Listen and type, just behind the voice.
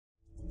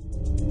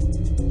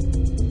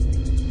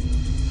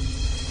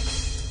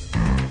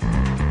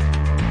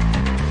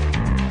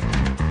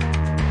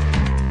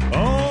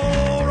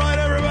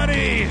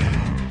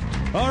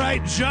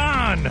right,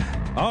 John.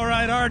 All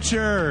right,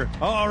 Archer.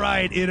 All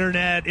right,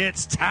 Internet.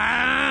 It's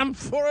time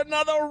for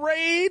another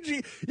Rage.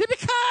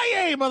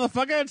 Yippee-ki-yay,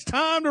 motherfucker. It's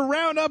time to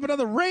round up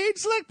another Rage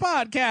Select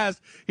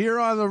podcast here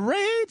on the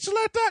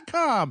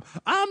RageSelect.com.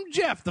 I'm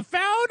Jeff, the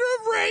founder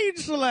of Rage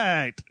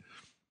Select.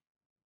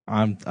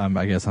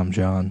 I guess I'm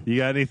John. You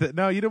got anything?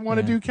 No, you didn't want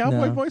to do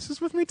cowboy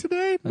voices with me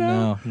today?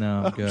 No,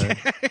 I'm good.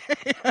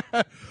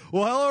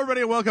 Well, hello,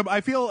 everybody, and welcome.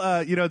 I feel,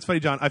 it's funny,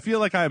 John. I feel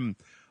like I'm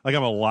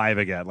alive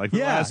again. Like for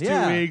the last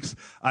 2 weeks,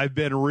 I've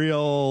been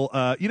real.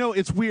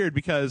 It's weird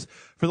because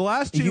for the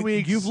last 2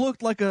 weeks, you've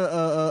looked like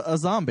a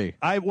zombie.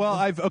 I've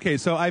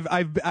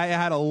I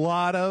had a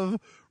lot of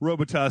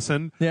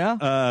Robitussin.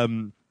 Yeah.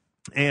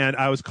 And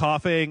I was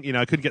coughing.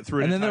 I couldn't get through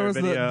an and then entire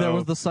video. there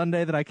was the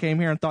Sunday that I came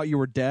here and thought you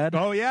were dead.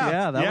 Oh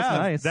yeah, that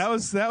was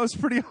nice. That was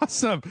pretty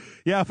awesome.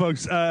 Yeah,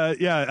 folks.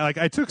 Like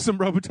I took some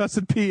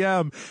Robitussin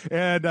PM,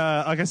 and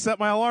I set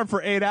my alarm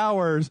for 8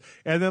 hours,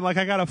 and then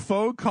I got a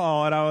phone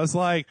call, and I was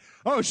like,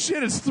 oh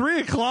shit, it's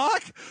 3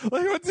 o'clock.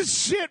 Like what the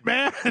shit,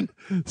 man.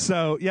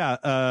 So yeah,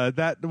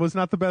 that was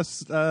not the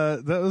best.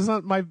 That was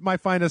not my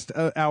finest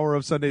hour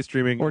of Sunday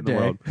streaming or in day. The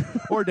world.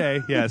 Or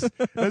day. Yes,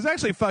 it was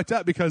actually fucked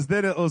up because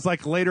then it was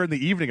later in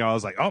the evening. I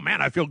was like, oh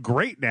man, I feel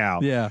great now.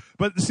 Yeah.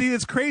 But see,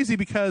 it's crazy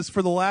because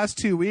for the last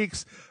 2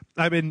 weeks,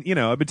 I've been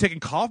taking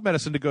cough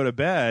medicine to go to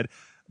bed.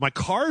 My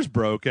car's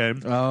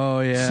broken. Oh,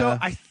 yeah. So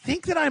I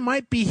think that I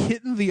might be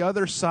hitting the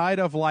other side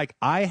of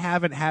I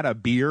haven't had a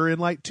beer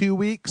in 2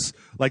 weeks.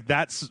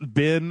 That's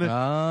been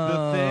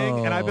the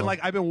thing. And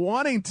I've been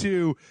wanting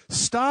to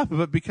stop,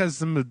 but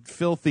because I'm a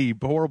filthy,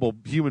 horrible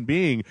human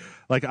being,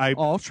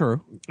 all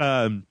true.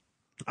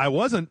 I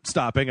wasn't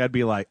stopping. I'd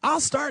be like, I'll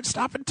start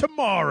stopping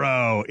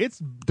tomorrow. It's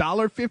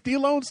 $1.50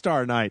 Lone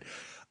Star night.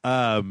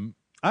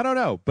 I don't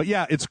know, but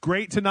yeah, it's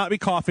great to not be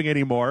coughing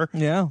anymore.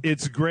 Yeah,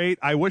 it's great.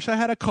 I wish I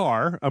had a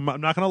car. I'm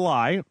not going to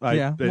lie.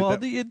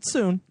 It's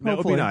soon. That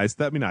would be nice.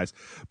 That'd be nice.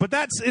 But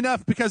that's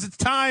enough because it's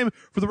time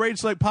for the Rage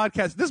Select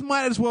podcast. This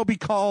might as well be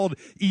called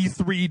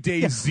E3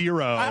 Day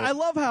Zero. I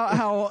love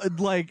how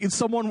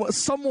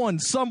someone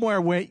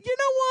somewhere went, you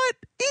know what?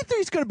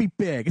 E3's going to be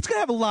big. It's going to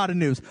have a lot of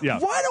news. Yeah.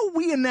 Why don't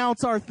we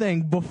announce our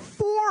thing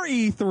before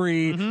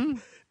E3? Mm-hmm.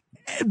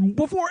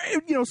 Before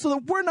so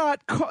that we're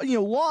not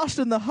lost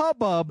in the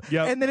hubbub.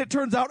 Yep. And then it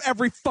turns out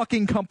every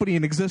fucking company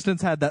in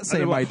existence had that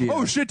same idea.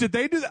 Oh shit! Did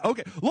they do that?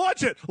 Okay,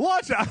 launch it!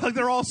 Like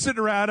they're all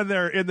sitting around in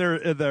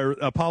their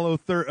Apollo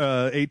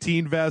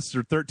 18 vests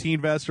or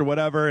 13 vests or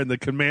whatever in the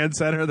command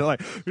center. They're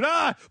like,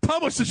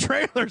 publish the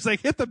trailers. They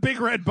hit the big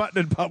red button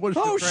and publish.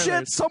 Oh the trailers.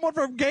 Shit! Someone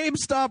from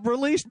GameStop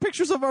released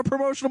pictures of our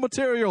promotional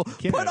material.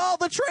 Put all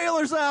the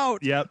trailers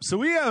out. Yep. So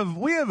we have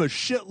a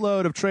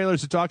shitload of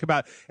trailers to talk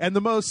about, and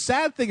the most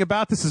sad thing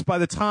about this is by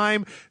the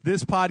time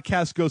this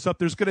podcast goes up,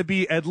 there's going to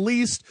be at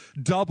least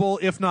double,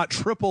 if not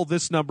triple,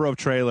 this number of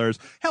trailers.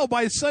 Hell,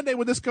 by Sunday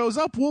when this goes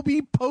up, we'll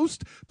be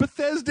post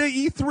Bethesda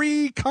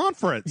E3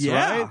 conference,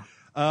 right?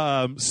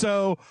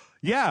 So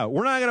yeah,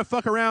 we're not going to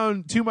fuck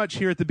around too much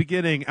here at the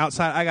beginning.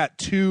 Outside, I got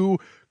 2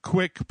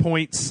 quick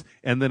points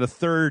and then a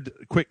third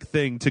quick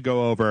thing to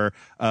go over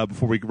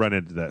before we run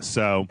into this.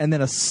 So, and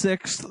then a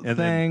 6th thing,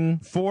 then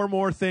 4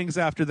 more things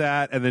after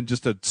that, and then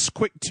just a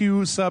quick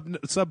 2 sub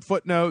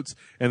footnotes,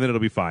 and then it'll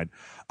be fine.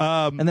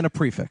 And then a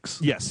prefix.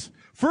 Yes.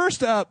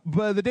 First up,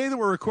 the day that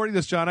we're recording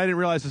this, John, I didn't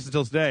realize this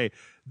until today,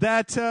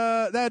 that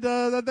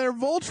their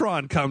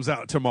Voltron comes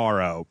out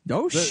tomorrow.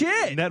 Oh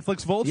shit!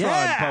 Netflix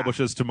Voltron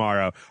publishes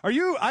tomorrow.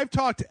 I've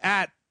talked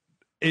at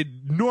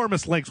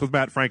enormous lengths with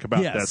Matt Frank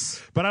about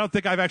this, but I don't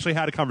think I've actually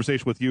had a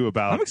conversation with you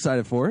about. I'm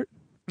excited for it.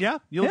 Yeah,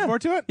 you look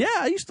forward to it? Yeah,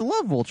 I used to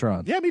love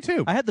Voltron. Yeah, me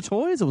too. I had the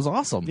toys. It was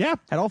awesome. Yeah,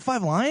 had all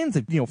 5 lions.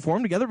 They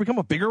formed together, become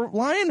a bigger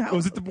lion.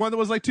 Was it the one that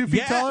was 2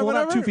 feet tall? Or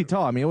whatever? Not 2 feet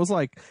tall. I mean, it was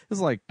like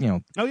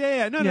Oh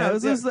yeah. No. It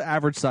was the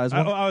average size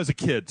one. I was a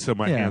kid, so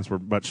my hands were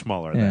much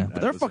smaller. Yeah,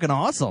 but they're fucking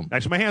awesome.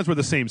 Actually, my hands were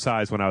the same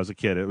size when I was a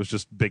kid. It was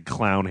just big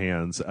clown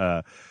hands.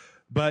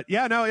 But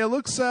yeah, no, it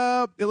looks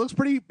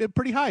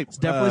pretty hype. It's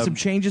definitely some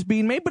changes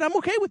being made, but I'm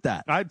okay with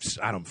that. I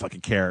don't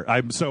fucking care.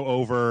 I'm so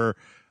over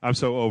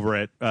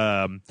it.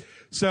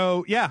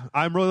 So yeah,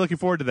 I'm really looking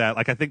forward to that.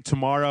 I think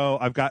tomorrow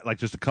I've got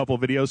just a couple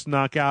videos to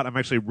knock out. I'm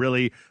actually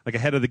really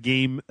ahead of the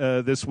game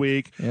this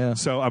week. Yeah.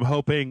 So I'm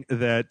hoping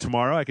that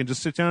tomorrow I can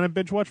just sit down and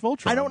binge watch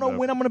Voltron. I don't know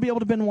when I'm going to be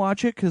able to binge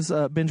watch it because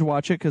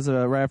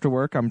right after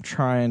work I'm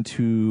trying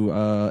to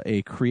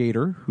a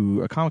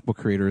comic book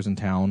creator is in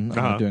town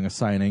doing a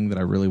signing that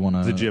I really want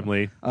to. Is it Jim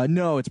Lee?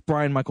 No, it's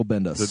Brian Michael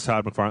Bendis. It's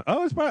Todd McFarlane.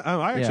 Oh, it's Brian.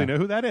 I actually know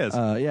who that is.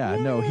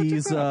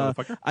 He's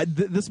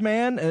this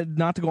man.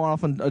 Not to go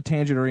off on a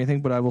tangent or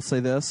anything, but I will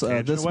say this: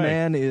 this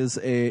man is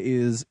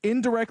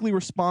indirectly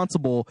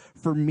responsible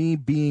for me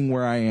being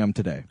where I am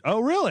today. Oh,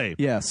 really?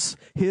 Yes,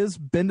 his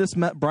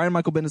Brian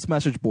Michael Bendis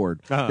message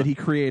board that he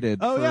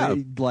created.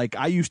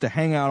 I used to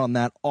hang out on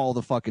that all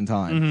the fucking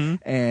time,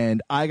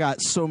 and I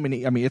got so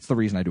many. I mean, it's the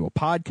reason I do a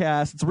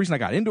podcast. It's the reason I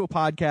got into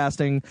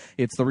podcasting.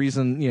 It's the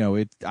reason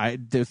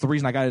it's the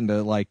reason I got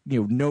into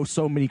know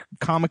so many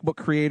comic book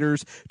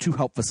creators to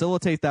help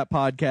facilitate that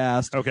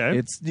podcast. Okay,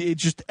 it's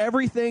just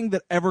everything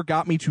that ever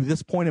got me to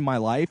this point in my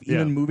life,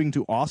 even moving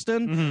to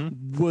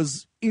Austin,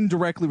 was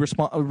indirectly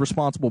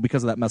responsible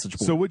because of that message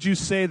board. So would you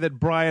say that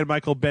Brian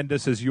Michael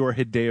Bendis is your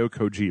Hideo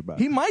Kojima?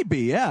 He might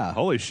be, yeah.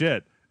 Holy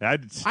shit. I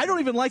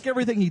don't even like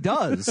everything he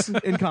does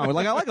in comic.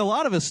 Like, I like a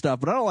lot of his stuff,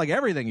 but I don't like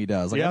everything he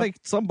does. Like, I think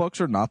some books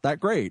are not that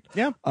great.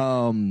 Yeah. But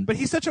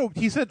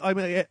I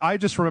mean, I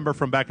just remember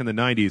from back in the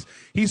 90s,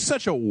 he's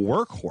such a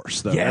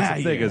workhorse, though. Yeah,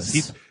 that's the thing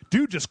is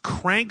dude just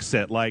cranks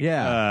it. Like,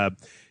 I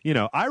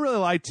really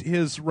liked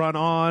his run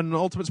on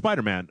Ultimate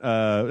Spider-Man.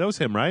 That was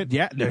him, right?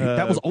 Yeah,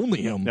 that was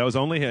only him. That was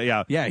only him,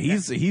 yeah. Yeah,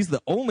 he's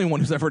the only one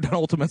who's ever done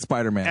Ultimate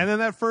Spider-Man. And then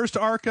that first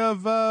arc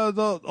of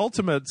the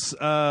Ultimates,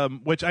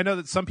 which I know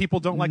that some people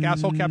don't like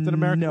asshole Captain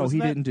America. No, he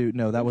didn't do.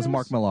 No, that was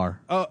Mark Millar.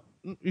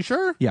 You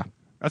sure? Yeah.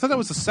 I thought that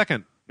was the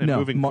second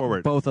moving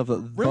forward. Both of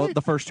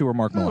the first two were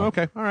Mark Millar. Oh,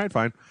 okay. All right,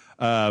 fine.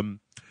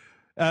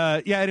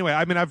 Anyway,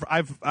 I mean,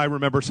 I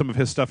remember some of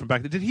his stuff from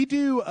back then. Did he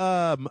do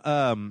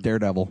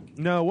Daredevil?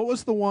 No, what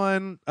was the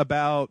one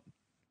about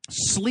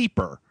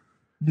Sleeper?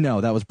 No,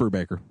 that was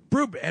Brubaker.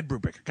 Ed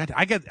Brubaker. God,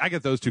 I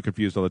get those two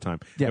confused all the time.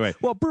 Yeah. Anyway,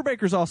 well,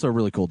 Brubaker's also a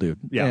really cool dude.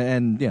 Yeah,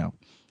 and you know,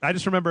 I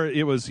just remember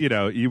it was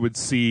you would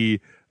see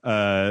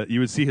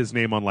his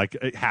name on like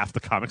half the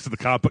comics at the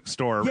comic book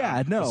store.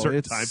 Yeah, no,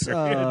 it's time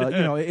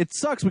period. It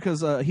sucks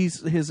because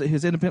his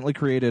independently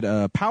created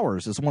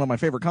Powers is one of my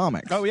favorite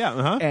comics. Oh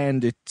yeah,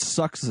 and it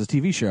sucks as a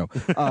TV show.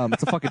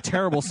 It's a fucking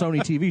terrible Sony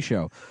TV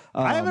show.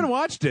 I haven't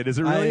watched it. Is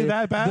it really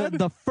that bad?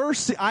 The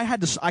first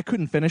I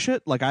couldn't finish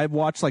it. Like I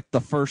watched like the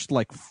first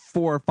 4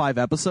 or 5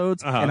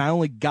 episodes, and I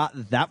only got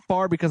that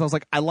far because I was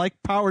like, I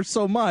like Powers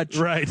so much.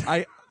 Right.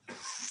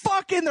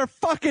 They're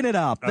fucking it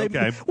up.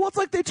 Okay. Well, it's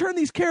like they turned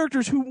these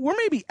characters who were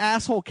maybe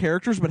asshole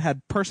characters but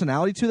had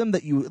personality to them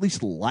that you at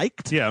least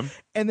liked. Yeah.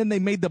 And then they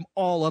made them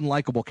all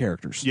unlikable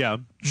characters. Yeah.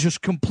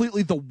 Just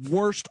completely the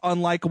worst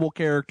unlikable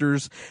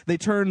characters. They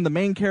turned the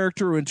main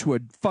character into a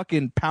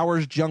fucking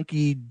Powers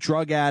junkie,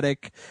 drug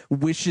addict,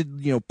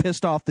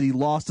 pissed off that he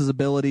lost his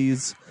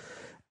abilities.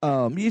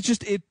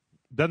 It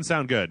doesn't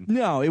sound good.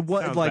 No, it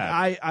was like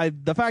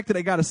bad. the fact that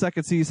I got a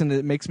second season,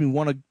 it makes me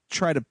want to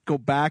try to go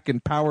back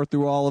and power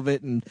through all of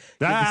it and get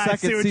the second I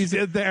see what season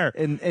you did there.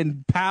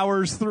 And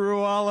Powers through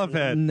all of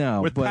it.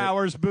 No, with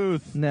Powers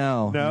Booth.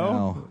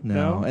 No,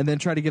 and then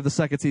try to give the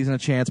second season a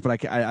chance,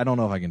 but I don't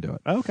know if I can do it.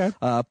 Okay,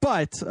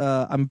 but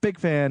I'm a big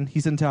fan.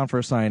 He's in town for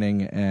a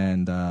signing,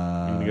 and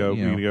you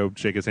gonna go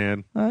shake his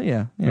hand.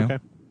 Yeah. Okay.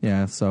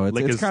 Yeah, so it's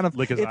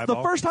the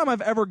first time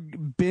I've ever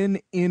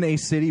been in a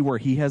city where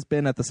he has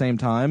been at the same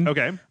time.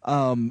 Okay.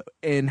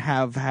 And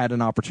have had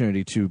an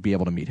opportunity to be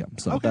able to meet him.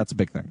 So that's a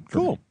big thing.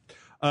 Cool.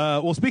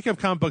 Well, speaking of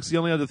comic books, the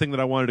only other thing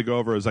that I wanted to go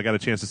over is I got a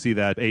chance to see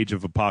that Age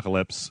of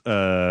Apocalypse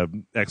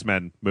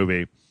X-Men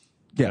movie.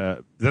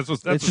 Yeah.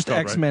 It's just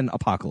X-Men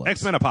Apocalypse.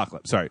 X-Men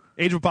Apocalypse, sorry.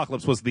 Age of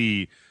Apocalypse was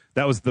the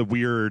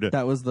weird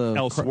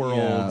Elseworlds.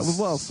 Yeah,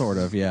 well, sort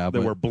of, yeah.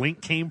 Where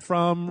Blink came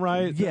from,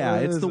 right? Yeah,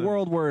 it's the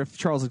world where if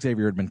Charles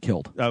Xavier had been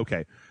killed.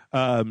 Okay.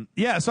 So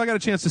I got a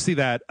chance to see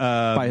that.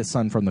 By his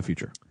son from the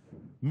future.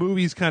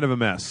 Movie's kind of a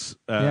mess.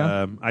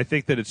 I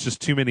think that it's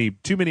just too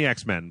many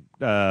X-Men.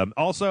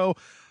 Also,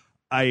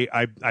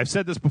 I've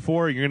said this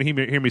before. You're going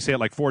to hear me say it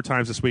like 4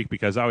 times this week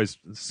because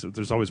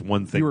there's always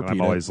one thing that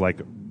I'm always like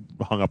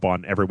hung up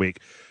on every week.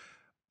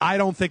 I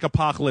don't think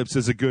Apocalypse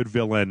is a good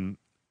villain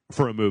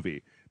for a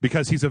movie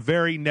because he's a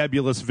very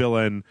nebulous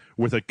villain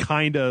with a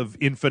kind of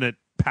infinite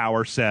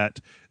power set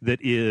that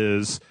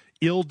is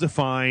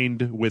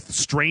ill-defined with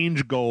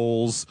strange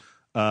goals.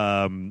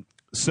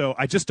 So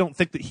I just don't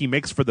think that he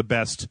makes for the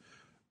best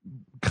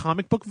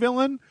comic book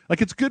villain.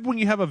 Like, it's good when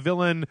you have a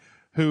villain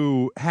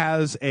who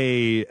has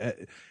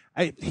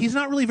he's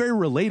not really very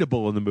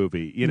relatable in the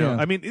movie, you know.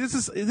 Yeah. I mean, this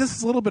is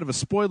a little bit of a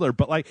spoiler,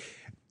 but like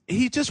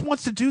he just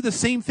wants to do the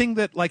same thing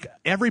that like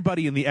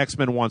everybody in the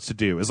X-Men wants to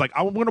do. Is like,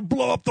 I'm going to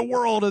blow up the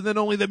world and then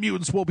only the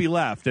mutants will be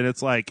left. And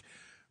it's like,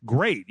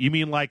 great. You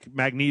mean like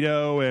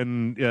Magneto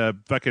and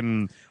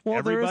fucking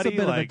everybody? There is a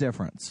bit of a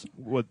difference.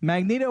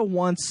 Magneto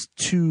wants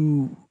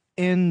to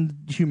end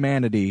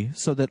humanity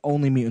so that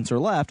only mutants are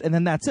left, and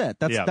then that's it.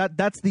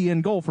 That's the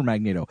end goal for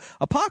Magneto.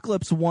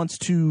 Apocalypse wants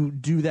to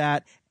do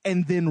that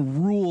and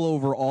then rule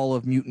over all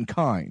of mutant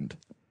kind.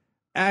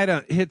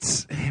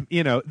 It's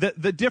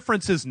the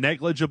difference is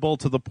negligible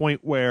to the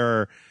point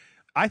where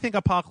I think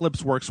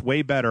Apocalypse works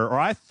way better, or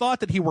I thought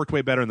that he worked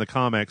way better in the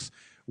comics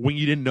when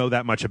you didn't know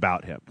that much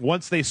about him.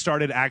 Once they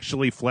started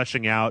actually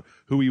fleshing out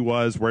who he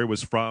was, where he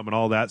was from, and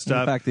all that stuff.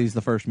 And the fact that he's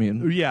the first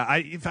mutant. Yeah,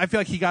 I feel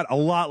like he got a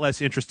lot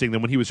less interesting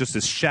than when he was just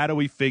this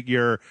shadowy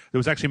figure that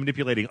was actually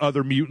manipulating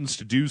other mutants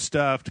to do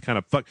stuff to kind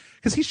of fuck.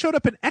 Because he showed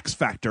up in X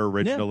Factor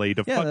originally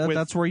to fuck with.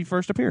 That's where he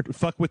first appeared.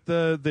 Fuck with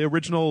the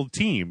original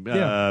team.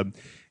 Yeah.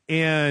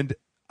 And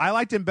I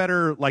liked him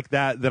better like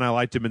that than I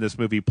liked him in this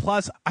movie.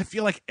 Plus, I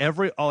feel like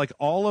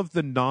all of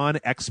the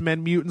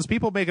non-X-Men mutants,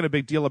 people making a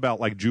big deal about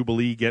like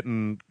Jubilee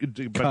getting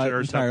cut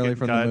entirely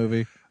from the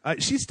movie.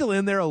 She's still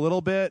in there a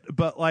little bit,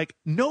 but like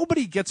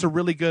nobody gets a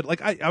really good.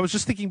 Like I was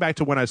just thinking back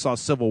to when I saw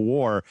Civil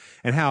War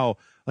and how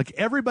like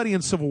everybody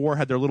in Civil War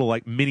had their little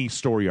like mini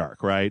story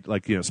arc, right?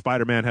 Like, you know,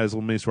 Spider-Man has a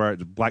little mini story arc,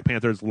 Black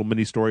Panther has a little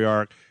mini story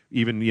arc,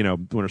 even, you know,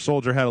 Winter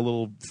Soldier had a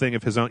little thing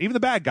of his own, even the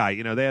bad guy,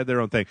 you know, they had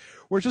their own thing.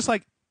 Where it's just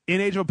like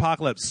in Age of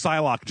Apocalypse,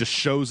 Psylocke just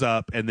shows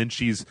up and then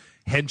she's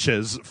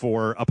henches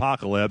for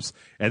Apocalypse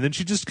and then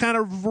she just kind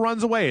of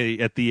runs away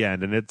at the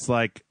end, and it's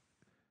like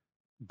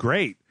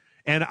great.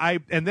 And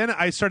then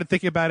I started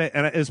thinking about it,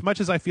 and as much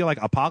as I feel like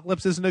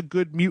Apocalypse isn't a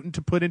good mutant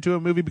to put into a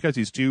movie because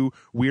he's too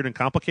weird and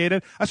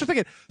complicated, I started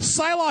thinking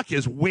Psylocke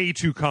is way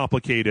too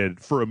complicated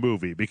for a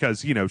movie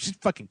because, you know, she's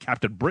fucking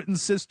Captain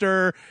Britain's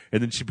sister,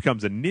 and then she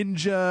becomes a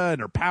ninja,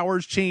 and her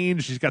powers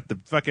change. She's got the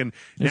fucking...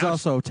 There's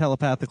also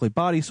telepathically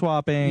body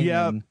swapping.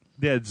 Yeah, and...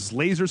 there's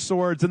laser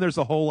swords, and there's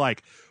a whole,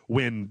 like,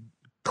 when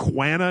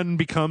Quanon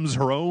becomes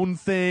her own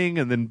thing,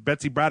 and then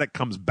Betsy Braddock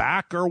comes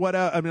back or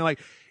whatever. I mean, like...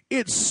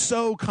 It's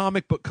so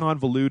comic book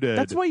convoluted.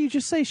 That's why you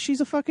just say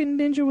she's a fucking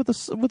ninja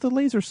with a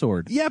laser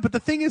sword. Yeah, but the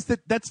thing is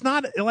that's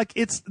not like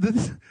it's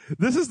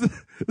this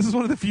is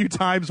one of the few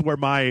times where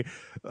my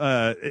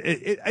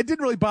it didn't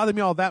really bother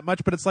me all that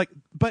much, but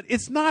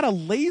it's not a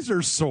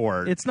laser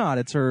sword. It's not.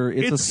 It's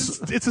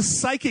a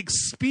psychic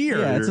spear.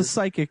 Yeah, it's a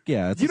psychic.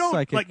 Yeah, it's you don't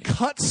psychic. like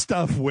cut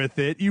stuff with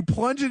it. You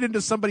plunge it into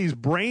somebody's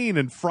brain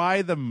and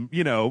fry them.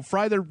 You know,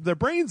 fry their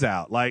brains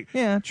out. Like,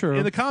 yeah, true.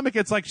 In the comic,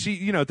 it's like she,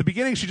 you know, at the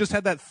beginning she just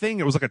had that thing.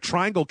 It was like a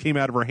triangle came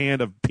out of her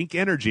hand of pink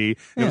energy.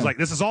 It was like,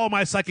 this is all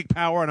my psychic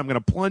power, and I'm going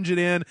to plunge it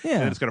in,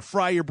 and it's going to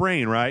fry your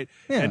brain, right?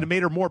 Yeah. And it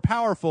made her more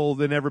powerful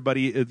than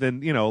everybody,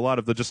 than, you know, a lot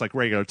of the just like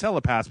regular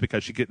telepaths,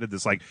 because she get into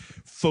this like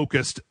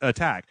focused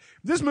attack.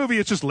 This movie,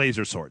 it's just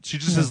laser swords. She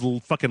just has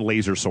fucking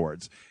laser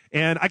swords.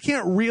 And I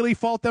can't really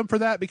fault them for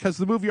that because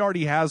the movie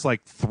already has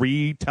like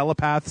 3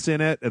 telepaths in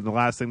it, and the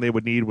last thing they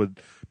would need would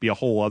be a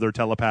whole other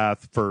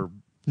telepath for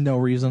no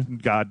reason.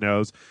 God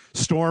knows.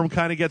 Storm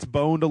kind of gets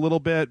boned a little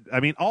bit. I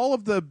mean, all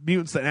of the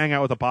mutants that hang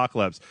out with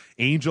Apocalypse,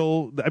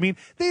 Angel, I mean,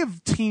 they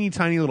have teeny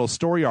tiny little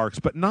story arcs,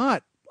 but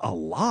not a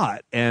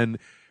lot. And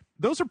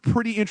those are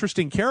pretty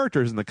interesting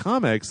characters in the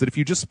comics that if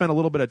you just spend a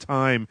little bit of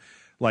time,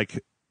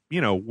 like,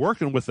 you know,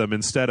 working with them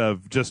instead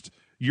of just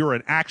you're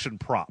an action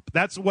prop.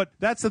 That's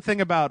the thing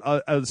about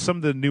some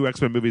of the new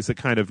X-Men movies that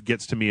kind of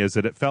gets to me, is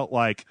that it felt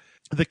like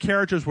the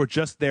characters were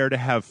just there to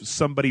have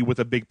somebody with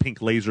a big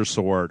pink laser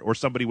sword, or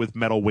somebody with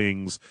metal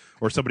wings,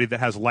 or somebody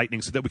that has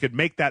lightning, so that we could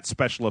make that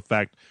special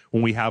effect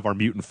when we have our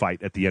mutant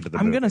fight at the end of the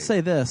movie. I'm going to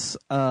say this,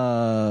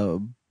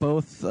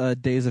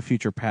 both Days of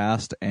Future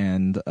Past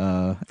and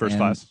First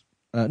Class.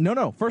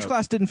 First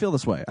Class didn't feel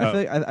this way.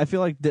 I feel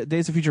like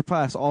Days of Future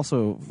Past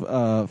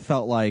also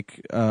felt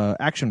like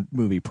action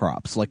movie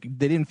props. Like,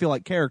 they didn't feel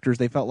like characters.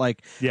 They felt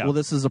like, well,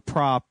 this is a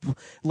prop.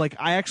 Like,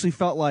 I actually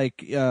felt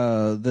like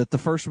that the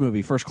first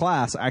movie, First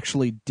Class,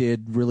 actually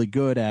did really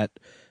good at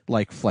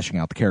like fleshing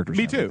out the characters.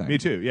 Me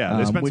too. Yeah,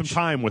 they spent some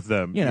time with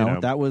them. You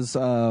know, that was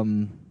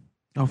oh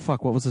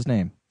fuck, what was his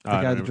name? The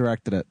guy that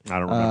directed it. I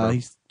don't remember.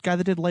 He's the guy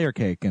that did Layer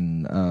Cake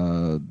and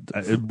nope.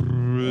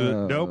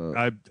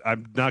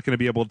 I'm not going to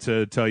be able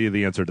to tell you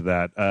the answer to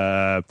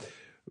that.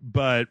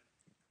 But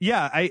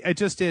yeah, I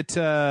just did.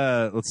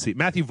 Let's see,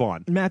 Matthew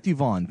Vaughn.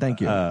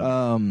 Thank you.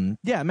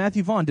 Yeah,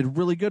 Matthew Vaughn did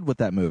really good with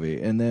that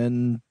movie, and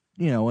then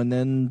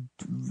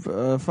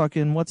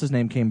fucking what's his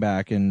name came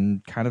back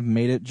and kind of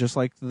made it just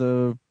like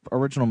the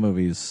original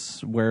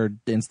movies, where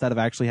instead of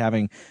actually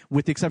having,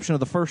 with the exception of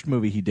the first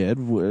movie he did,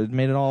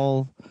 made it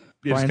all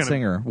Bryan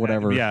Singer,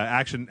 whatever. Yeah,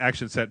 action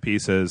set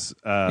pieces.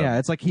 Yeah,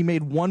 it's like he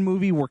made one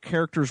movie where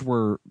characters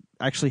were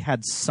actually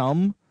had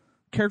some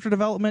character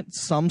development,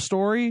 some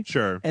story.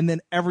 Sure. And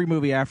then every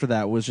movie after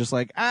that was just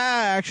like,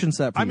 action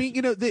set piece. I mean,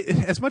 you know,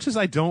 as much as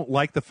I don't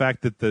like the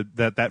fact that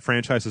that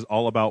franchise is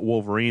all about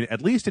Wolverine,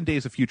 at least in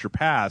Days of Future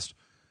Past,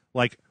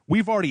 like,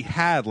 we've already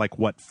had, like,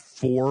 what,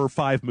 4 or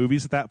 5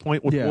 movies at that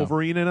point with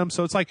Wolverine in them?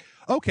 So it's like,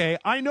 okay,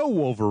 I know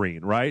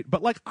Wolverine, right?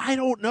 But, like, I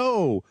don't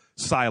know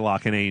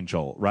Psylocke and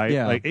Angel, right?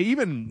 Yeah. Like,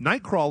 even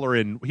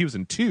Nightcrawler, he was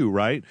in 2,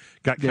 right?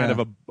 Got kind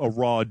of a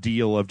raw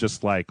deal of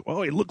just like,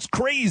 oh, he looks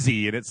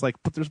crazy. And it's like,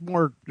 but there's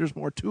more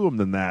to him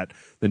than that,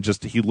 than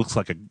just he looks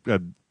like a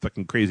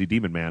fucking crazy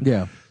demon man.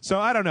 Yeah. So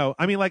I don't know.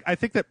 I mean, like, I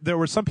think that there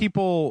were some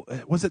people,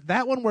 was it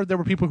that one where there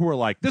were people who were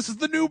like, this is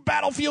the new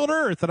Battlefield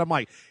Earth? And I'm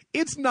like,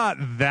 it's not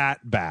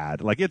that bad.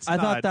 Like, it's I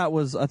thought that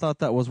was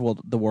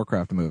the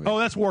Warcraft movie. Oh,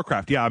 that's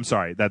Warcraft. Yeah, I'm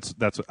sorry. That's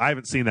I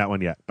haven't seen that one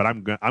yet, but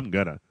I'm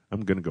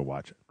gonna go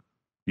watch it.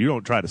 You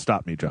don't try to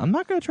stop me, John. I'm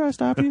not gonna try to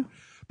stop you.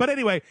 But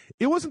anyway,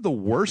 it wasn't the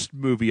worst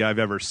movie I've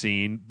ever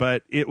seen,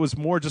 but it was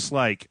more just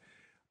like,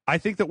 I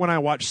think that when I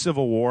watched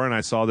Civil War and I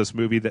saw this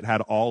movie that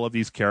had all of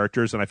these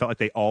characters, and I felt like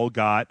they all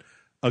got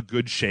a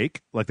good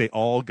shake, like they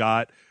all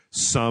got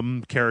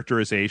some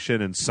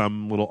characterization and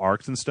some little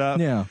arcs and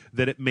stuff,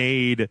 that it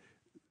made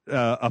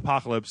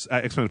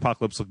X-Men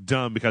Apocalypse look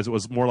dumb, because it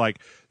was more like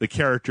the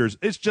characters,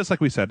 it's just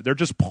like we said, they're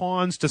just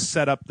pawns to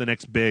set up the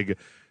next big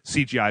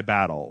CGI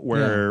battle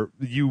where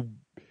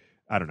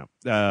I don't know.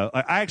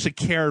 I actually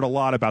cared a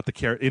lot about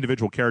the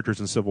individual characters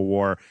in Civil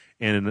War,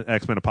 and in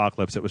X-Men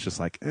Apocalypse, it was just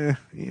like,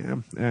 Anyway,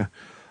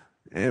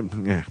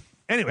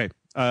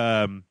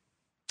 well,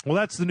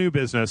 that's the new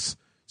business.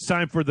 It's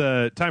time for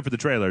the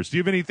trailers. Do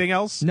you have anything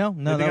else? No,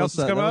 anything else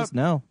that's come up?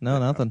 No,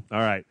 nothing. All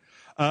right.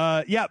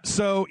 Yep.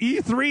 So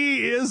E3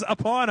 is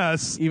upon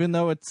us, even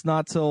though it's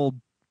not till.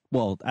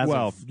 Well,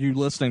 of you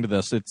listening to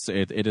this, it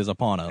is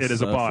upon us. It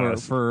is upon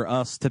us. For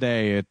us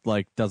today, it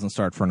doesn't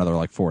start for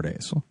another 4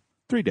 days.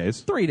 3 days.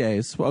 3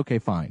 days. Okay,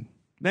 fine.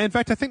 In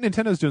fact, I think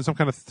Nintendo's doing some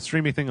kind of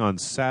streaming thing on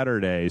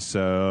Saturday.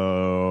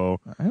 So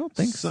I don't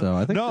think so.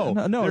 I think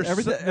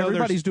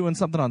everybody's doing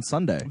something on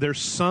Sunday.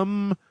 There's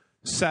some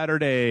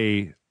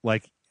Saturday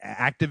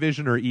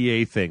Activision or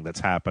EA thing that's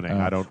happening.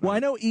 I don't. Well, I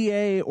know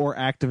EA or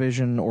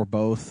Activision or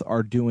both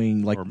are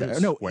doing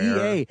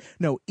EA.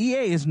 No,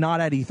 EA is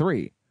not at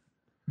E3.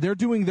 They're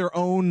doing their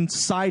own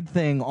side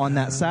thing on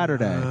that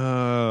Saturday.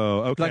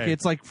 Oh, okay.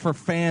 It's for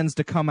fans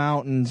to come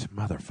out and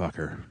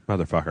motherfucker.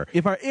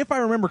 If I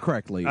remember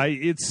correctly,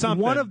 it's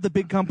something. One of the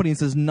big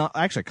companies is not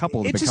actually a couple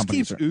of the big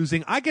companies. It just keeps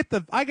oozing. I get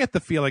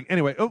the feeling.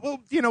 Anyway,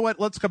 well, you know what?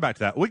 Let's come back to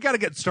that. We got to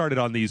get started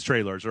on these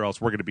trailers, or else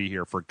we're going to be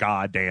here for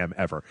goddamn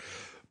ever.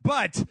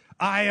 But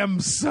I am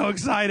so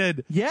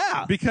excited.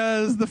 Yeah.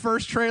 Because the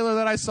first trailer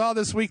that I saw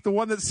this week, the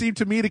one that seemed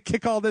to me to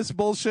kick all this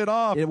bullshit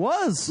off. It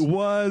was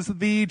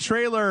the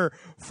trailer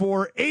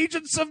for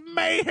Agents of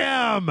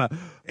Mayhem.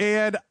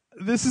 And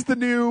this is the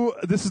new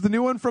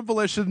one from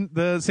Volition,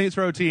 the Saints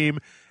Row team.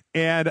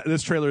 And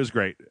this trailer is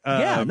great.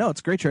 It's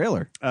a great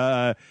trailer.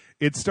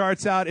 It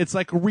starts out, it's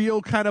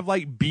real kind of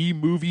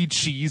B-movie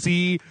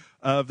cheesy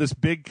of this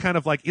big kind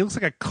of it looks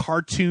like a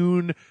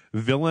cartoon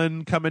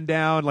villain coming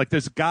down.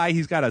 There's a guy,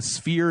 he's got a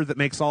sphere that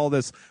makes all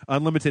this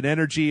unlimited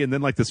energy, and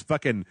then this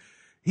fucking,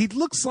 he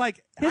looks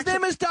like his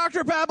name is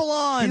Dr.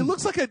 Babylon. He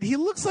looks like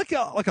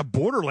a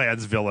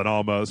Borderlands villain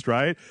almost,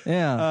 right?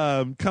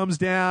 Yeah. Comes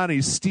down,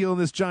 he's stealing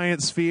this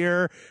giant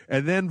sphere,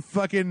 and then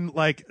fucking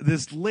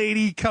this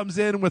lady comes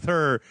in with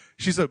her.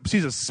 She's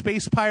a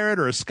space pirate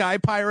or a sky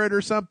pirate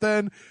or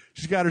something.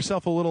 She's got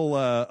herself a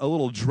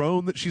little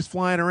drone that she's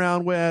flying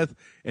around with,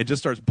 and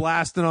just starts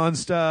blasting on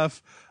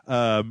stuff.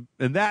 And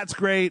that's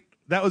great.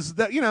 That was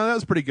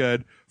pretty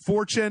good.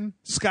 Fortune,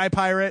 sky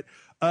pirate.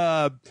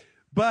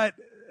 But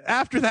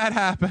after that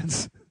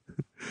happens,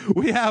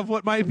 we have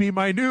what might be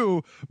my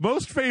new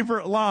most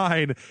favorite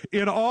line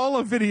in all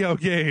of video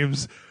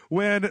games,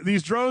 when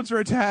these drones are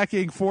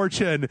attacking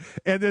Fortune,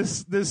 and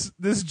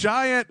this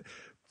giant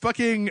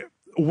fucking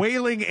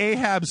wailing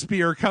Ahab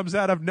spear comes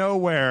out of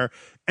nowhere,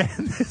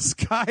 and this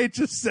guy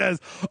just says,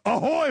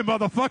 "Ahoy,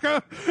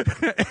 motherfucker!"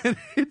 And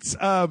it's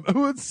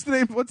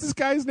what's this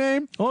guy's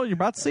name? Oh, you're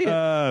about to see it.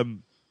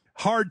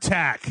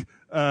 Hardtack,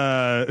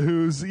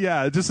 who's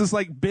just this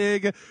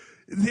big.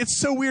 It's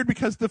so weird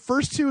because the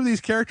first two of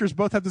these characters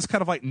both have this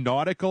kind of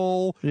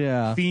nautical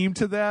theme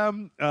to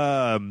them.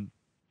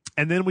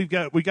 And then we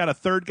got a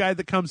third guy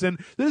that comes in.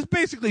 This is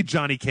basically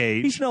Johnny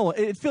Cage. He's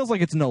Nolan. It feels like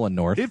it's Nolan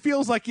North. It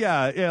feels like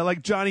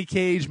like Johnny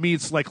Cage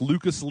meets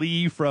Lucas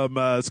Lee from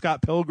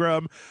Scott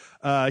Pilgrim.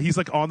 He's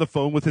on the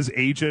phone with his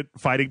agent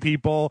fighting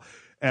people.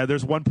 And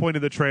there's one point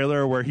in the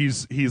trailer where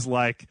he's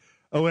like,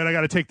 "Oh, wait, I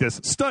got to take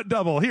this stunt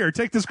double. Here,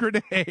 take this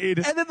grenade."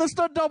 And then the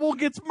stunt double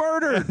gets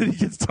murdered. And he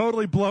gets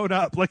totally blown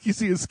up. You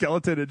see his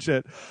skeleton and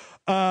shit.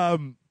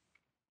 And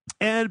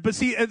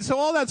so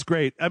all that's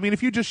great. I mean,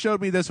 if you just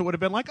showed me this, it would have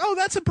been "Oh,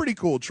 that's a pretty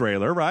cool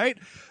trailer," right?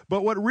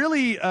 But what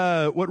really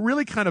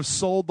kind of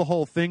sold the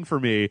whole thing for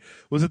me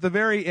was at the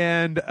very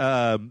end.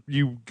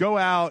 You go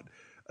out,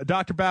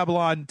 Dr.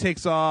 Babylon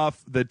takes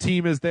off. The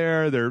team is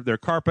there. They're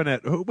carping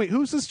it. Wait,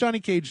 who's this Johnny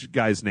Cage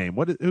guy's name?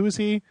 Who is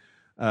he?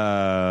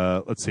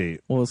 Let's see.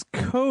 Well, his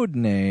code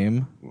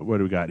name. What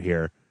do we got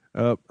here?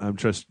 Oh, I'm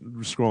just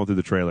scrolling through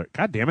the trailer.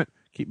 God damn it.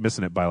 Keep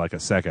missing it by a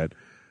second.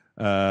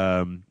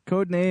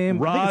 Code name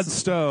Rod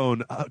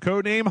Stone.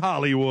 Code name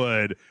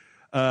Hollywood.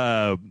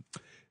 So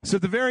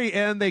at the very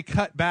end, they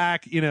cut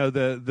back,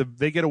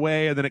 they get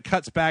away, and then it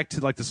cuts back to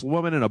this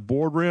woman in a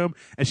boardroom,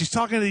 and she's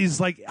talking to these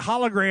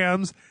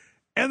holograms,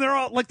 and they're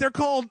all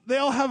they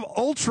all have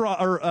Ultra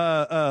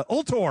or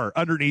Ultor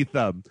underneath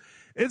them.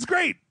 It's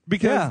great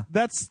because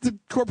that's the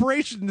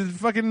corporation, one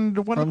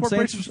of the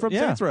corporations from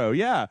Saints Row.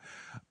 Yeah.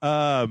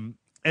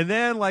 And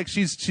then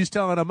she's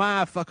telling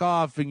him, fuck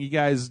off, and you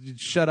guys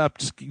shut up,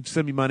 just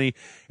send me money.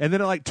 And then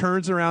it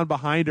turns around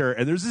behind her,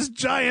 and there's this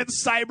giant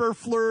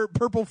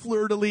purple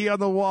fleur-de-lis on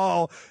the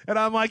wall, and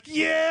I'm like,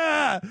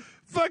 yeah,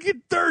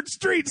 fucking Third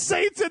Street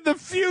Saints in the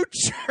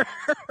future.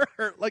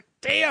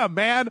 Damn,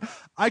 man,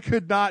 I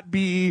could not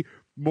be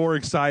more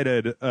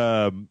excited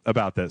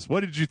about this. What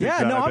did you think?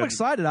 Yeah, I'm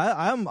excited.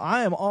 I am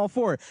all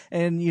for it.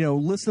 And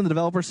listen to the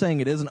developer saying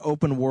it is an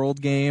open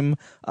world game.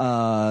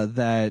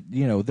 That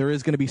there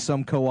is going to be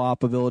some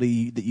co-op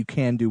ability that you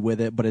can do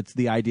with it, but it's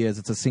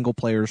a single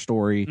player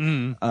story,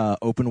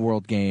 open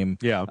world game.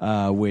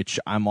 Yeah. Which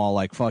I'm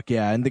all fuck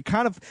yeah. And the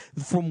kind of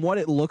from what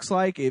it looks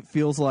like, it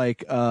feels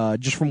like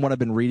just from what I've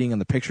been reading and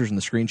the pictures and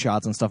the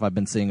screenshots and stuff I've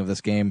been seeing of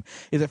this game,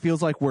 is it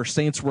feels like where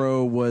Saints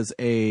Row was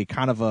a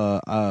kind of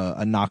a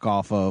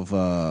knockoff of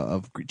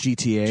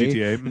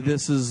GTA.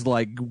 This is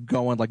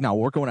going no,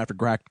 we're going after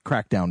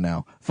Crackdown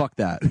now. Fuck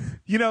that.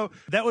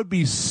 That would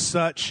be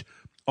such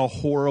a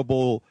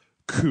horrible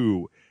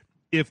coup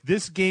if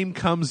this game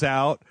comes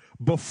out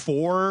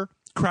before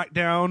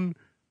Crackdown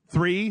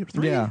 3,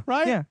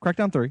 right? Yeah,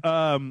 Crackdown 3.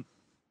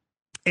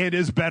 And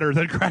is better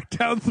than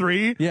Crackdown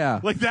 3.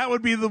 Yeah. Like, that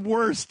would be the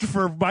worst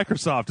for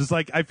Microsoft. It's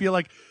like, I feel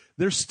like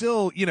there's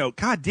still,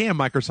 goddamn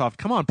Microsoft,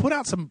 come on, put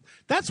out some.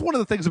 That's one of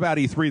the things about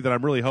E3 that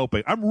I'm really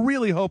hoping. I'm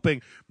really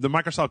hoping that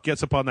Microsoft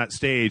gets up on that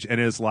stage and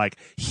is like,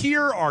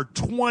 here are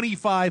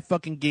 25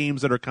 fucking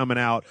games that are coming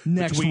out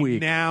next between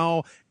week,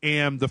 now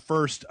and the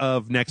first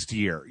of next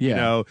year. You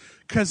know,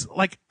 because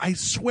like, I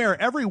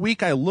swear every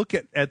week I look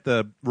at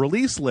the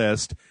release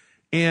list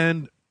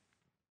and,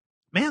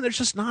 man, there's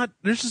just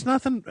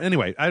nothing.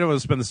 Anyway, I don't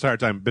want to spend this entire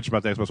time bitching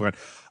about the Xbox One.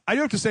 I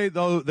do have to say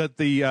though that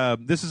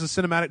this is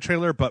a cinematic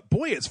trailer, but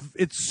boy,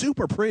 it's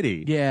super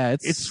pretty. Yeah,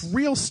 it's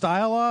real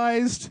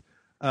stylized,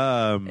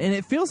 and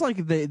it feels like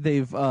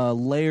they've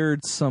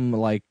layered some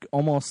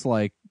almost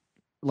like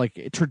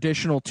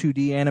traditional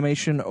 2D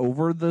animation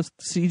over the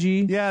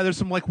CG. Yeah, there's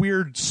some like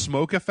weird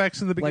smoke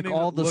effects in the beginning. Like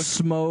all the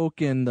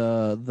smoke and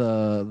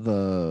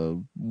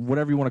the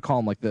whatever you want to call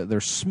them, like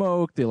there's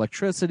smoke, the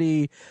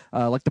electricity,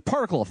 like the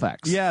particle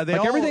effects. Yeah,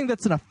 everything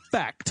that's an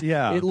effect.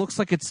 Yeah, it looks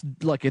like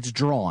it's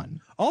drawn.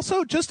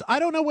 Also, just I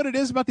don't know what it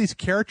is about these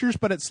characters,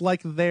 but it's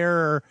like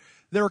they're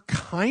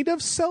kind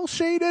of cel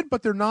shaded,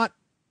 but they're not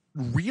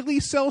really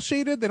cel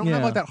shaded. They don't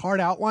have like that hard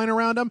outline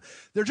around them.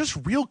 They're just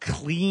real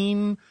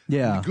clean,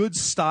 good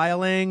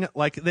styling.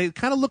 Like they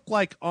kind of look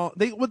like what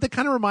they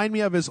kind of remind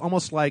me of is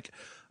almost like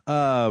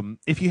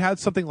if you had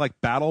something like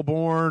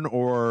Battleborn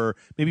or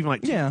maybe even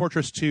like Team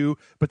Fortress 2,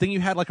 but then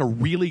you had like a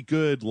really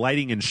good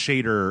lighting and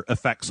shader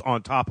effects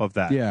on top of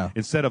that. Yeah.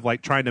 Instead of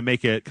like trying to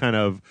make it kind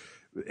of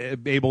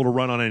able to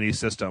run on any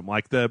system.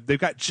 Like they've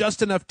got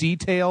just enough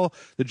detail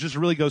that just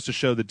really goes to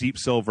show the Deep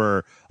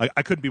Silver.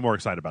 I couldn't be more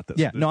excited about this.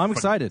 Yeah, no, I'm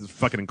excited. It's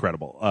fucking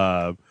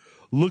incredible.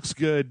 Looks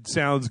good,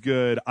 sounds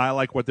good. I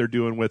like what they're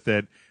doing with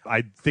it.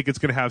 I think it's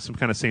going to have some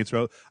kind of Saints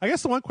Row. I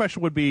guess the one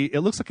question would be, it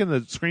looks like in the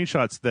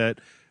screenshots that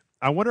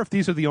I wonder if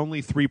these are the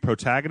only 3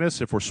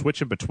 protagonists, if we're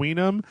switching between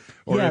them,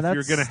 or if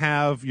you're going to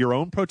have your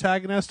own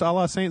protagonist a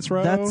la Saints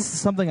Row. That's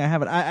something I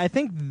haven't. I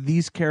think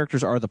these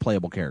characters are the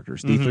playable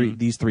characters.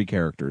 These three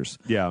characters.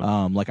 Yeah.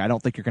 I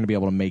don't think you're going to be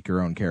able to make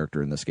your own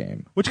character in this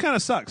game. Which kind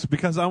of sucks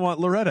because I want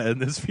Loretta in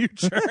this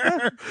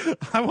future.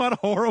 I want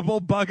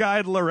horrible,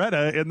 bug-eyed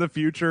Loretta in the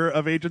future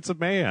of Agents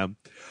of Mayhem.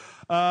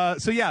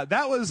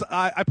 That was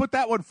I put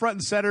that one front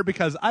and center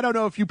because I don't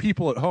know if you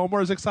people at home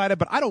are as excited,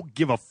 but I don't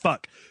give a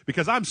fuck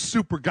because I'm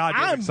super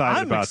goddamn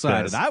excited about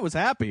this. I was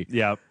happy.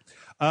 Yeah.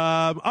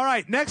 All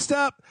right. Next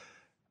up,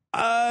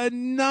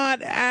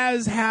 not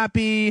as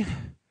happy.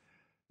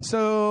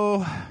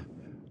 So,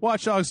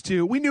 Watch Dogs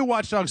 2. We knew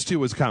Watch Dogs 2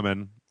 was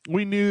coming.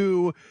 We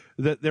knew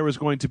that there was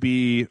going to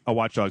be a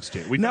Watch Dogs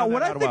 2. Now,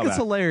 what I think is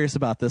hilarious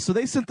about this, so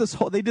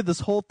they did this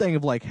whole thing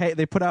of like, hey,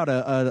 they put out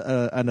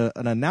an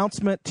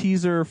announcement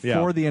teaser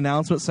for the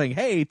announcement saying,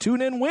 hey,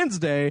 tune in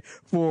Wednesday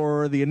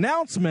for the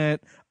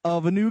announcement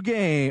of a new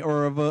game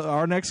or of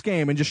our next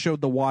game, and just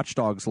showed the Watch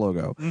Dogs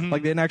logo.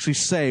 Like they didn't actually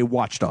say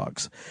Watch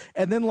Dogs.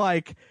 And then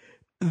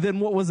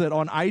then what was it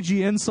on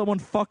IGN? Someone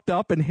fucked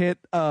up and hit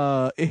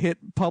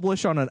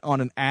publish on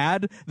an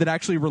ad that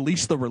actually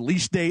released the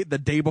release date the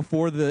day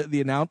before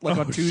the announcement,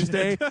 on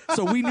Tuesday.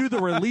 So we knew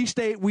the release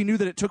date. We knew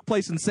that it took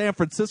place in San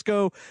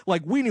Francisco.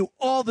 Like we knew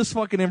all this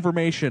fucking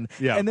information.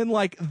 Yeah. And then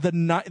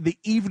the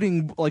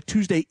evening, like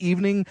Tuesday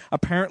evening,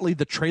 apparently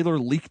the trailer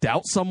leaked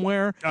out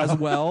somewhere as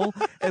well.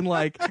 And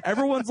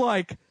everyone's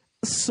like,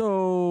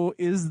 so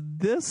is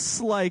this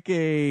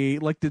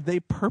did they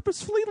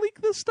purposefully leak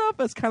this stuff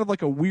as kind of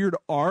like a weird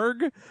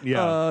ARG,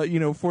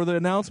 for the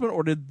announcement,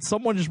 or did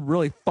someone just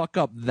really fuck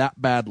up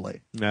that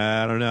badly?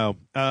 I don't know.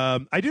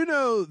 I do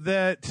know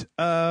that,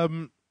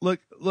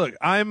 look,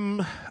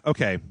 I'm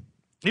okay.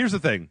 Here's the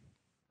thing.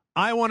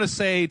 I want to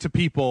say to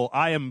people,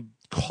 I am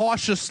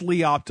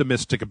cautiously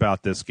optimistic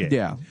about this game.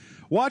 Yeah.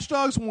 Watch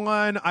Dogs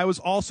 1, I was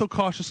also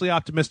cautiously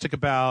optimistic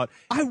about.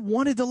 I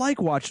wanted to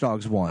like Watch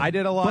Dogs 1. I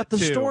did a lot, but the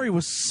story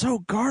was so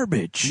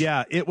garbage.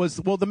 Yeah, it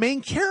was. Well, the main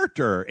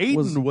character,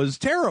 Aiden, was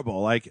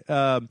terrible.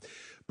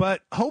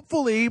 But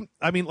hopefully,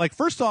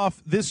 first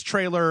off, this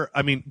trailer,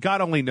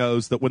 God only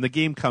knows that when the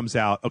game comes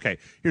out. Okay,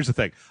 here's the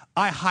thing.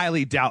 I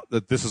highly doubt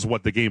that this is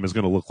what the game is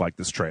going to look like,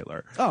 this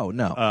trailer. Oh,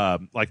 no.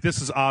 This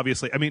is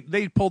obviously,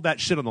 they pulled that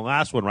shit on the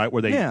last one, right?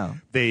 Where they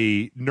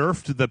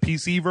nerfed the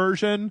PC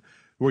version,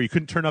 where you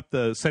couldn't turn up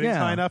the settings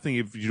high enough, and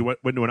if you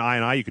went to an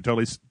I, you could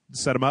totally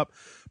set them up.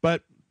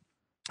 But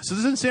so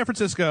this is in San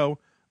Francisco.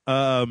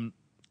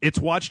 It's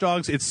Watch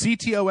Dogs. It's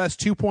CTOS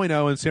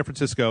 2.0 in San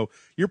Francisco.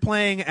 You're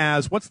playing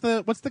as what's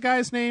the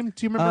guy's name?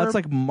 Do you remember? It's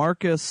like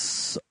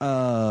Marcus.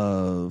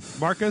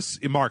 Marcus.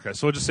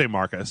 So we'll just say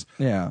Marcus.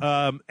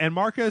 Yeah. And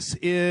Marcus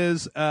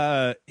is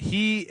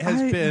he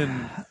has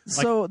been.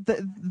 So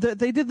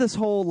they did this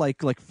whole like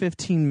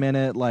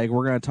 15-minute we're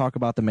going to talk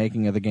about the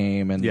making of the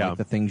game and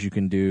the things you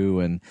can do,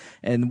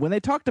 and when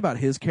they talked about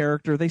his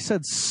character, they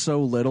said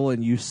so little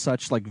and used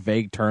such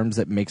vague terms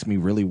that makes me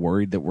really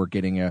worried that we're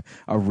getting a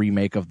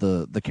remake of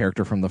the the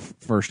character from the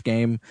first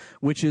game,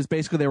 which is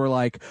basically they were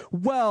like,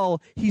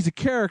 well, he's a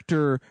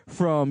character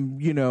from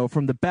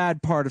the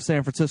bad part of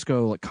San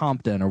Francisco, like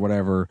Compton or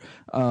whatever.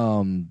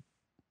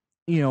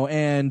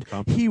 And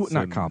Compton's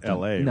not Compton,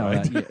 LA, no,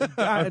 right?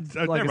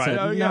 like I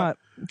said, not.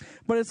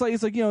 But it's like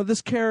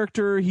this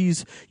character,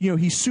 he's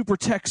super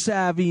tech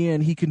savvy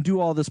and he can do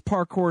all this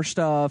parkour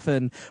stuff,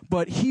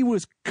 but he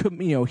was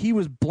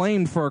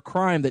blamed for a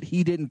crime that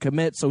he didn't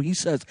commit, so he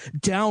says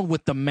down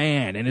with the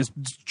man and is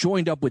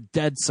joined up with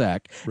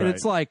DedSec, and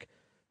it's like,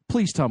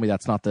 please tell me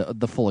that's not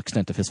the full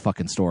extent of his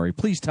fucking story.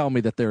 Please tell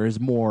me that there is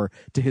more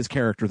to his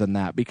character than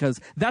that, because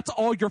that's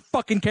all your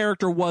fucking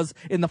character was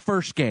in the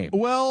first game.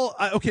 Well,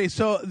 okay,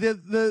 so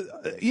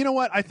the you know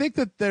what? I think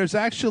that there's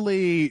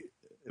actually,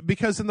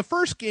 because in the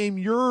first game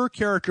your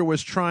character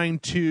was trying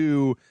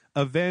to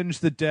avenge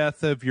the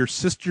death of your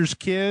sister's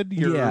kid,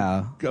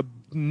 your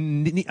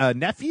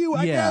nephew,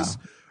 I guess.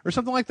 Or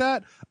something like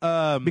that,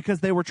 because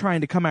they were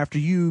trying to come after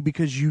you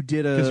because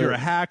because you're a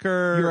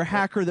hacker. You're a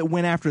hacker that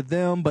went after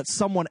them, but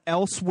someone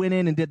else went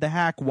in and did the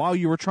hack while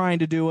you were trying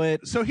to do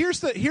it. So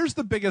here's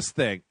the biggest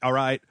thing. All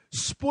right,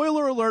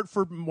 spoiler alert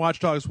for Watch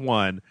Dogs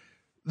 1.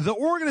 The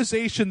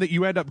organization that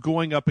you end up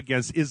going up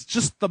against is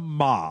just the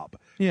mob.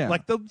 Yeah.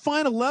 Like the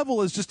final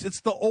level is just,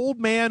 it's the old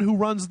man who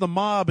runs the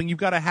mob, and you've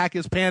got to hack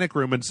his panic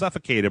room and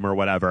suffocate him or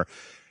whatever.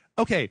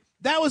 Okay,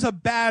 that was a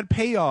bad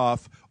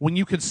payoff when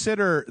you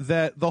consider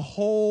that the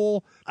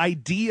whole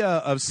idea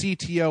of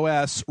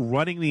CTOS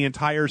running the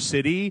entire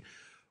city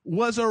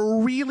was a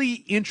really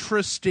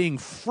interesting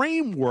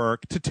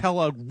framework to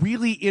tell a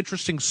really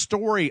interesting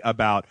story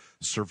about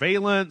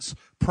surveillance,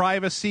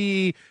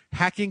 privacy,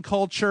 hacking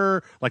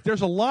culture. Like,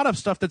 there's a lot of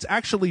stuff that's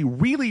actually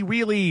really,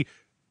 really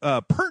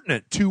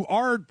pertinent to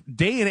our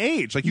day and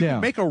age. Like, you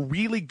can make a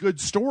really good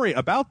story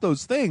about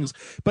those things,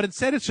 but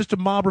instead it's just a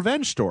mob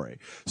revenge story.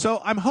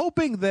 So I'm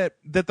hoping that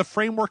the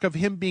framework of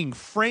him being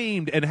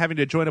framed and having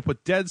to join up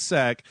with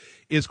DedSec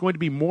is going to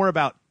be more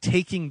about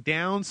taking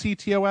down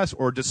CTOS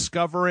or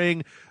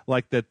discovering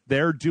like that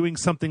they're doing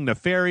something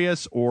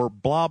nefarious or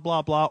blah,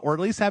 blah, blah, or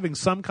at least having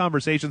some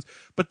conversations.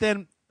 But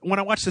then when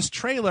I watch this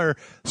trailer,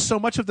 so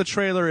much of the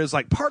trailer is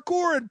like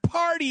parkour and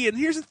party, and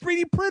here's a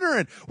 3D printer,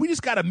 and we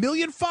just got 1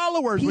 million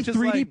followers. Which is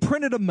 3D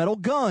printed a metal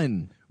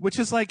gun. Which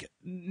is like,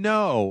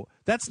 no,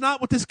 that's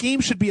not what this game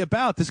should be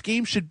about. This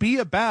game should be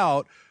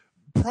about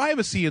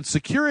privacy and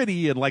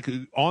security and like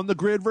on the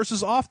grid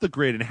versus off the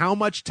grid and how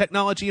much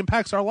technology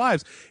impacts our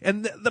lives.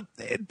 And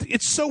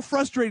it's so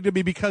frustrating to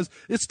me because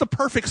it's the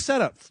perfect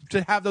setup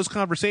to have those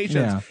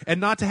conversations and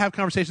not to have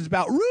conversations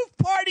about Roof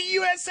Party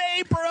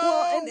USA, bro.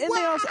 Well, and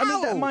they also, I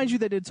mean, mind you,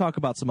 they did talk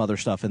about some other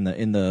stuff in the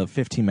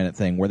 15-minute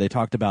thing where they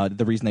talked about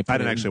the reason they put I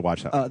didn't actually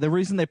watch that. The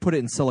reason they put it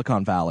in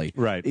Silicon Valley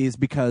is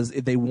because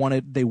they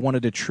wanted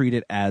to treat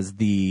it as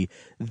the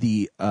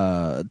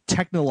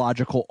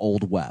technological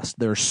Old West.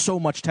 There's so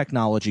much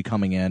technology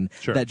coming in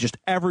that just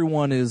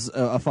everyone is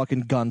a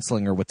fucking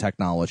gunslinger with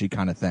technology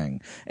kind of thing,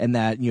 and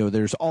that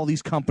there's all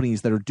these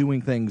companies that are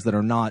doing things that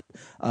are not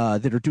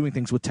that are doing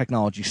things with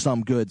technology,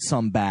 some good,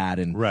 some bad,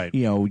 and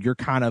you're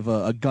kind of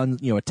a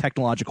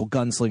technological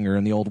gunslinger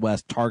in the Old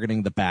West,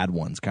 targeting the bad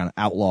ones, kind of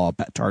outlaw,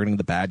 targeting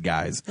the bad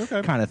guys,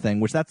 kind of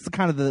thing. Which that's the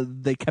kind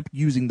of they kept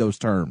using those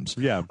terms,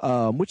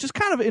 which is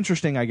kind of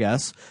interesting, I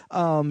guess.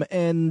 But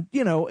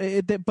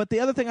the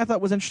other thing I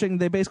thought was interesting,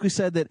 they basically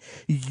said that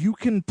you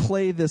can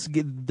play this.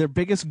 Their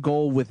biggest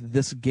goal with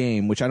this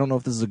game, which I don't know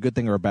if this is a good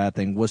thing or a bad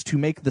thing, was to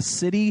make the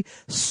city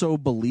so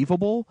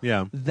believable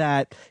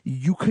that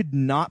you could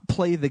not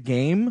play the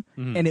game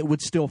and it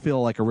would still feel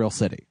like a real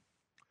city.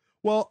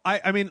 Well,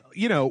 I mean,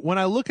 when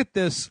I look at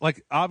this,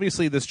 like,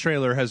 obviously this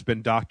trailer has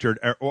been doctored.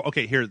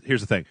 Okay, here's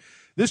the thing.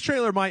 This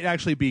trailer might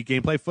actually be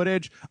gameplay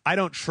footage. I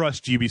don't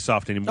trust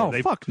Ubisoft anymore.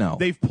 Fuck no.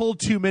 They've pulled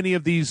too many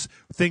of these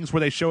things where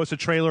they show us a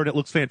trailer and it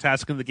looks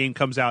fantastic and the game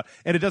comes out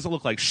and it doesn't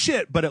look like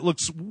shit, but it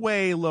looks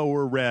way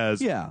lower res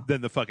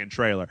than the fucking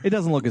trailer. It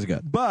doesn't look as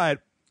good.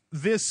 But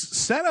this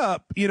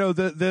setup,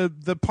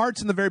 the parts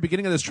in the very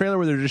beginning of this trailer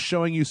where they're just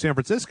showing you San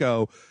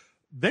Francisco,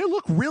 they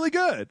look really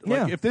good.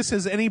 Like, if this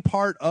is any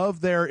part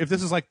of if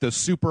this is like the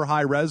super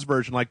high res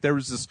version, like there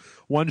was this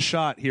one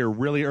shot here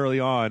really early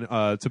on,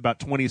 it's about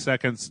 20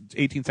 seconds,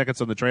 18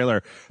 seconds on the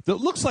trailer, that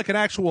looks like an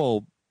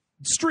actual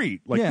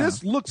street. Like,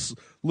 this looks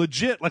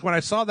legit. Like, when I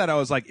saw that, I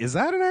was like, is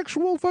that an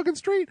actual fucking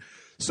street?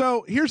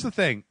 So here's the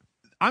thing.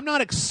 I'm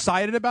not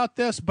excited about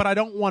this, but I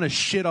don't want to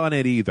shit on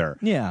it either.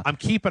 Yeah. I'm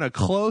keeping a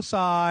close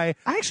eye.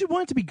 I actually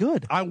want it to be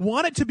good. I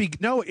want it to be.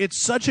 No, it's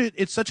such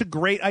a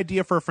great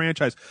idea for a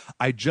franchise.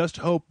 I just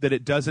hope that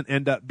it doesn't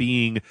end up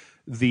being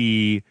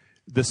the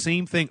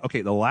same thing.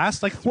 Okay, the last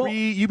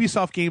three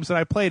Ubisoft games that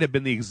I played have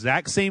been the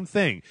exact same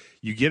thing.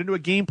 You get into a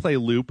gameplay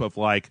loop of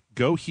like,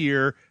 go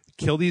here,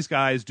 kill these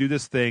guys, do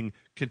this thing,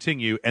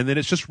 continue, and then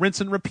it's just rinse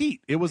and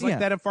repeat. It was like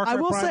that in Far Cry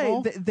Primal. I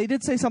will say they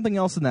did say something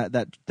else in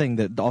that thing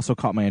that also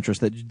caught my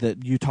interest, that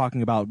you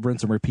talking about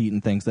rinse and repeat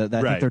and things that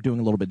I think they're doing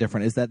a little bit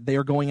different, is that they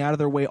are going out of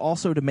their way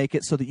also to make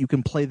it so that you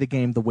can play the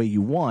game the way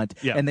you want.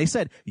 And they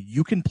said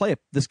you can play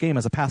this game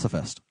as a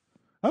pacifist.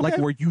 Okay. Like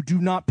where you do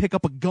not pick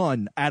up a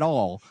gun at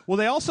all. Well,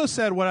 they also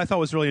said what I thought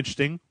was really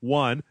interesting.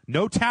 1,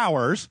 no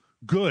towers.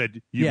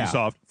 Good,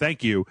 Ubisoft.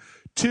 Thank you.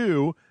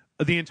 2,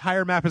 the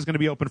entire map is going to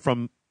be open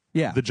from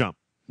the jump.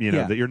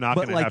 That you're not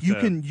going to have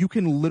to... you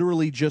can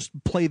literally just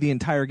play the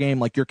entire game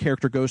like your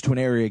character goes to an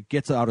area,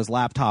 gets out his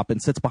laptop, and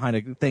sits behind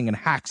a thing and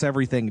hacks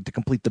everything to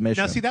complete the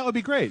mission. Now, see, that would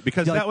be great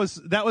because that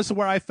was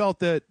where I felt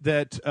that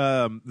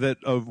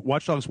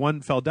Watch Dogs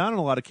 1 fell down in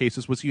a lot of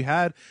cases was you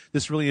had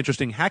this really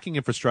interesting hacking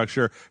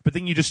infrastructure, but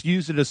then you just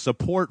used it as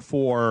support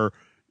for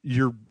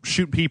you're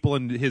shooting people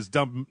and his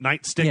dumb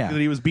nightstick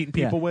that he was beating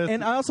people with.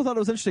 And I also thought it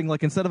was interesting,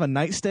 like instead of a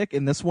nightstick,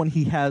 in this one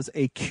he has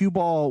a cue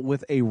ball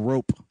with a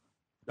rope.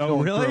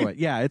 Oh, really?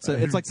 Yeah, it's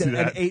like an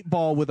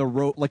 8-ball with a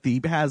rope, like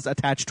he has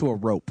attached to a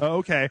rope. Oh,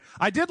 okay.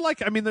 I did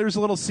like. I mean, there's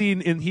a little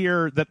scene in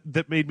here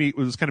that made me. It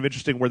was kind of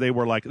interesting where they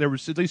were like, there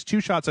was at least 2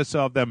 shots I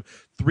saw of them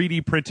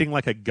 3D printing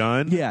like a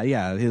gun.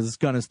 Yeah. His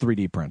gun is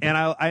 3D printed.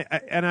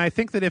 And I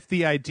think that if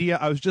the idea,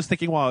 I was just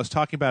thinking while I was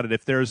talking about it,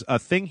 if there's a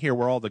thing here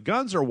where all the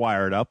guns are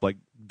wired up, like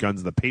guns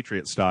of the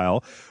Patriot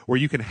style, where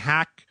you can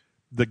hack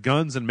the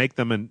guns and make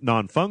them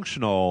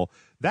non-functional.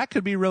 That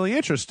could be really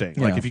interesting.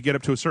 Like if you get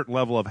up to a certain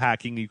level of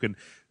hacking, you can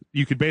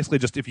basically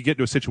just, if you get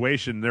into a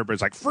situation and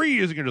everybody's like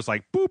freeze, and you're just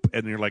like boop,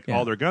 and you're like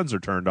all their guns are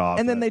turned off.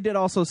 And then they did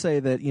also say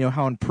that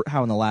how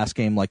in the last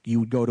game, like you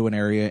would go to an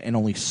area and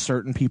only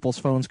certain people's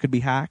phones could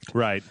be hacked.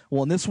 Right.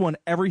 Well, in this one,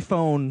 every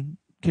phone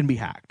can be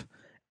hacked.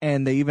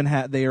 And they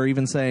are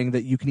even saying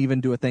that you can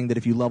even do a thing that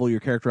if you level your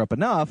character up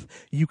enough,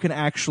 you can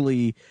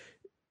actually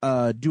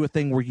do a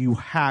thing where you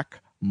hack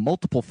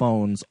multiple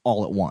phones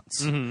all at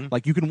once. Mm-hmm.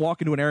 Like you can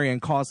walk into an area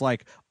and cause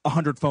like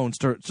 100 phones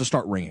to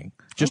start ringing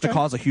just to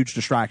cause a huge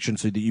distraction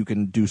so that you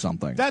can do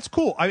something. That's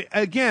cool.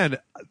 Again,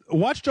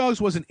 Watch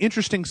Dogs was an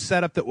interesting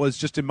setup that was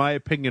just, in my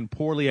opinion,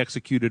 poorly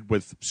executed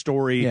with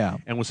story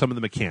and with some of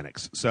the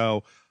mechanics.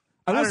 So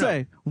I will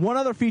say one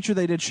other feature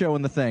they did show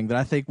in the thing that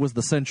I think was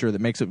the cincher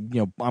that makes it,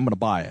 I'm going to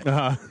buy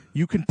it.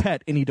 You can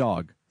pet any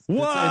dog.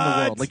 What? In the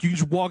world. Like you can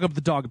just walk up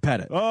the dog and pet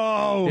it.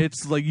 Oh,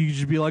 it's like you can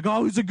just be like,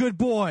 "Oh, he's a good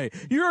boy.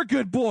 You're a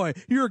good boy.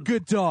 You're a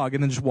good dog,"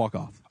 and then just walk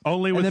off.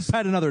 And then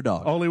pet another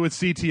dog. Only with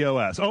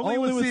CTOS. Only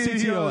with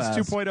CTOS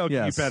 2.0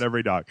 can you pet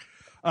every dog.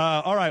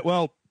 All right.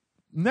 Well,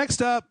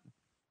 next up,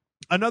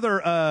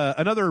 another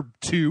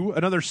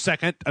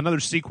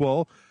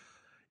sequel.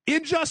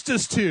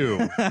 Injustice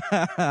 2.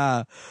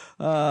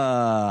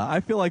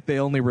 I feel like they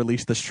only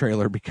released this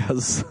trailer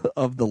because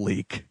of the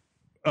leak.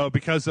 Oh,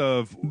 because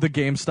of the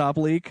GameStop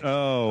leak.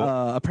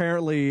 Oh,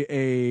 apparently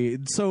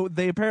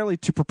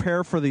to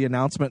prepare for the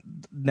announcement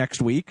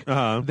next week,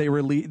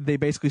 they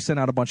basically sent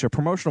out a bunch of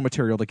promotional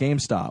material to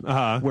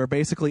GameStop, where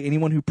basically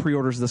anyone who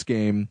pre-orders this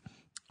game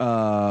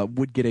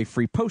would get a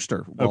free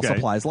poster while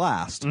supplies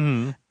last.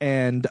 Mm-hmm.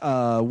 And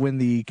when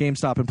the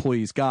GameStop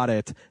employees got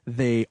it,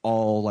 they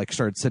all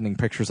started sending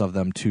pictures of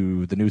them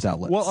to the news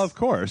outlets. Well, of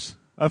course.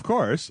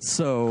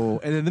 So,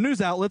 and then the news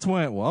outlets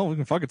went, well, we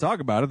can fucking talk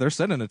about it. They're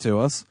sending it to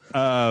us.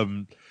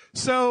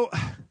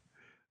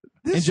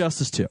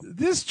 Injustice 2.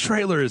 This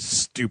trailer is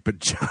stupid,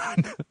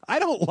 John. I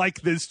don't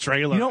like this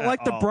trailer. You don't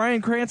like the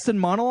Bryan Cranston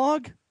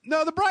monologue?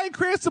 No, the Bryan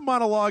Cranston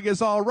monologue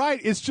is all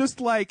right. It's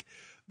just like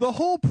the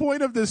whole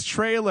point of this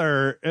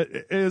trailer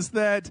is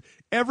that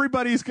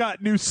everybody's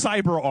got new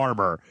cyber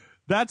armor.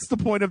 That's the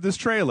point of this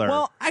trailer.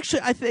 Well,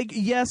 actually, I think,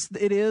 yes,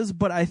 it is,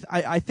 but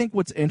I think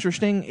what's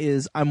interesting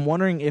is I'm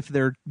wondering if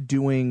they're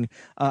doing,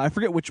 I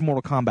forget which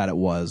Mortal Kombat it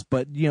was,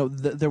 but,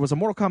 there was a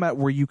Mortal Kombat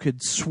where you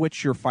could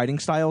switch your fighting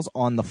styles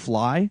on the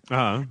fly,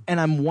 and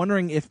I'm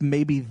wondering if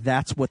maybe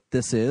that's what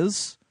this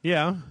is.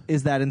 Yeah,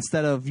 is that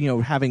instead of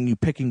having you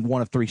picking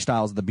one of 3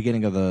 styles at the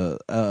beginning of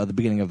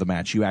the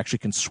match, you actually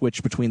can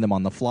switch between them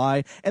on the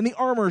fly, and the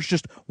armor is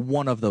just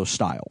one of those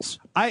styles.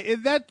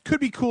 That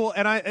could be cool,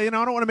 and I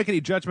don't want to make any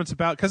judgments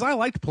about, because I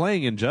liked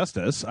playing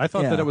Injustice. I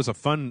thought that it was a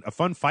fun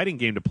fighting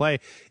game to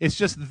play. It's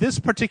just this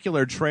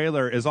particular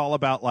trailer is all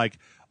about bunch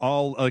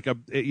of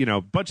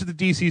the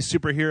DC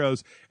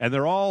superheroes, and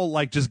they're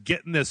all just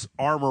getting this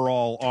armor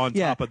all on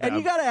top of them. And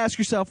you got to ask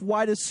yourself,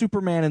 why does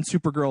Superman and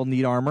Supergirl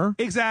need armor?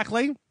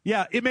 Exactly.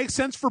 Yeah, it makes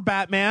sense for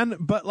Batman,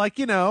 but why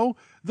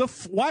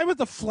would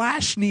the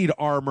Flash need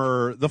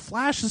armor? The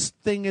Flash's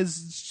thing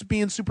is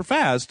being super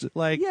fast.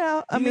 We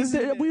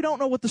don't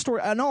know what the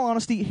story. In all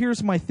honesty,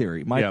 here's my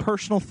theory,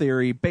 personal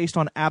theory, based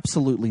on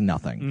absolutely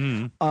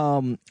nothing.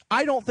 Mm-hmm.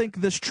 I don't think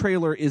this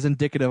trailer is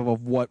indicative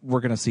of what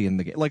we're going to see in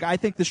the game. I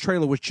think this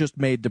trailer was just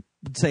made to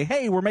say,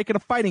 "Hey, we're making a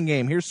fighting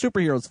game. Here's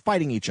superheroes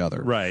fighting each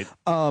other." Right.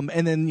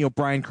 And then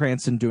Bryan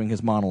Cranston doing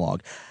his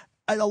monologue.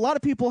 A lot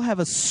of people have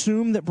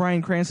assumed that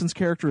Bryan Cranston's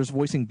character is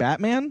voicing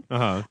Batman.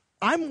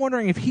 I'm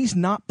wondering if he's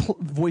not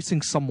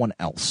voicing someone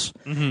else.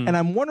 Mm-hmm. And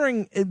I'm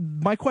wondering,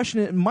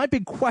 my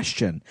big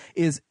question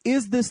is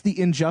this the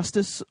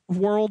Injustice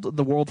world,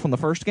 the world from the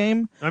first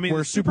game,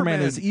 where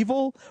Superman is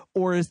evil?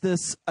 Or is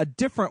this a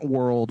different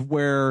world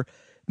where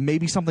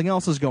maybe something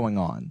else is going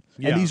on?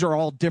 Yeah. And these are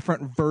all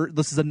different,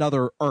 this is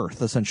another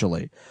Earth,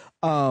 essentially.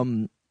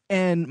 And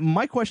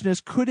my question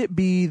is, could it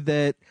be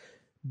that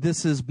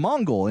this is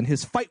Mongol in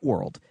his fight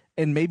world,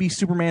 and maybe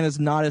Superman is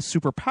not as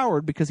super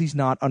powered because he's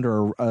not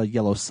under a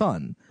yellow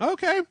sun.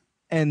 Okay.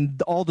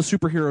 And all the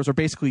superheroes are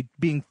basically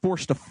being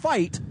forced to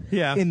fight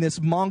in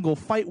this Mongol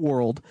fight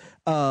world,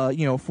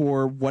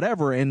 for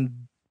whatever.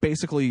 And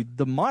basically,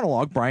 the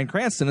monologue, Bryan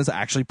Cranston is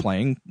actually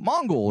playing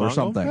Mongol or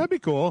something. That'd be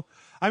cool.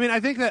 I mean, I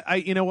think that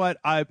in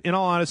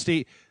all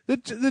honesty,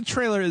 the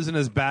trailer isn't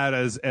as bad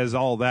as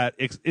all that.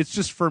 It's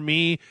just for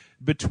me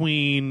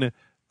between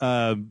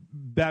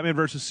Batman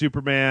versus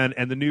Superman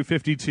and the New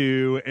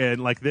 52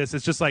 and like this,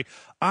 it's just like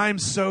I'm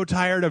so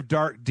tired of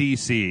dark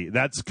DC.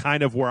 That's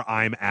kind of where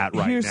I'm at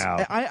now.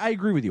 I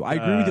agree with you. I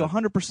agree with you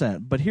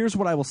 100%. But here's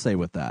what I will say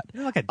with that.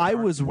 I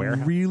was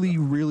really,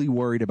 really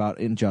worried about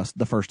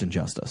the first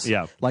Injustice.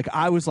 Yeah. Like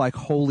I was like,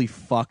 holy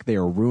fuck, they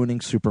are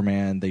ruining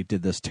Superman. They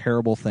did this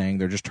terrible thing.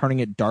 They're just turning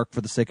it dark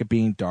for the sake of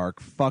being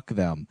dark. Fuck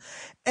them.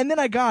 And then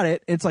I got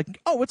it. It's like,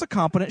 oh, it's a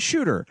competent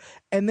shooter.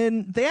 And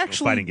then they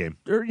actually fighting game.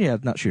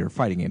 Not shooter,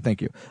 fighting game.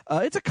 Thank you.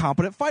 It's a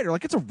competent fighter.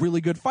 Like it's a really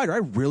good fighter. I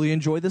really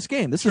enjoy this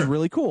game. This is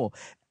really cool.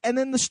 And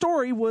then the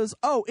story was,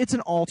 oh, it's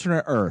an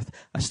alternate Earth.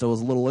 I still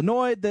was a little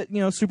annoyed that,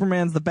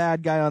 Superman's the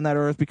bad guy on that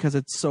Earth because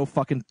it's so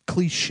fucking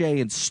cliche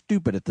and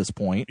stupid at this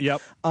point.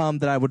 Yep.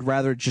 That I would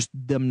rather just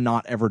them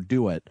not ever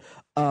do it.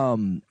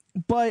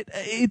 But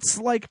it's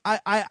like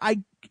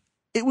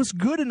it was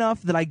good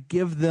enough that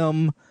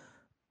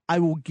I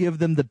will give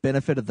them the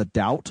benefit of the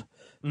doubt.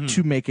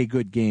 To make a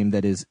good game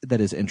that is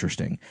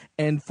interesting.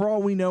 And for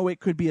all we know, it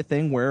could be a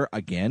thing where,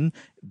 again,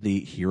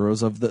 the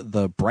heroes of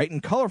the bright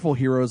and colorful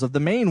heroes of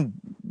the main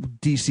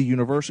DC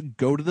universe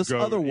go to this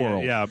other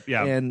world.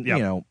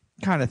 And,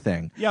 kind of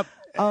thing. Yep.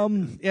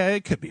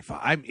 It could be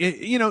fine.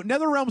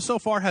 NetherRealm so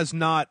far has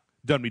not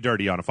done me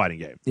dirty on a fighting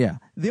game. Yeah.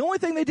 The only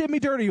thing they did me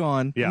dirty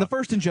on in the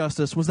first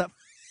Injustice was that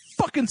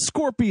fucking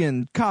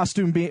Scorpion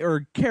costume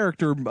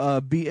character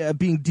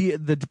being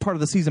the part of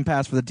the season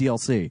pass for the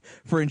DLC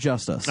for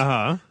Injustice.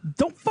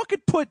 Don't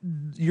fucking put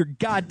your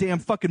goddamn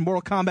fucking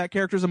Mortal Kombat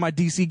characters in my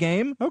DC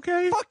game.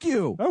 Okay. Fuck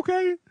you.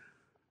 Okay.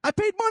 I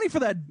paid money for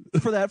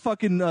that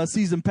fucking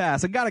season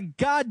pass. I got a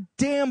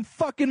goddamn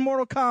fucking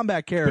Mortal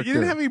Kombat character. But you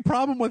didn't have any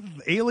problem with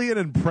Alien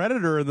and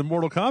Predator in the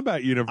Mortal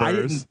Kombat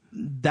universe.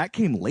 That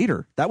came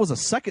later. That was a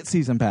second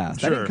season pass.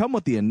 That didn't come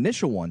with the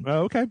initial one.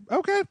 Okay.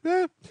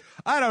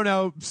 I don't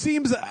know.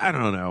 I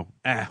don't know.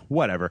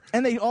 Whatever.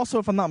 And they also,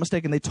 if I'm not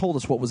mistaken, they told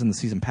us what was in the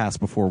season pass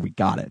before we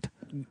got it.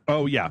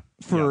 Oh, yeah.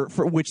 For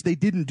which they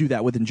didn't do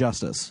that with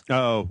Injustice.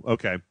 Oh,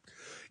 okay.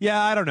 Yeah,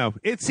 I don't know.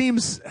 It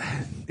seems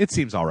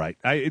all right.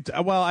 I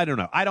don't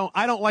know. I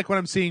don't like what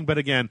I'm seeing, but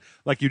again,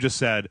 like you just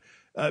said,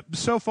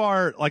 so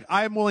far, like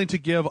I'm willing to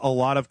give a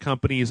lot of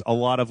companies a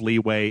lot of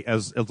leeway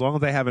as long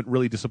as they haven't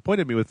really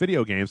disappointed me with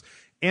video games.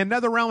 And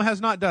NetherRealm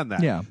has not done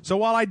that. Yeah. So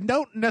while I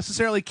don't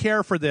necessarily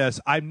care for this,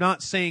 I'm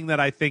not saying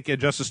that I think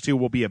Injustice 2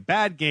 will be a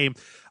bad game.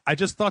 I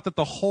just thought that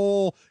the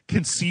whole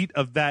conceit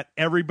of that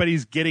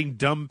everybody's getting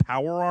dumb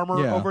power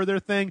armor over their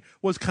thing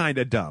was kind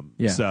of dumb.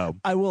 Yeah. So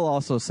I will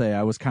also say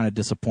I was kind of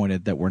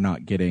disappointed that we're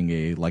not getting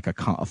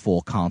a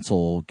full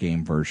console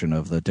game version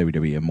of the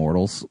WWE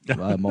Immortals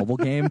mobile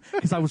game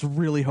because I was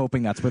really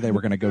hoping that's where they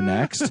were going to go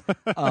next.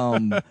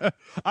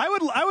 I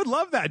would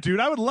love that, dude.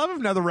 I would love if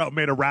NetherRealm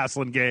made a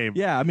wrestling game.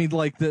 Yeah, I mean,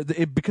 like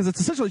because it's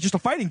essentially just a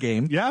fighting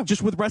game. Yeah,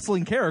 just with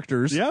wrestling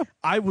characters. Yeah,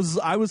 I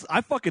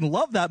fucking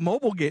love that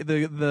mobile game.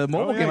 The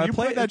mobile game. I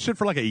played that shit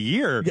for like a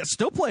year. Yeah,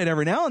 still play it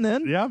every now and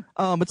then. Yeah,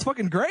 it's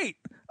fucking great.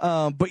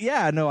 But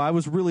yeah, no, I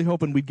was really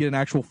hoping we'd get an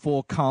actual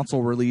full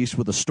console release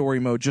with a story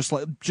mode, just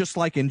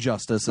like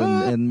Injustice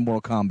and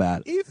Mortal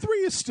Kombat. E3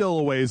 is still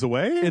a ways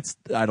away.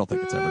 I don't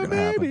think it's ever going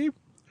to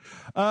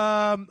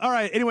happen. All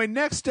right. Anyway,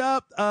 next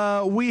up,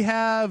 we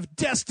have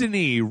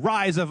Destiny: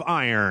 Rise of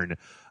Iron.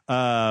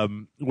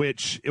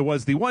 Which it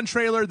was the one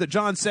trailer that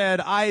John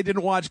said I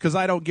didn't watch because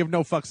I don't give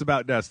no fucks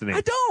about Destiny.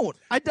 I don't.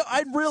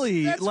 I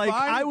really That's like.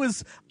 Fine.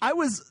 I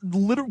was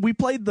literally. We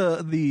played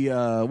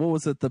the what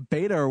was it, the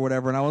beta or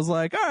whatever, and I was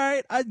like, all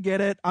right, I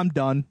get it. I'm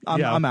done.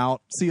 I'm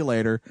out. See you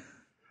later.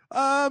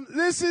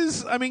 This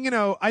is. I mean,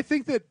 I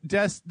think that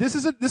this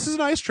is a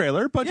nice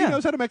trailer. Bungie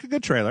knows how to make a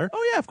good trailer.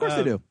 Oh yeah, of course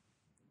they do.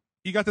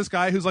 You got this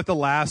guy who's like the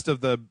last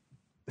of the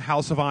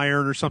House of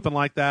Iron or something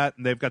like that,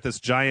 and they've got this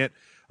giant.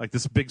 Like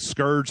this big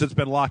scourge that's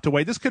been locked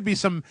away. This could be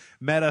some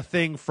meta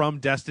thing from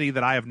Destiny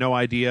that I have no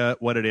idea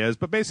what it is.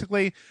 But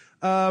basically,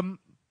 it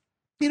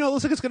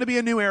looks like it's going to be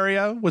a new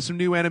area with some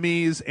new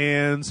enemies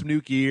and some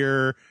new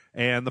gear,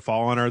 and the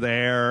Fallen are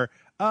there.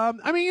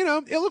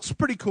 It looks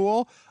pretty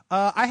cool.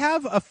 I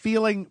have a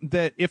feeling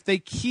that if they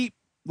keep,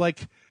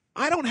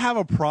 I don't have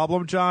a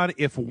problem, John,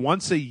 if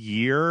once a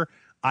year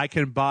I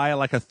can buy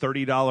like a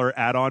 $30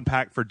 add-on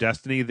pack for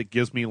Destiny that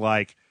gives me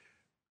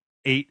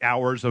 8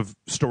 hours of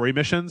story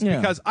missions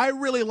because I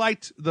really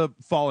liked the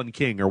Fallen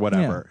King or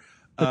whatever.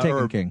 The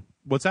Taken King.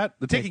 What's that?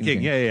 The Taken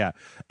King. Yeah.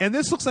 And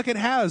this looks like it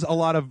has a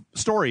lot of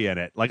story in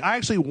it. Like I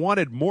actually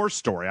wanted more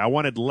story. I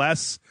wanted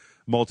less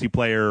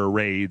multiplayer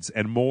raids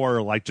and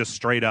more just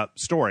straight up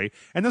story.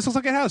 And this looks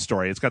like it has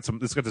story. It's got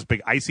this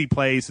big icy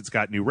place. It's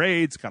got new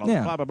raids. It's got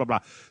blah blah blah blah.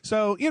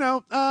 So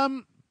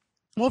we'll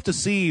have to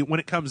see when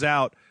it comes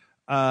out.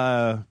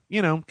 kind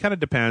of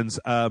depends.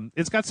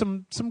 It's got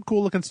some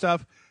cool looking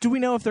stuff. Do we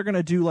know if they're going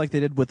to do like they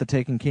did with The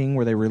Taken King,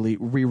 where they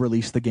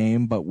re-release the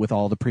game but with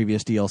all the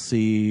previous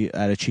DLC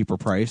at a cheaper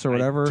price or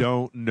whatever? I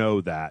don't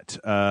know that.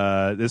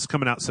 This is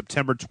coming out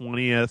September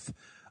 20th.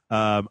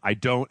 I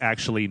don't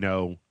actually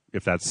know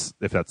if that's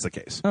the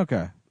case.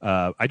 Okay.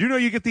 I do know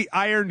you get the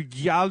Iron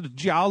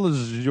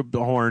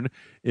Horn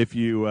if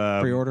you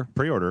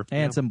pre-order.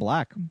 And it's in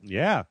black.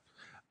 Yeah.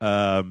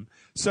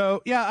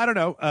 So yeah, I don't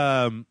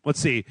know. Let's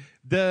see.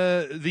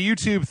 The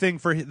YouTube thing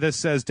for this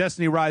says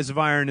Destiny Rise of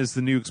Iron is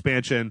the new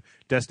expansion.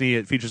 Destiny,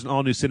 it features an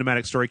all-new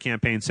cinematic story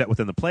campaign set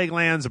within the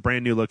Plaguelands, a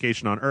brand new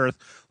location on Earth,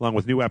 along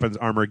with new weapons,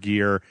 armor,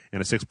 gear,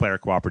 and a 6-player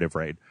cooperative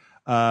raid.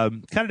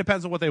 Kind of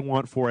depends on what they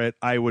want for it.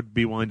 I would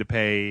be willing to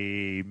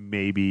pay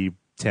maybe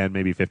 10,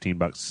 maybe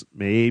 $15,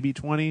 maybe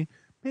 20,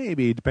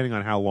 maybe depending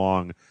on how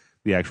long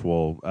the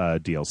actual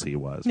DLC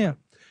was. Yeah.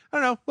 I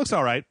don't know. Looks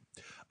all right.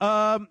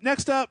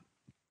 Next up,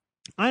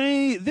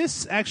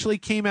 this actually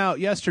came out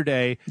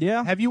yesterday.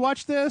 Yeah. Have you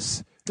watched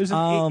this? There's an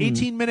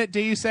 18-minute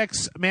Deus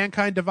Ex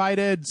Mankind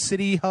Divided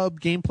City Hub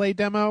gameplay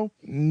demo.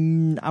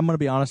 I'm going to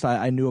be honest.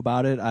 I knew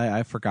about it.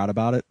 I forgot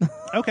about it.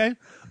 Okay.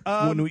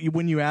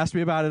 When you asked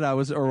me about it,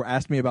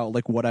 asked me about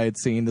like what I had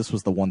seen. This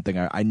was the one thing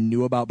I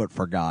knew about but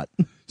forgot.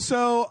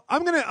 So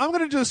I'm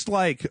gonna just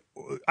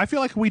I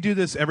feel like we do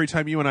this every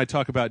time you and I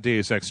talk about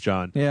Deus Ex,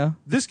 John. Yeah.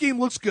 This game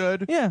looks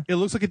good. Yeah. It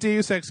looks like a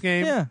Deus Ex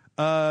game.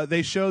 Yeah.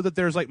 They show that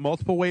there's like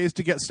multiple ways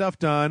to get stuff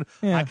done.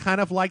 Yeah. I kind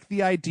of like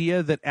the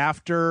idea that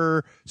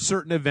after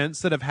certain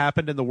events that have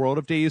happened in the world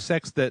of Deus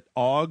Ex, that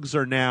AUGs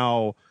are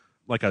now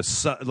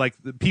like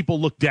people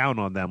look down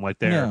on them, like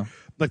they're. Yeah.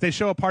 Like they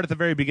show a part at the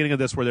very beginning of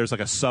this where there's like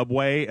a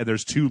subway and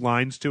there's 2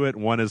 lines to it.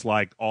 One is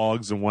like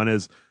AUGs and one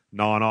is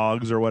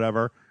non-AUGs or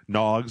whatever,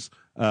 NOGs.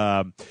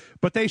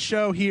 But they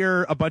show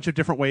here a bunch of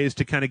different ways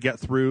to kind of get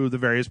through the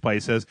various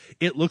places.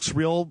 It looks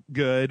real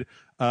good.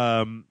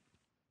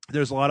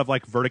 There's a lot of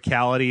like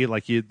verticality.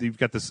 Like you've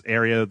got this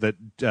area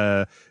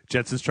that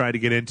Jensen's trying to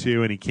get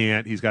into and he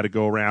can't. He's got to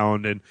go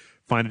around and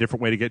find a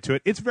different way to get to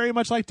it. It's very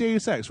much like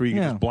Deus Ex, where you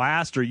can just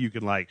blast, or you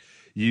can like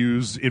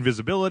use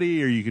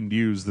invisibility, or you can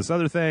use this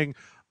other thing.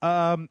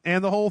 And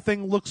the whole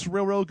thing looks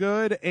real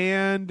good,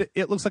 and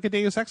it looks like a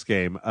Deus Ex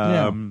game.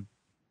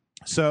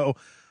 So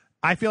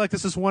I feel like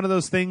this is one of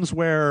those things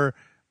where,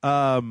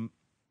 Deus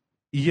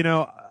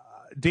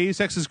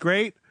Ex is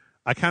great.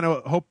 I kind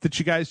of hope that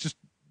you guys just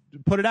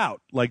put it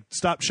out. Like,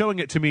 stop showing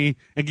it to me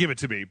and give it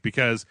to me,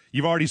 because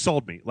you've already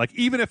sold me. Like,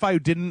 even if I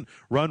didn't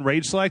run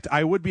Rage Select,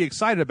 I would be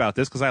excited about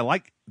this because I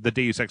like the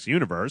Deus Ex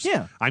universe.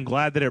 Yeah. I'm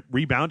glad that it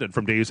rebounded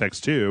from Deus Ex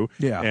 2.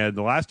 Yeah. And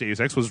the last Deus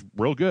Ex was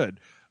real good.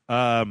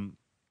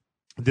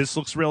 This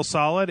looks real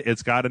solid.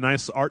 It's got a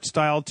nice art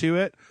style to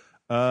it.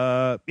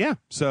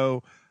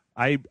 So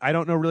I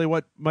don't know really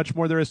what much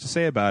more there is to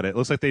say about it. It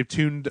looks like they've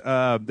tuned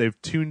up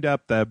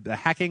the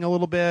hacking a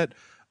little bit.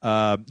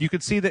 You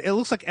can see that it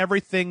looks like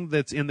everything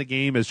that's in the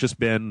game has just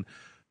been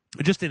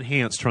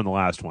enhanced from the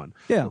last one.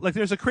 Yeah. Like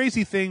there's a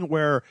crazy thing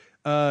where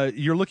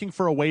you're looking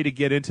for a way to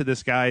get into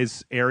this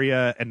guy's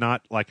area and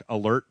not like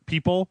alert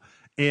people.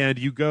 And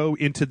you go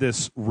into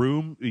this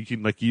room. You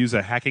can like use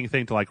a hacking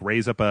thing to like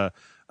raise up a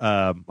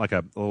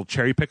little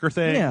cherry picker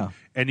thing. Yeah.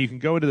 And you can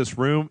go into this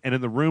room, and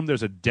in the room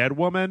there's a dead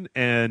woman.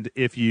 And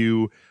if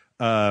you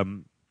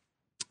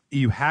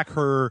hack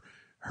her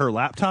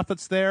laptop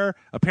that's there,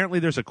 apparently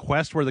there's a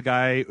quest where the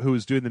guy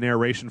who's doing the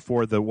narration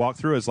for the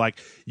walkthrough is like,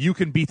 you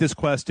can beat this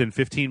quest in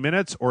 15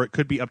 minutes, or it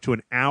could be up to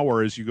an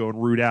hour as you go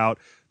and root out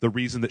the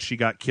reason that she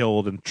got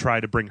killed and try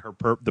to bring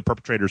the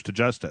perpetrators to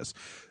justice.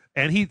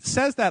 And he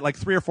says that like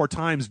 3 or 4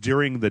 times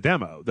during the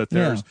demo, that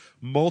there's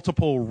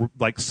multiple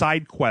like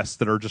side quests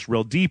that are just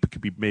real deep. It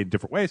could be made in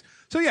different ways.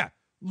 So yeah,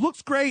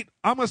 looks great.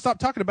 I'm going to stop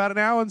talking about it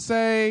now and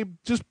say,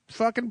 just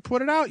fucking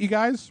put it out, you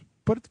guys.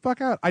 Put it the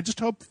fuck out. I just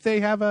hope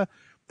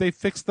they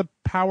fix the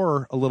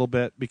power a little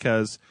bit,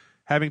 because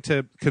having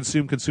to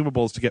consume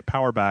consumables to get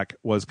power back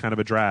was kind of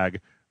a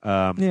drag.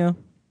 I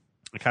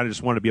kind of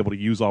just want to be able to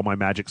use all my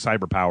magic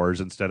cyber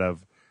powers instead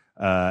of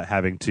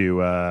having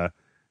to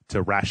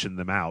ration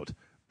them out.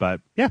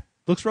 But yeah,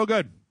 looks real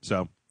good.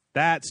 So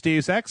that's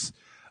Deus Ex.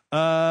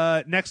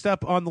 Next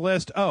up on the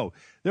list, there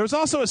was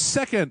also a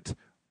second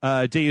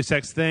Deus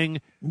Ex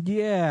thing.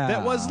 Yeah.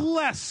 That was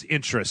less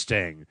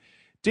interesting.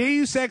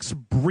 Deus Ex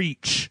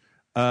Breach.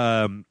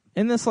 Isn't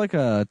this like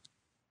a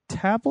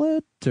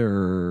tablet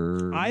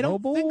or I don't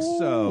mobile, think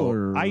so.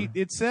 or...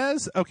 It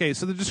says, okay,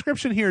 so the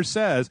description here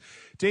says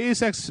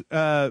Deus Ex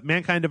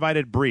Mankind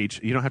Divided Breach,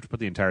 you don't have to put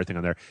the entire thing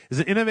on there, is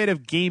an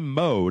innovative game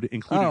mode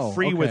included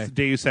free with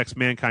Deus Ex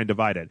Mankind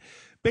Divided.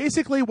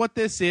 Basically what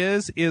this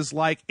is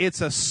like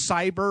it's a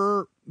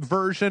cyber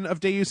version of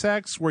Deus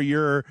Ex where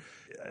you're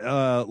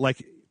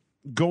like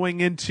going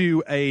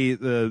into a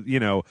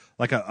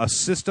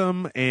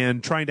system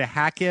and trying to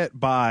hack it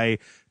by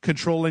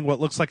controlling what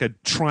looks like a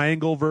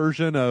triangle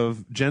version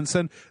of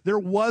Jensen. There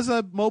was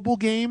a mobile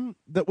game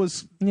that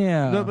was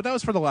but that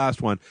was for the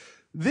last one.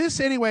 This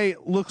anyway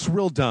looks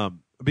real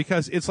dumb,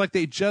 because it's like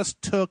they just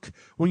took,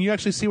 when you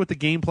actually see what the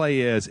gameplay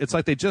is, it's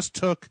like they just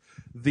took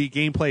the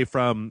gameplay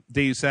from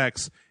Deus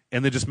Ex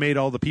and then just made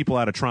all the people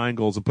out of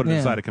triangles and put it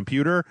inside a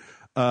computer.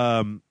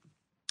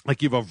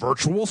 Like you have a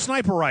virtual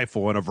sniper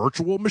rifle and a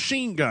virtual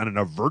machine gun and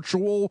a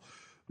virtual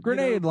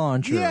grenade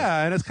launcher.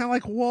 Yeah, and it's kind of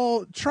like,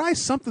 well, try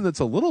something that's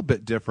a little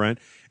bit different.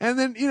 And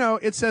then,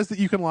 it says that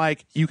you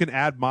can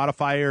add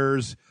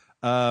modifiers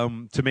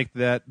to make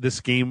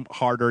this game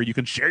harder. You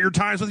can share your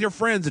times with your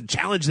friends and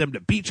challenge them to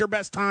beat your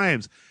best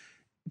times.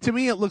 To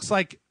me, it looks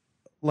like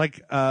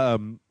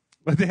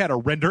they had a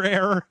render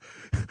error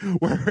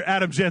where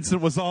Adam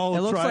Jensen was all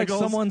it looks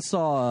triangles. like someone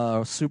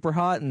saw Super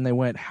Hot and they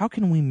went, how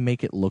can we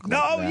make it look like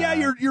that? No, yeah,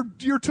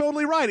 you're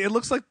totally right. It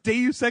looks like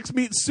Deus Ex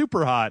meets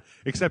Super Hot,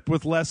 except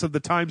with less of the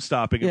time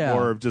stopping and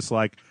more of just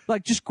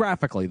just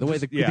graphically, the way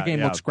the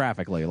game looks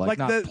graphically, like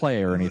not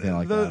play or anything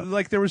like that.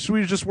 Like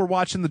we just were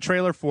watching the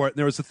trailer for it, and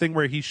there was a thing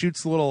where he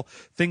shoots little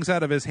things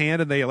out of his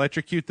hand and they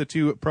electrocute the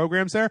two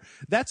programs there.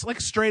 That's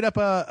like straight up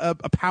a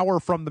power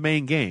from the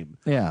main game.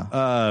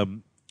 Yeah.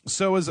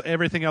 So is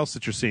everything else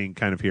that you're seeing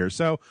kind of here.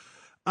 So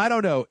I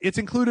don't know. It's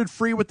included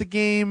free with the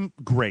game.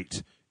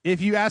 Great.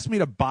 If you ask me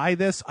to buy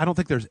this, I don't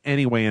think there's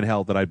any way in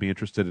hell that I'd be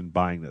interested in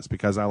buying this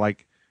because I'm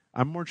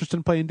more interested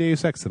in playing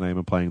Deus Ex than I am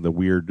in playing the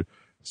weird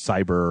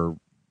cyber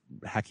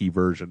hacky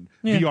version.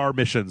 VR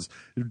missions,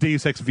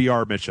 Deus Ex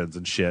VR missions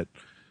and shit.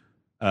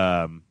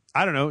 I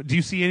don't know. Do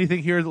you see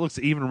anything here that looks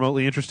even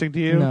remotely interesting to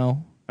you?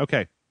 No.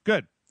 Okay,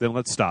 good. Then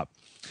let's stop.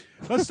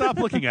 Let's stop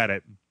looking at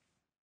it.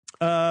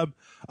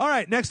 All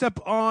right, next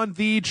up on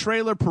the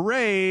trailer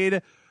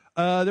parade,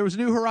 there was a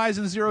new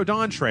Horizon Zero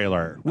Dawn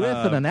trailer. With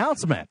an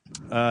announcement.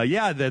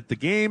 That the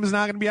game is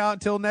not going to be out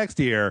until next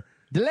year.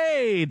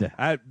 Delayed.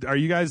 Are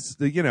you guys,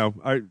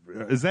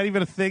 is that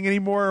even a thing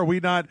anymore?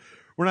 We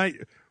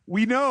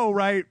know,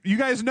 right? You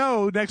guys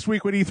know next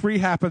week when E3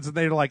 happens and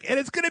they're like, and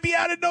it's going to be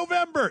out in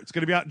November. It's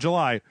going to be out in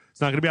July. It's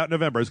not going to be out in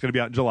November. It's going to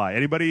be out in July.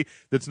 Anybody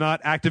that's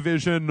not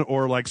Activision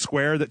or like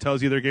Square that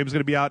tells you their game's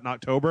going to be out in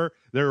October,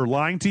 they're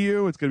lying to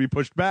you. It's going to be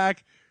pushed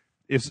back.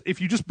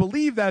 If you just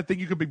believe that, then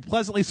you can be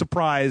pleasantly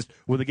surprised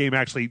when the game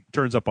actually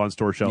turns up on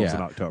store shelves in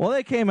October. Well,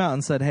 they came out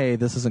and said, hey,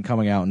 this isn't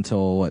coming out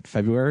until,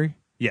 February?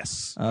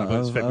 Yes.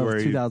 Of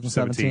February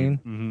 2017.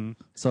 Mm-hmm.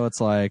 So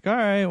it's like, all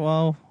right,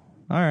 well,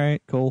 all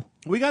right, cool.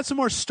 We got some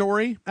more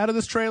story out of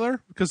this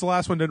trailer because the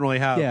last one didn't really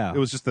have. Yeah. It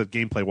was just the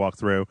gameplay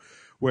walkthrough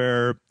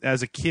where,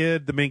 as a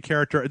kid, the main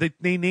character,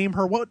 they name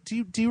her, what? Do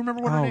you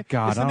remember what her name? Oh,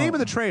 God. It's the name of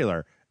the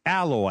trailer.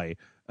 Alloy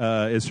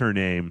is her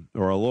name,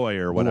 or Aloy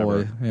or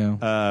whatever. Aloy,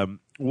 yeah.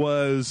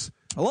 Was...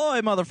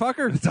 Aloy,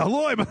 motherfucker. It's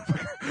Aloy,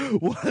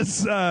 motherfucker.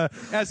 Was,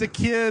 as a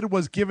kid,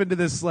 was given to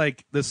this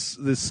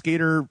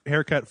skater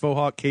haircut faux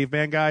hawk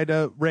caveman guy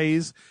to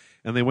raise,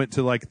 and they went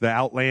to, the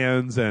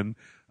Outlands, and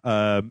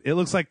it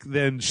looks like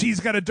then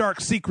she's got a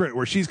dark secret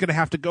where she's going to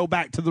have to go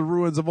back to the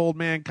ruins of old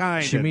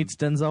mankind. She meets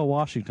Denzel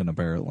Washington,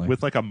 apparently.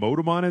 With, a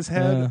modem on his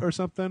head or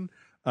something.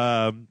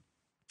 I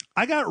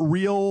got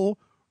real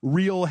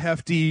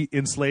hefty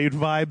enslaved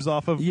vibes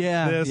off of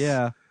this.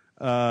 Yeah.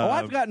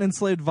 I've gotten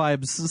enslaved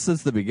vibes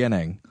since the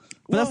beginning,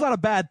 but that's not a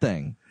bad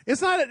thing.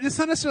 It's not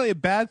necessarily a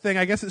bad thing.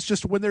 I guess it's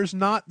just when there's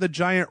not the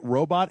giant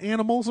robot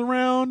animals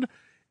around,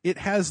 it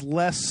has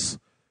less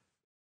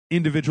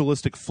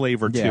individualistic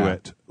flavor to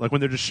it. Like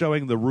when they're just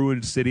showing the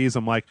ruined cities,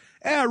 I'm like,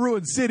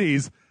 ruined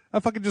cities.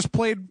 I fucking just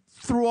played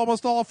through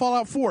almost all of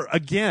Fallout 4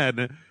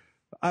 again.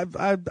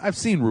 I've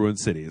seen ruined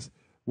cities.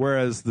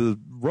 Whereas the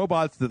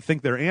robots that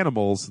think they're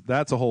animals,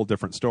 that's a whole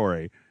different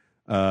story.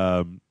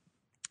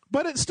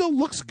 But it still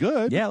looks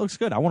good. Yeah, it looks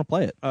good. I want to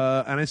play it.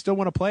 And I still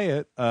want to play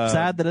it.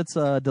 Sad that it's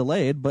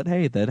delayed, but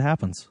hey, that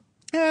happens.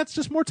 Yeah, it's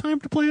just more time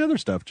to play other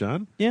stuff,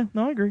 John. Yeah,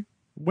 no, I agree.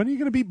 When are you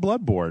going to beat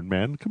Bloodborne,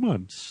 man? Come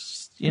on.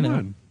 Come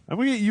on. I'm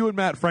going to get you and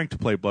Matt Frank to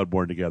play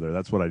Bloodborne together.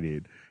 That's what I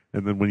need.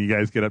 And then when you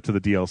guys get up to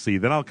the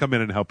DLC, then I'll come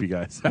in and help you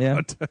guys out.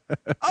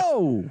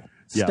 Yeah.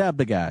 Stab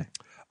the guy.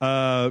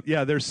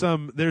 There's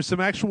some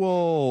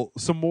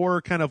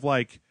more kind of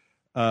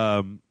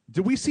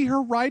did we see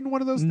her riding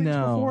one of those things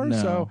before?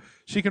 No. So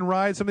she can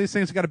ride some of these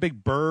things. We got a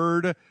big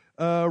bird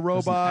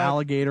robot, an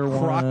alligator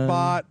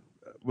Crocbot.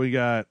 We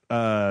got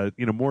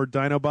more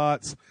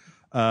Dinobots.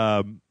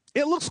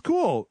 It looks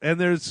cool, and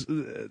there's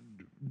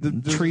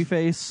Tree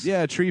Face.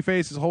 Yeah, Tree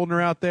Face is holding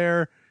her out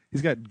there.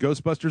 He's got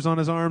Ghostbusters on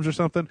his arms or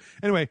something.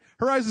 Anyway,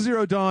 Horizon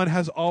Zero Dawn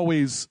has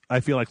always, I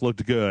feel like,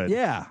 looked good.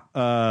 Yeah.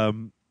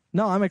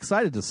 No, I'm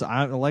excited to.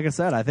 Like I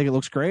said, I think it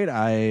looks great.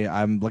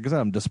 I'm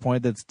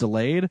disappointed that it's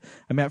delayed.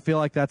 I mean, I feel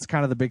like that's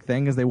kind of the big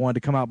thing is they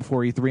wanted to come out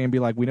before E3 and be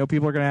like, we know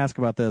people are going to ask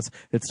about this.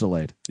 It's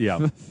delayed.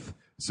 Yeah.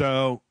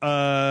 So,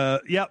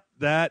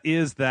 that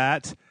is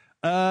that.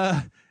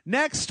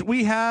 Next,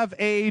 we have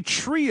a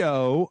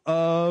trio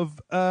of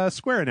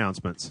Square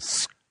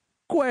announcements.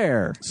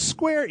 Square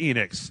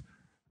Enix,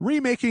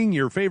 remaking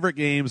your favorite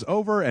games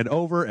over and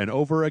over and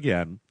over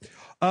again.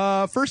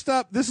 First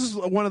up, this is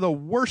one of the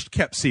worst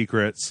kept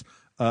secrets.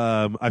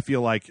 I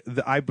feel like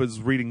I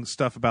was reading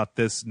stuff about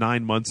this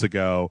 9 months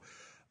ago.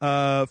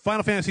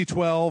 Final Fantasy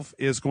XII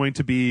is going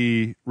to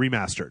be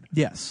remastered.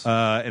 Yes.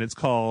 And it's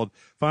called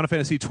Final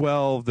Fantasy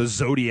XII: The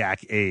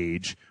Zodiac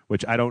Age,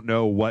 which I don't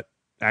know what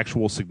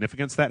actual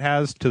significance that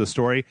has to the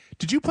story.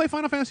 Did you play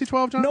Final Fantasy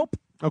 12, John? Nope.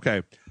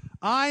 Okay.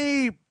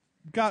 I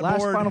got Last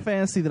bored. Final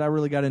Fantasy that I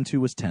really got into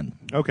was 10.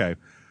 Okay.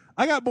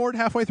 I got bored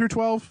halfway through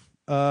 12.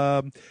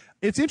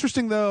 It's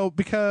interesting, though,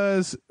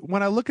 because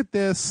when I look at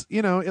this,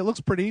 it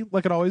looks pretty,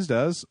 like it always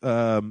does.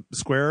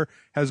 Square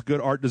has good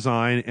art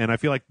design, and I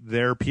feel like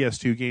their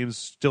PS2 games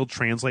still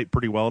translate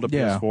pretty well to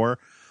PS4.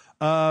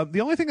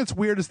 The only thing that's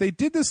weird is they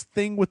did this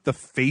thing with the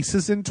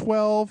faces in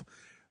 12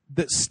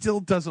 that still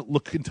doesn't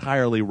look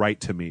entirely right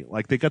to me.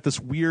 Like, they got this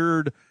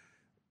weird...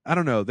 I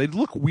don't know. They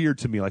look weird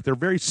to me. Like, they're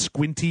very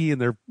squinty,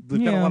 and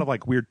they've got a lot of,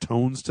 like, weird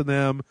tones to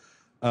them.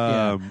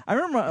 I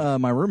remember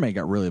my roommate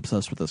got really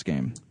obsessed with this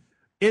game.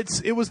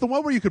 It was the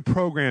one where you could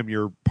program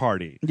your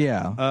party.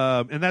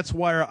 Yeah. And that's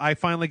why I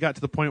finally got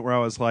to the point where I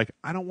was like,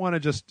 I don't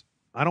want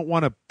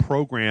to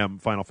program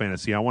Final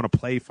Fantasy. I want to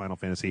play Final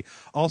Fantasy.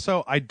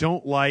 Also, I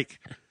don't like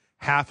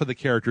half of the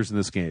characters in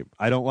this game.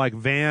 I don't like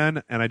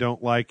Van, and I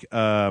don't like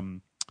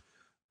the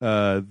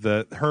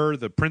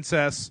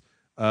princess.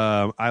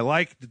 I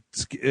like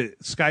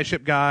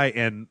Skyship guy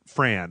and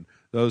Fran.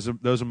 Those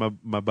are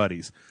my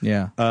buddies.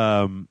 Yeah.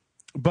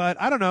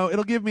 But I don't know.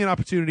 It'll give me an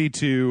opportunity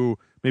to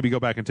maybe go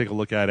back and take a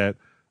look at it.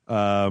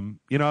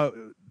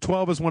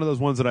 12 is one of those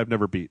ones that I've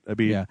never beat.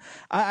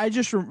 I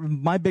just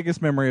my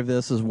biggest memory of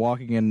this is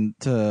walking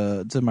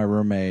into my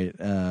roommate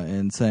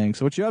and saying,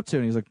 "So what you up to?"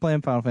 And he's like,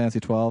 "Playing Final Fantasy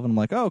 12." And I'm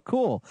like, "Oh,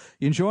 cool.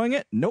 You enjoying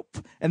it?" Nope.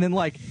 And then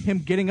like him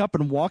getting up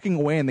and walking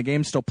away, and the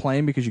game's still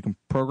playing because you can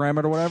program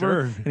it or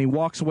whatever. Sure. And he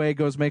walks away,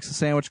 goes makes a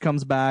sandwich,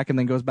 comes back, and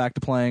then goes back to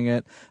playing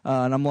it.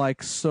 And I'm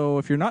like, "So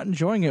if you're not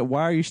enjoying it,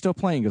 why are you still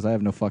playing?" Because I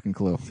have no fucking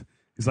clue.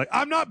 He's like,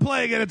 I'm not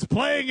playing it. It's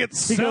playing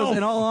itself. He goes,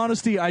 in all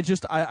honesty,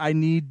 I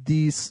need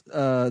these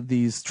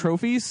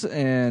trophies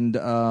and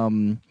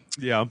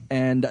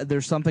and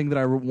there's something that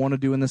I want to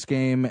do in this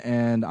game,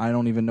 and I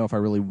don't even know if I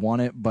really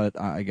want it, but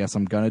I guess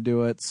I'm gonna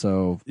do it.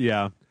 So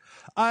yeah.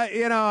 I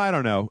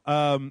don't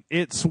know.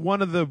 It's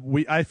one of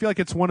the I feel like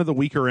it's one of the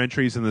weaker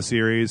entries in the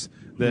series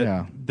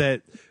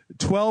that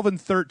 12 and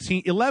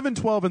 13, 11,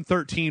 12 and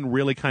 13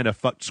 really kind of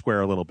fucked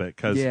Square a little bit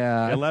because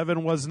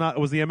 11 was the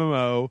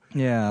MMO,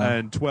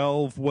 and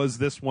 12 was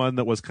this one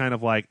that was kind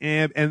of like,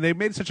 and they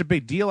made such a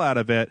big deal out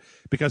of it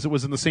because it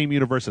was in the same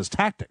universe as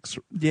Tactics,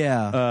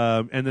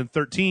 and then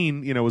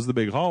 13, was the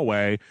big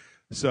hallway,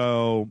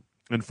 so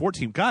and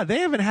 14, God, they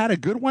haven't had a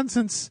good one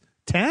since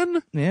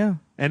 10? Yeah.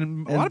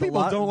 And a lot of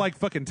people don't like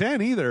fucking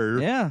 10 either.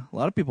 Yeah, a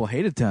lot of people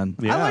hated 10.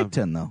 Yeah. I like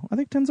 10, though. I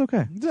think 10's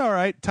okay. It's all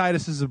right.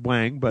 Titus is a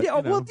wang, but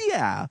of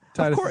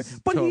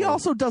course. But he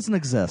also doesn't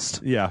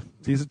exist. Yeah,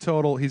 he's a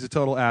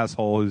total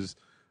asshole who's,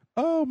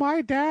 oh,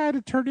 my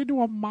dad turned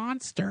into a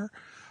monster.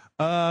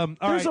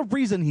 There's a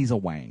reason he's a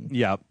wang.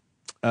 Yeah.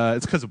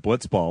 It's because of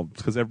Blitzball.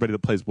 It's because everybody that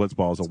plays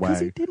Blitzball is a wang. Because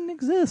he didn't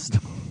exist.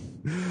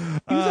 He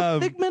was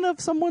a figment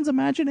of someone's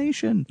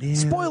imagination. Yeah.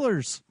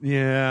 Spoilers.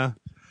 Yeah.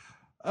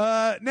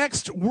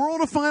 Next, World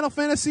of Final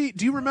Fantasy.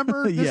 Do you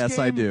remember this Yes,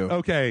 game? I do.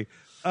 Okay.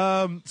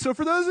 So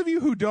for those of you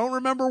who don't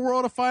remember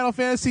World of Final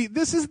Fantasy,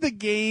 this is the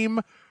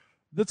game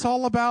that's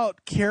all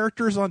about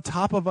characters on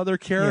top of other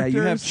characters. Yeah,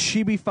 you have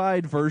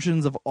chibi-fied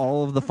versions of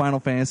all of the Final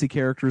Fantasy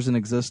characters in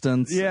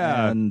existence.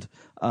 Yeah. And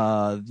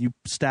you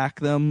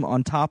stack them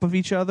on top of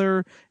each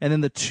other, and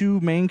then the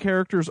two main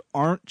characters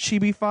aren't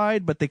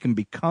chibi-fied, but they can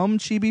become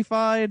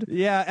chibi-fied.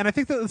 Yeah, and I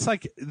think that it's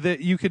like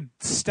that you could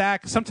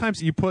stack.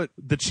 Sometimes you put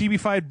the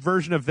chibi-fied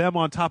version of them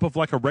on top of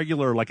like a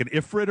regular, like an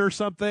Ifrit or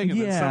something, and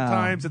then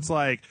sometimes it's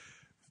like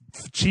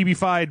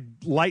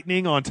chibi-fied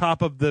lightning on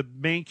top of the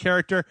main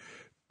character.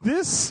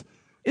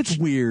 It's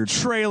weird.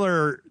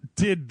 Trailer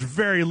did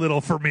very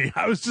little for me.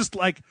 I was just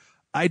like,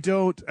 it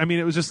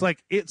was just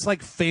like, it's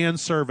like fan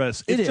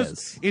service.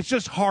 It's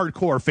just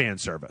hardcore fan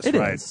service,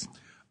 right? Is.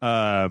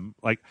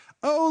 Like,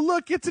 oh,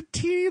 look, it's a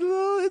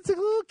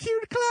little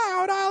cute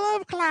cloud. I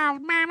love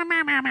cloud. Meow,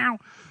 meow, meow,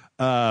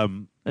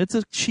 meow. It's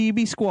a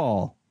chibi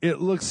squall.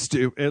 It looks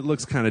stupid. It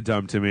looks kind of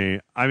dumb to me.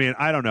 I mean,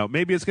 I don't know.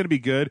 Maybe it's going to be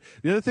good.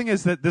 The other thing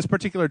is that this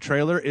particular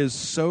trailer is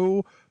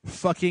so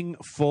fucking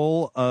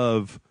full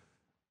of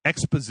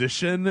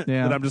exposition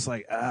that I'm just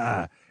like,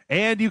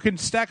 and you can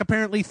stack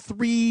apparently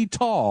 3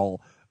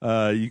 tall.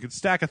 You can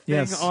stack a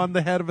thing on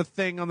the head of a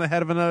thing on the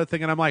head of another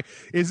thing, and I'm like,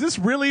 is this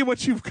really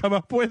what you've come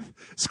up with,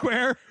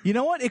 Square? You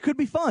know what? It could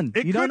be fun.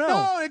 You don't know.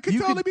 No, it could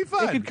totally be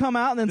fun. It could come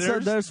out and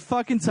then there's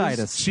fucking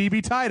Titus.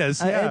 Chibi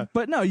Titus, yeah.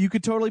 But no, you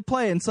could totally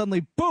play it and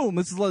suddenly, boom,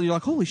 you're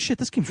like, holy shit,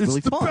 this game's really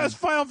fun. It's the best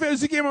Final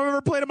Fantasy game I've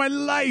ever played in my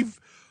life.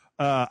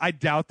 I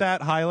doubt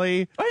that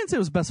highly. I didn't say it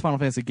was the best Final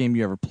Fantasy game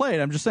you ever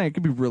played. I'm just saying it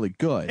could be really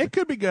good. It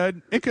could be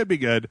good.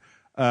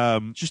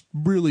 Just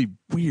really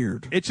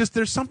weird. It's just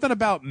there's something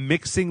about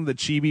mixing the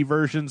chibi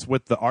versions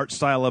with the art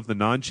style of the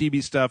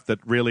non-chibi stuff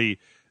that really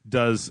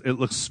does. It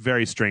looks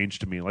very strange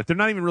to me. Like they're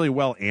not even really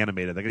well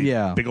animated. They got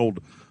these big old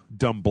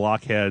dumb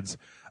blockheads.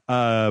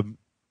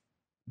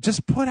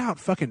 Just put out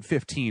fucking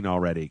 15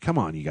 already. Come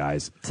on, you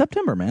guys.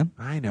 September, man.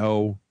 I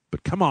know,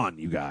 but come on,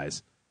 you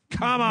guys.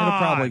 Come on. It'll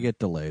probably get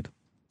delayed.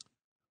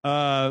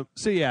 So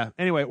yeah.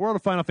 Anyway, World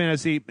of Final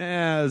Fantasy,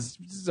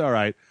 it's all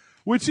right.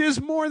 which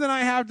is more than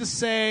I have to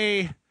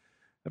say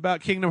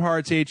about Kingdom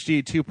Hearts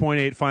HD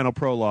 2.8 Final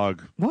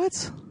Prologue.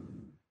 What?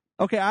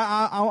 Okay,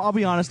 I'll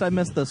be honest. I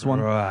missed this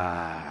one.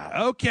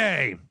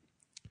 Okay.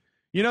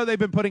 You know they've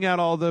been putting out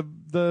all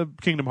the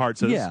Kingdom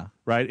Heartses,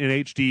 right, in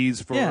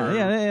HDs for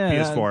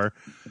PS4.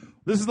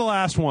 This is the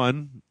last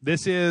one.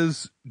 This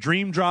is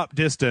Dream Drop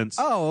Distance.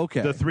 Oh,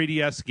 okay. The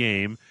 3DS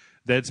game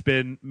that's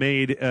been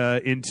made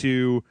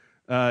into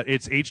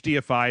it's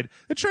HDified.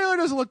 The trailer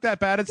doesn't look that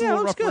bad. It's a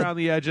little rough around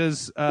the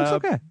edges. Looks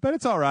okay, but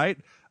it's all right.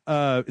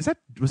 Was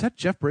that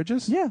Jeff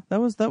Bridges? Yeah,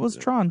 that was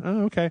Tron.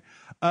 Oh, okay.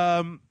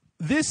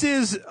 This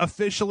is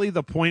officially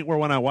the point where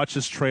when I watch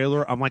this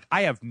trailer, I'm like,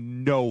 I have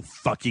no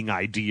fucking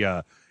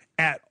idea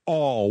at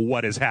all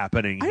what is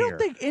happening here. I don't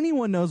think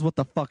anyone knows what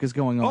the fuck is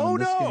going on in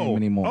this game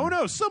anymore. Oh,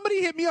 no.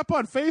 Somebody hit me up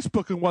on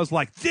Facebook and was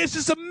like, this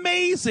is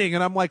amazing.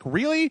 And I'm like,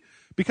 really?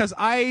 Because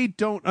I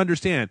don't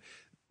understand.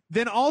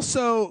 Then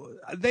also,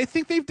 they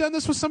think they've done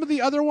this with some of the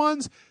other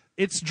ones.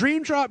 It's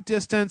Dream Drop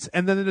Distance,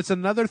 and then it's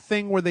another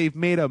thing where they've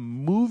made a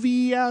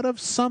movie out of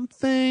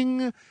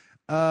something.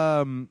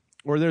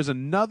 Or there's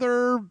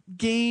another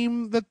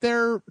game that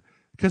they're...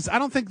 Because I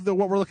don't think that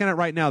what we're looking at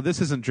right now, this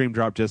isn't Dream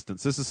Drop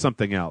Distance. This is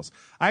something else.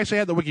 I actually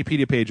had the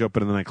Wikipedia page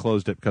open, and then I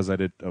closed it because I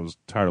was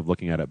tired of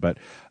looking at it. But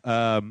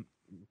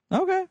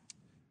okay.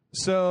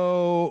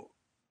 So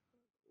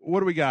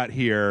what do we got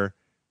here?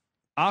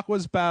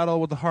 Aqua's battle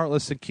with the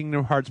Heartless in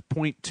Kingdom Hearts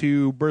Point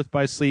 2, Birth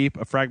by Sleep,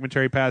 a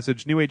fragmentary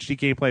passage, new HD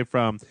gameplay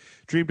from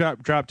Dream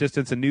Drop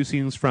Distance, and new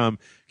scenes from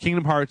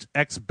Kingdom Hearts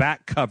X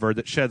back cover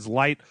that sheds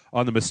light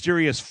on the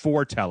mysterious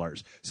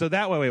foretellers. So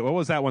that wait, what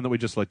was that one that we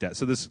just looked at?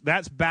 So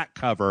that's back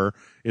cover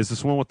is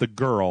this one with the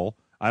girl.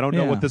 I don't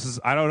know what this is.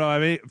 I don't know. I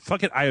mean,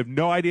 fuck it. I have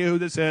no idea who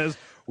this is.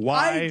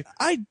 Why?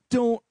 I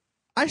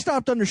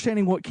stopped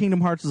understanding what Kingdom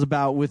Hearts is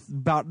about with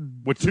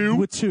 2?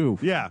 With 2.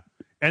 Yeah.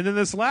 And then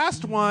this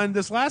last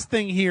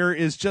thing here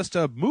is just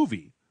a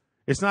movie.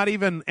 It's not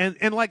even,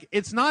 and like,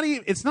 it's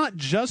not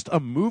just a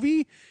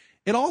movie.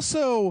 It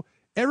also,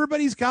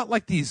 everybody's got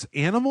like these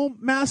animal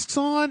masks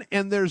on,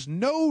 and there's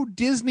no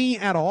Disney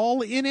at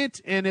all in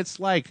it. And it's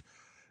like,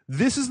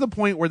 this is the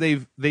point where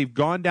they've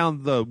gone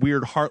down the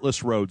weird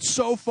Heartless road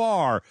so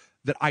far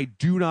that I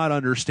do not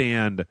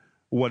understand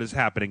what is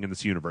happening in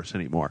this universe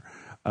anymore.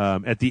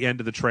 At the end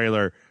of the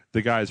trailer,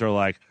 the guys are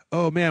like,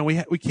 oh, man,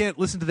 we can't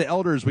listen to the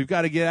elders. We've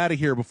got to get out of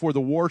here before the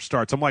war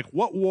starts. I'm like,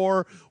 what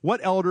war? What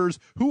elders?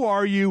 Who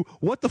are you?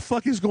 What the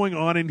fuck is going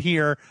on in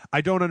here?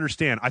 I don't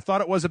understand. I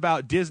thought it was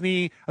about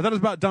Disney. I thought it was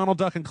about Donald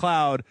Duck and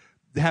Cloud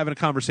having a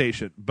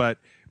conversation. But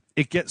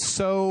it gets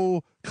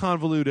so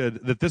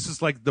convoluted that this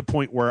is like the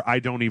point where I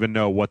don't even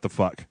know what the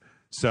fuck.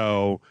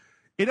 So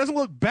it doesn't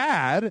look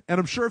bad. And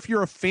I'm sure if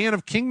you're a fan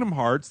of Kingdom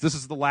Hearts, this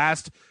is the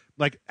last,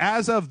 like,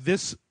 as of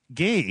this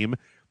game,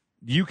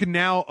 you can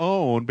now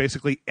own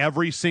basically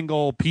every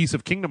single piece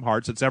of Kingdom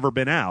Hearts that's ever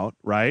been out,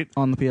 right?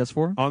 On the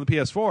PS4? On the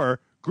PS4.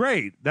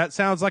 Great. That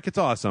sounds like it's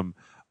awesome.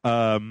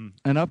 And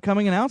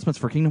upcoming announcements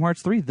for Kingdom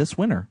Hearts 3 this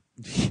winter.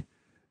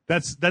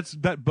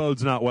 That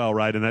bodes not well,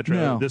 right, in that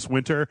trailer? No. This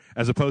winter,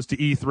 as opposed to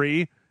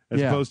E3,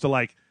 as opposed to,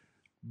 like,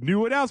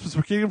 new announcements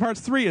for Kingdom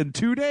Hearts 3 in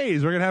 2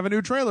 days. We're going to have a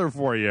new trailer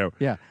for you.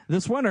 Yeah,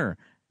 this winter.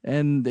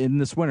 And in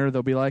this winter,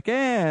 they'll be like,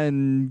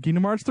 and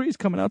Kingdom Hearts 3 is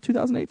coming out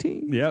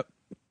 2018. Yep.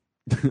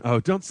 Oh,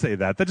 don't say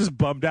that. That just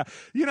bummed out.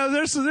 You know,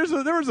 there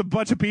was a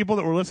bunch of people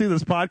that were listening to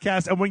this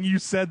podcast, and when you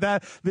said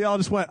that, they all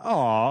just went,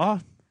 "Aw,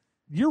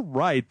 you're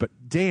right, but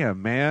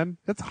damn, man,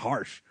 that's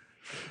harsh."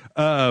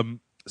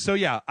 So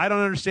yeah, I don't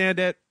understand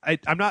it.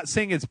 I'm not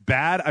saying it's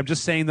bad. I'm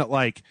just saying that,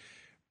 like,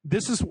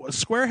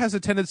 Square has a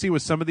tendency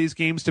with some of these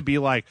games to be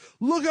like,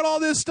 look at all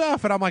this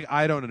stuff, and I'm like,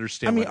 I don't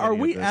understand. I mean, are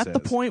we at the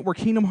point where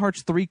Kingdom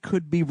Hearts 3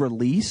 could be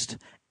released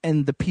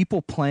and the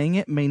people playing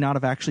it may not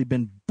have actually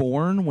been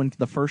born when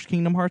the first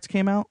Kingdom Hearts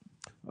came out?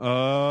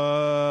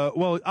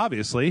 Well,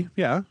 obviously,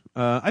 yeah.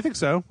 I think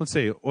so. Let's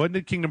see. When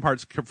did Kingdom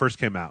Hearts first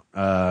came out?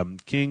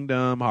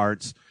 Kingdom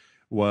Hearts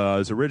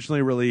was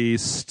originally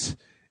released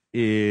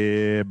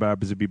in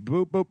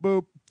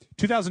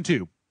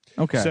 2002.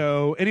 Okay.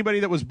 So anybody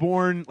that was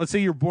born, let's say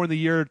you're born the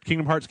year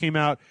Kingdom Hearts came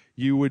out,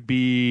 you would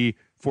be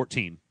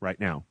 14 right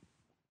now.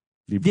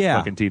 You'd be a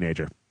fucking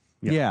teenager.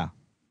 Yeah.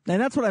 And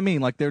that's what I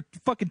mean. Like, they're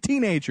fucking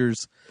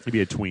teenagers. You'd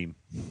be a tween.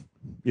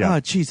 Yeah. Oh,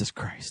 Jesus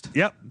Christ.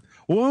 Yep.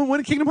 Well, when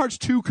did Kingdom Hearts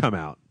 2 come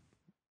out?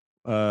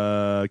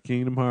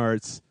 Kingdom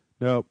Hearts.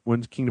 No,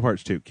 when's Kingdom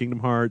Hearts 2? Kingdom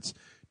Hearts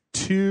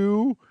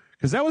 2.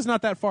 Because that was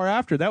not that far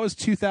after. That was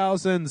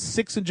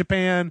 2006 in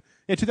Japan.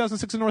 Yeah,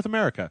 2006 in North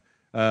America.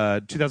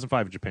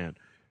 2005 in Japan.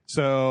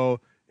 So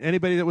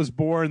anybody that was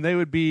born, they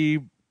would be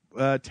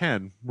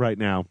 10 right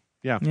now.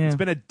 Yeah. It's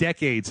been a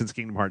decade since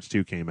Kingdom Hearts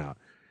 2 came out.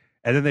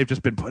 And then they've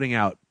just been putting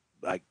out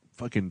like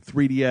fucking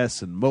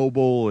 3DS and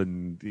mobile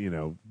and, you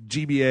know,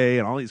 GBA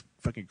and all these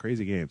fucking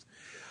crazy games.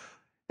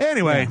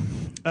 Anyway,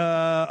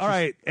 all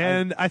right.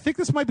 And I think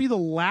this might be the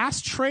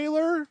last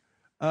trailer,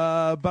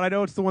 but I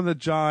know it's the one that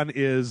John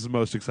is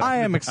most excited about. I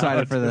am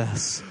excited for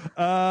this.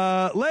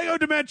 Lego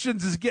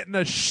Dimensions is getting a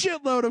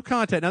shitload of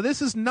content. Now,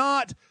 this is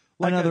not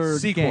like another a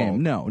sequel.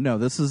 game. No.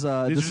 This is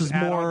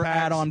more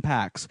add-on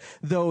packs.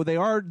 Though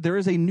there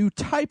is a new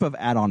type of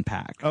add-on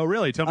pack. Oh,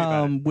 really? Tell me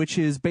about it. Which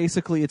is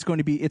basically it's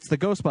the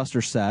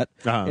Ghostbusters set,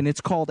 and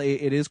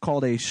it is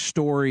called a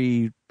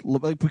story,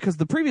 because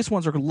the previous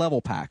ones are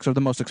level packs, are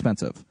the most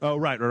expensive. Oh,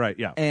 right,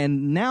 yeah.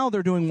 And now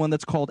they're doing one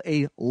that's called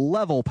a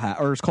level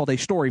pack, or it's called a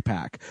story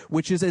pack,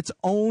 which is its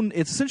own.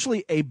 It's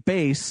essentially a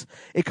base.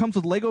 It comes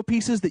with Lego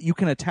pieces that you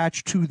can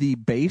attach to the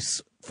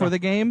base for the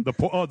game. The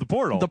portal.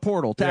 The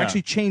portal to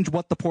actually change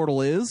what the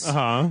portal is.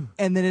 And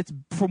then it's,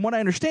 from what I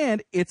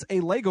understand, it's a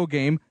Lego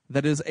game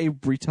that is a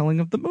retelling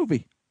of the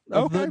movie.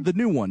 Okay. The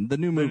new one, the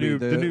new movie,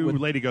 the new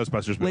Lady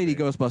Ghostbusters movie. Lady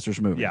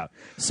Ghostbusters movie. Yeah.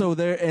 So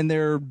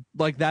they're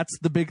like, that's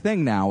the big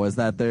thing now, is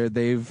that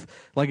they've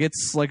like,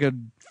 it's like a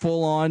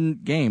full on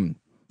game.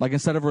 Like,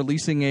 instead of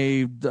releasing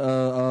a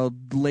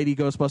Lady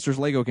Ghostbusters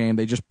Lego game,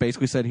 they just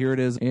basically said, here it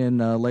is in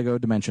Lego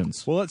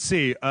Dimensions. Well, let's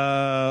see.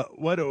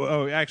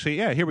 Actually,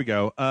 yeah, here we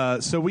go.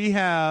 So we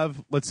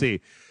have, let's see,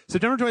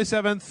 September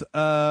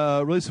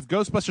 27th, release of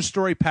Ghostbusters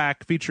Story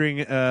Pack featuring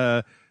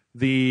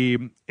the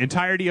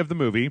entirety of the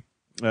movie.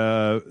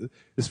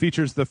 This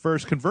features the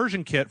first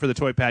conversion kit for the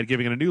toy pad,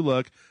 giving it a new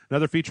look.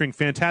 Another featuring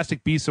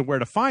Fantastic Beasts and Where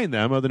to Find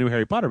Them. The new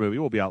Harry Potter movie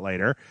will be out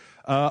later.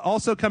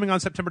 Also coming on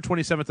September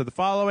 27th of the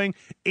following,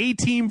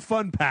 A-Team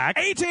Fun Pack.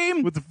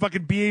 A-Team! With the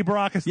fucking B.A.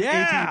 Baracus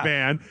A-Team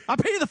band. I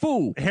pay the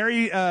fool.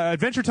 Harry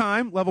Adventure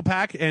Time level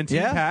pack and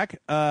team pack.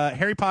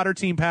 Harry Potter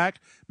team pack.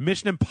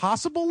 Mission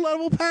Impossible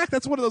level pack.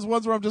 That's one of those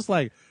ones where I'm just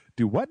like,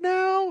 do what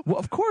now? Well,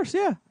 of course,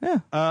 yeah.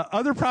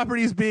 Other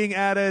properties being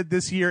added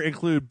this year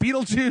include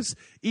Beetlejuice,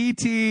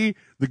 E.T.,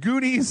 The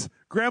Goonies,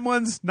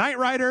 Gremlins, Knight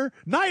Rider.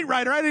 I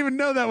didn't even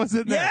know that was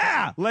in there.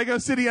 Yeah! Lego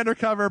City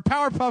Undercover,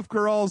 Powerpuff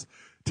Girls,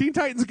 Teen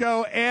Titans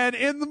Go, and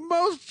in the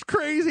most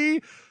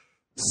crazy,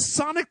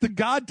 Sonic the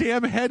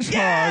Goddamn Hedgehog.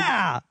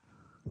 Yeah!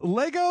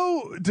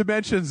 Lego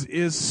Dimensions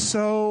is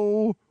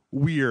so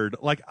weird.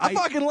 Like, I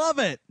fucking love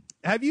it.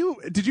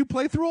 Did you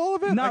play through all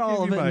of it? Not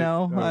all of it,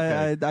 no.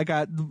 Okay. I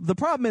got, the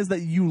problem is that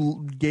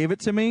you gave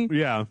it to me.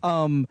 Yeah.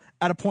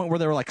 At a point where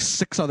there were like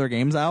 6 other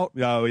games out.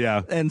 Oh,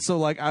 yeah. And so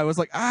like, I was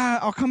like,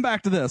 I'll come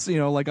back to this,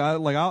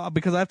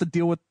 because I have to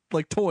deal with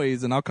like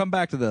toys, and I'll come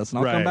back to this, and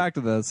I'll come back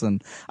to this.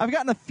 And I've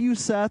gotten a few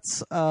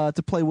sets,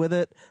 to play with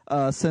it,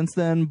 since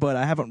then, but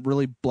I haven't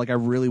really, I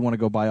really want to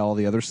go buy all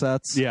the other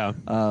sets. Yeah.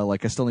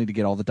 I still need to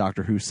get all the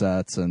Doctor Who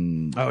sets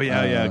and. Oh,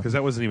 yeah, because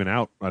that wasn't even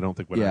out, I don't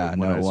think. When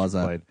it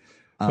wasn't. Played.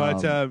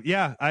 But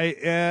I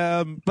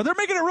am. But they're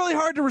making it really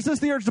hard to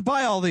resist the urge to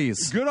buy all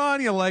these. Good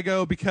on you,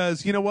 Lego,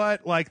 because you know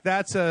what? Like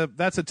that's a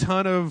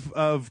ton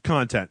of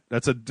content.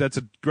 That's a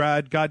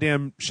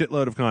goddamn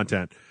shitload of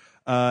content.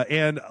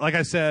 And like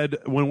I said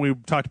when we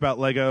talked about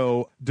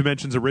Lego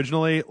Dimensions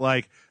originally,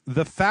 like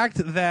the fact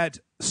that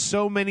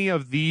so many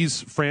of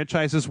these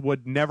franchises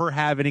would never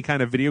have any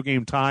kind of video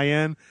game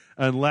tie-in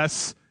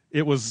unless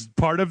it was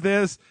part of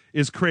this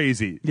is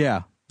crazy.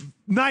 Yeah.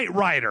 Knight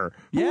Rider.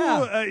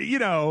 Yeah.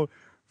 Who,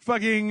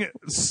 fucking,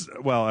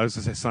 well, I was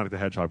going to say Sonic the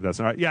Hedgehog, but that's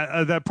not right.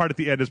 Yeah, that part at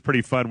the end is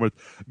pretty fun with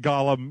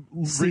Gollum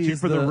reaching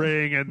for the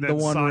ring and then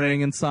the one Sonic.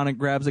 Ring, and Sonic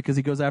grabs it because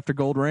he goes after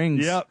gold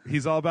rings. Yep,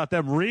 he's all about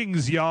them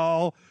rings,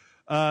 y'all.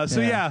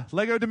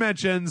 Lego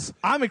Dimensions.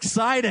 I'm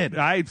excited.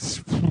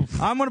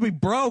 I'm going to be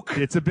broke.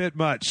 It's a bit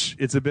much.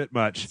 It's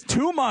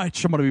too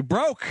much. I'm going to be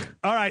broke.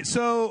 All right,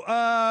 so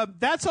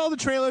that's all the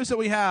trailers that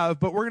we have,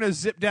 but we're going to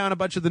zip down a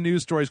bunch of the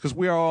news stories because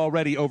we are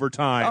already over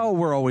time. Oh,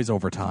 we're always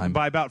over time.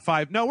 By about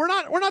 5. No, we're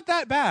not. We're not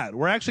that bad.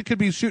 We're actually could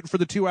be shooting for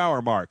the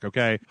 2-hour mark,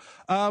 okay?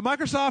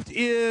 Microsoft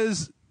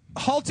is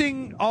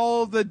halting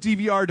all the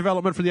DVR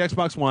development for the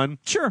Xbox One.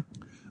 Sure.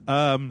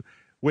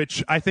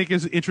 Which I think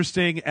is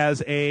interesting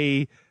as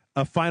a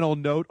final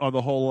note on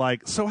the whole,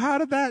 so how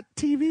did that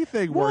TV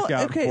thing work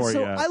out for you? Okay,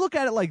 so I look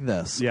at it like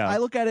this. Yeah. I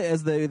look at it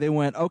as they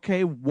went,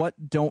 okay,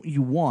 what don't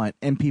you want?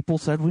 And people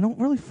said, we don't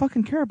really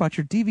fucking care about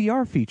your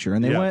DVR feature.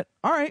 And they went,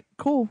 all right,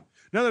 cool.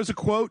 Now, there's a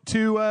quote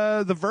to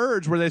The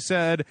Verge where they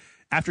said,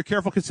 after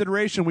careful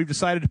consideration, we've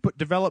decided to put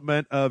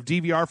development of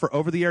DVR for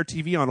over-the-air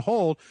TV on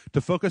hold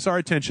to focus our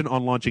attention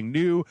on launching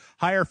new,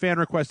 higher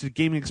fan-requested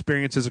gaming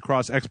experiences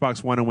across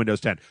Xbox One and Windows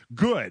 10.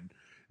 Good.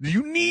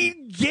 You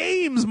need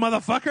games,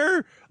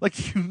 motherfucker.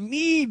 You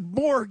need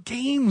more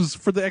games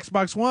for the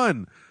Xbox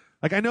One.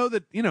 I know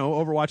that,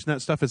 Overwatch and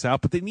that stuff is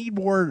out, but they need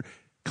more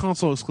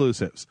console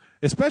exclusives.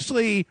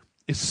 Especially,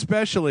 I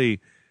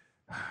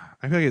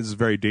feel like it's a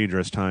very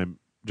dangerous time,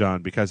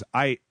 John, because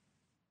I'm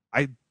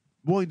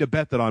willing to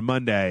bet that on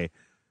Monday,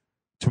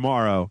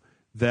 tomorrow,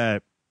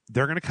 that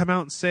they're going to come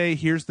out and say,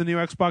 here's the new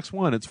Xbox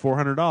One. It's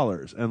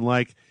 $400.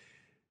 And,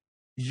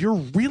 you're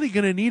really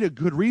going to need a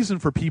good reason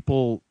for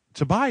people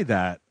to buy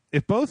that.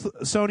 If both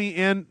Sony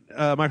and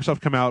Microsoft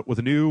come out with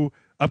a new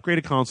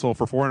upgraded console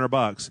for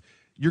 $400,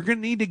 you're going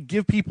to need to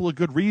give people a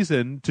good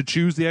reason to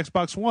choose the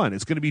Xbox One.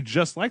 It's going to be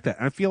just like that.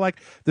 And I feel like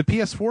the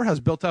PS4 has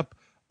built up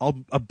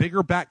a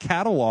bigger back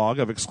catalog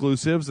of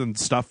exclusives and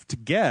stuff to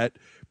get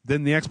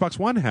than the Xbox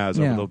One has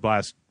over the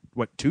last,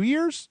 2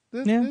 years?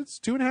 Yeah. It's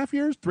 2.5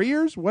 years, 3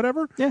 years,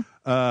 whatever.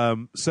 Yeah.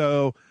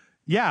 So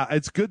yeah,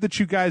 it's good that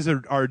you guys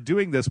are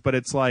doing this, but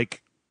it's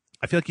like,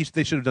 I feel like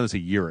they should have done this a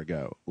year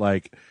ago.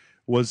 Like,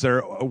 were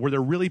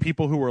there really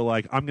people who were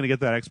like, I'm going to get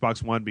that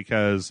Xbox One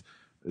because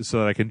so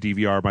that I can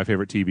DVR my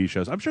favorite TV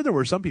shows? I'm sure there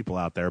were some people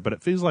out there, but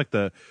it feels like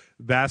the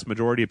vast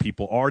majority of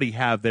people already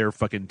have their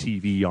fucking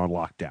TV on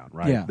lockdown,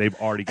 right? Yeah. They've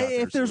already got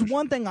If there's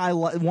one thing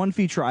one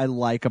feature I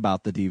like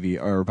about the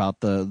DVR, or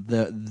about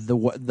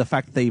the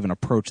fact that they even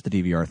approached the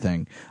DVR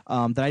thing,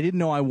 that I didn't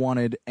know I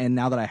wanted, and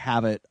now that I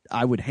have it,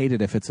 I would hate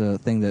it if it's a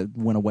thing that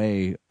went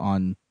away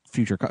on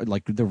future,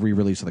 like the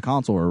re-release of the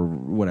console or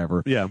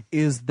whatever. Yeah.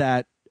 Is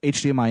that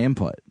HDMI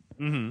input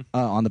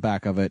on the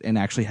back of it, and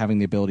actually having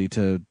the ability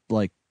to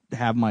like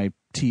have my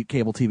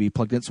cable TV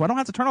plugged in, so I don't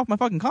have to turn off my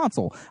fucking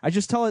console. I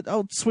just tell it,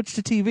 switch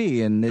to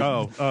TV, and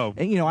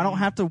and you know, I don't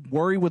have to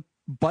worry with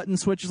button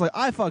switches. Like,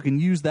 I fucking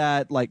use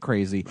that like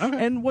crazy.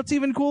 Okay. And what's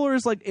even cooler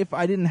is, like, if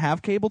I didn't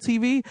have cable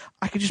TV,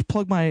 I could just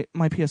plug my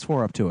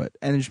PS4 up to it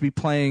and just be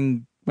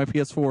playing my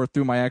PS4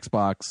 through my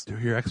Xbox. Through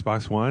your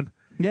Xbox One?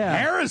 Yeah.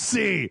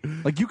 Heresy!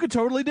 Like, you could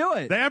totally do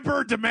it. The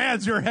Emperor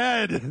demands your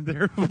head.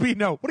 There will be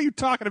no. What are you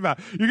talking about?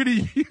 You're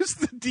going to use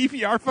the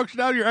DVR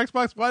functionality of your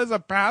Xbox One as a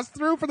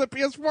pass-through for the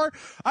PS4?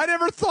 I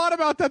never thought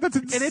about that. That's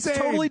insane. And it's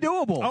totally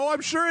doable. Oh, I'm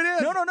sure it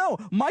is. No.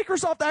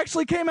 Microsoft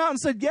actually came out and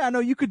said, yeah, no,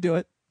 you could do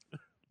it.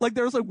 Like,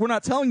 there was like, we're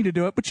not telling you to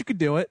do it, but you could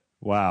do it.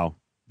 Wow.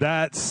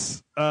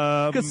 That's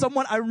because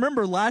I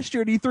remember last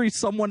year at E3,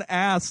 someone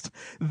asked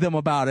them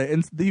about it,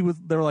 and they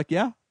were like,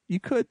 yeah, you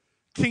could.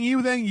 Can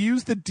you then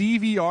use the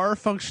DVR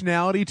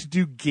functionality to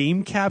do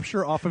game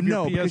capture off of your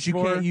PS4? No, because you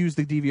can't use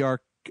the DVR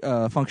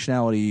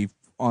functionality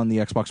on the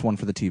Xbox One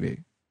for the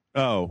TV.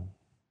 Oh.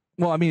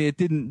 Well, I mean, it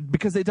didn't,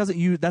 because it doesn't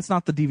use, that's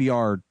not the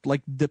DVR,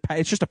 like,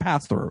 it's just a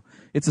pass-through.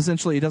 It's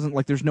essentially, it doesn't,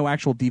 like, there's no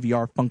actual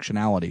DVR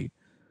functionality.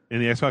 In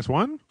the Xbox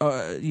One?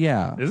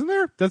 Yeah. Isn't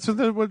there? That's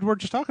what we're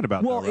just talking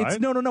about. Well, though, right?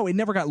 it's, no, it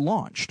never got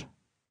launched.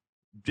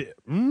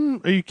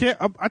 You can't.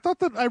 I thought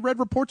that I read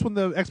reports when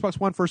the Xbox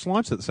One first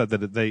launched that said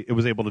that it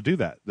was able to do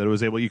that. That it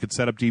was able, you could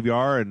set up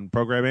DVR and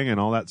programming and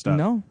all that stuff.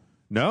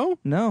 No.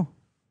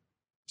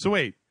 So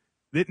wait,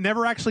 it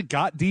never actually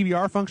got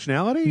DVR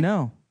functionality?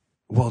 No.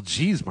 Well,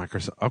 geez,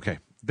 Microsoft. Okay,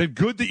 then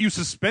good that you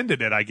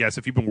suspended it. I guess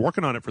if you've been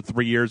working on it for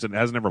 3 years and it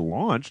hasn't ever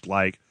launched,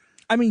 like,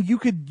 I mean, you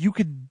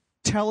could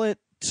tell it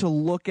to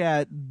look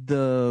at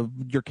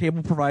your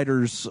cable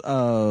provider's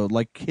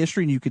like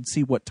history, and you could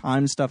see what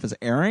time stuff is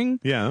airing.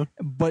 Yeah,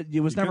 but it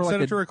was never like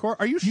set it to record.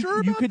 Are you sure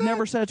about you could that?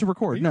 never set it to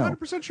record? Are you no,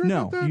 100% sure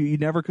no, about that? You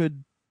never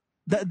could.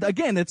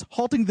 Again, it's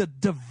halting the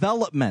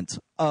development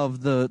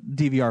of the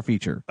DVR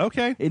feature.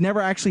 Okay, it never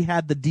actually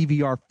had the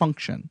DVR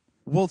function.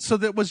 Well, so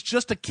that was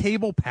just a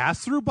cable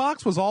pass-through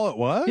box was all it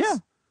was? Yeah,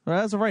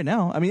 as of right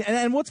now. I mean,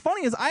 and what's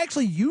funny is I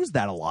actually use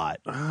that a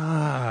lot.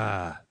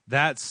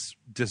 That's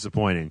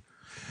disappointing.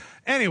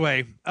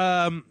 Anyway,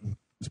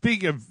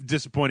 speaking of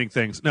disappointing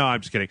things, no,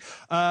 I'm just kidding.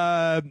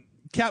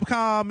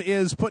 Capcom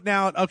is putting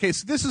out, okay,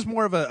 so this is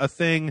more of a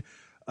thing.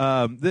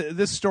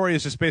 This story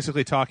is just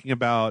basically talking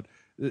about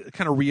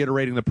kind of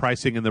reiterating the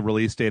pricing and the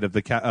release date of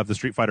the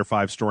Street Fighter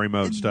V story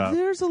mode stuff.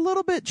 There's a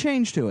little bit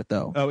change to it,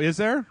 though. Oh, is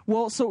there?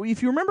 Well, so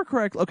if you remember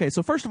correctly, okay,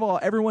 so first of all,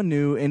 everyone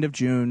knew end of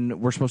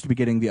June we're supposed to be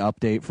getting the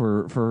update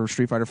for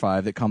Street Fighter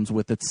V that comes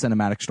with its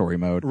cinematic story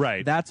mode.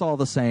 Right. That's all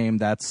the same.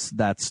 That's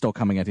still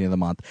coming at the end of the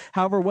month.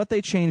 However, what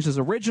they changed is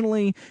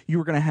originally you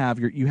were going to have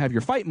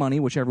your fight money,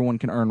 which everyone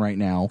can earn right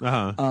now.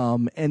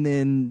 And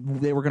then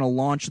they were going to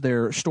launch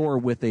their store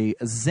with a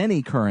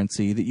Zenny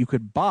currency that you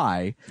could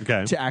buy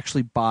to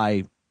actually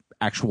buy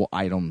actual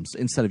items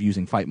instead of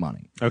using fight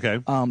money. Okay.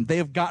 They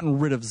have gotten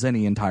rid of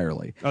Zenny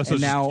entirely. Oh, so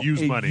and now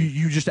use money.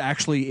 You just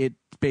actually, it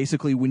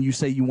basically, when you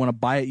say you want to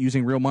buy it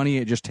using real money,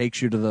 it just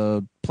takes you to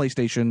the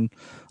PlayStation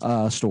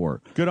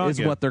store. Good on is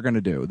you. what they're going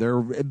to do.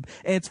 And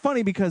it's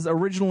funny because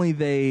originally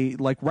they,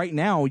 like right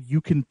now,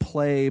 you can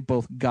play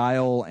both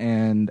Guile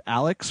and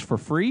Alex for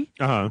free.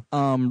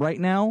 Right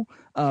now,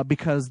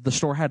 because the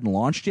store hadn't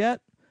launched yet.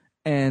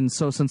 And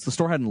so since the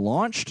store hadn't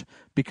launched,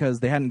 because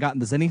they hadn't gotten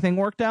this anything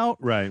worked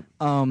out, right?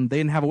 They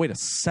didn't have a way to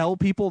sell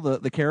people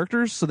the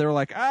characters, so they were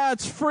like,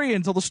 it's free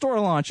until the store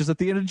launches at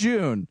the end of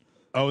June.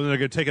 Oh, and they're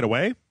going to take it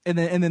away? And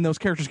then those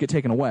characters get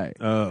taken away.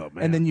 Oh,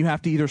 man. And then you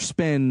have to either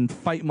spend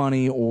fight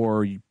money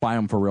or you buy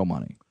them for real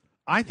money.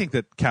 I think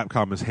that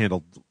Capcom has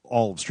handled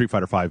all of Street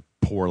Fighter V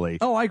poorly.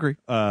 Oh, I agree.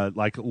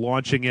 Like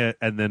launching it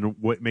and then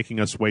making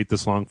us wait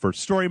this long for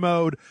story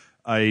mode.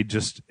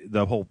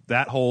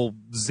 That whole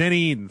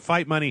Zenny and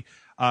fight money.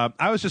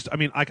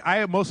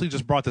 I mostly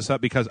just brought this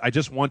up because I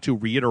just want to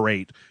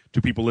reiterate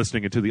to people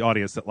listening and to the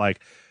audience that,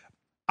 like,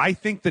 I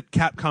think that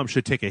Capcom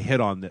should take a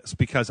hit on this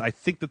because I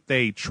think that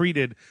they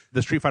treated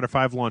the Street Fighter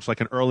V launch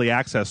like an early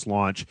access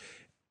launch.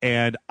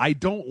 And I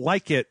don't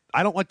like it.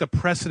 I don't like the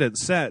precedent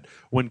set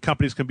when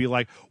companies can be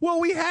like, well,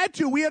 we had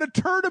a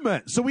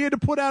tournament, so we had to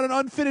put out an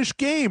unfinished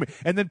game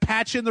and then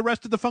patch in the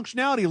rest of the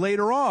functionality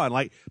later on.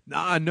 Like,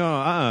 not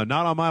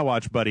on my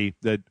watch, buddy.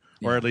 That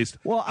or at least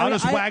I'll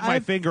just wag my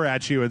finger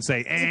at you and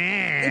say,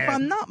 if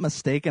I'm not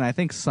mistaken, I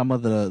think some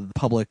of the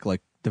public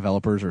like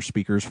developers or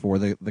speakers for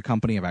the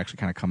company have actually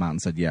kind of come out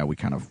and said, yeah, we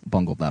kind of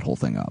bungled that whole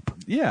thing up.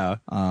 Yeah.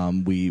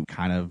 We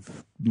kind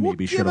of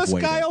maybe should have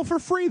waited. Give us Guile for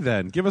free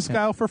then. Give us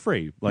Guile for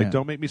free. Like,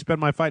 don't make me spend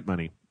my fight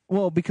money.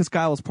 Well, because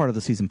Guile is part of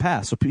the season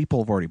pass, so people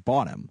have already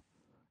bought him.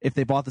 If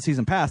they bought the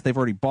season pass, they've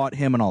already bought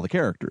him and all the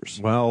characters.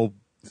 Well,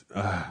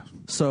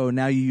 so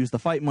now you use the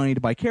fight money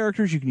to buy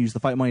characters. You can use the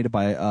fight money to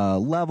buy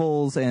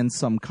levels and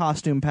some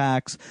costume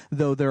packs,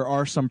 though there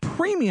are some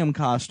premium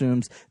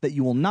costumes that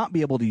you will not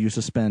be able to use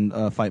to spend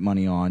fight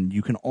money on.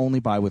 You can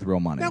only buy with real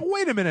money. Now,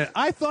 wait a minute.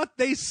 I thought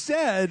they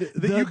said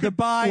that you could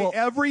buy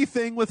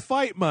everything with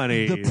fight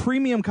money. The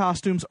premium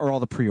costumes are all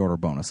the pre-order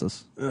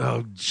bonuses.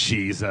 Oh,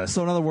 Jesus.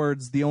 So in other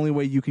words, the only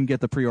way you can get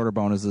the pre-order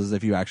bonuses is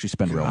if you actually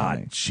spend real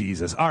money.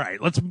 Jesus. All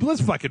right, let's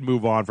fucking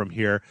move on from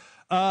here.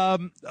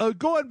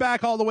 Going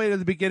back all the way to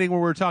the beginning where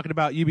we were talking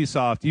about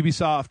Ubisoft.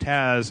 Ubisoft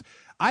has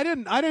I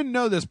didn't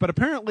know this, but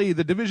apparently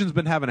the Division's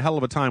been having a hell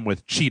of a time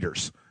with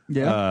cheaters.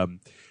 Yeah.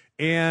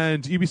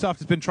 And Ubisoft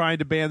has been trying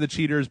to ban the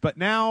cheaters, but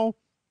now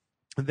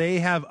they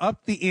have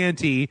upped the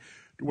ante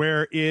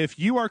where if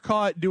you are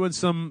caught doing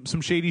some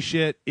shady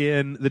shit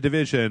in the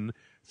Division,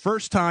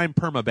 first time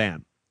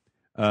permaban.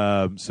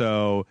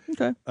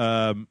 Okay.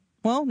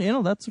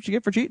 Well, that's what you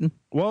get for cheating.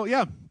 Well,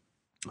 yeah.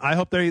 I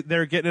hope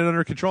they're getting it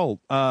under control.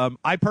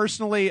 I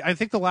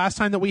think the last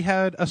time that we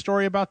had a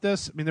story about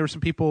this, I mean, there were some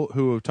people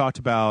who have talked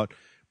about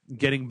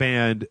getting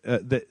banned.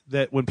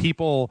 That when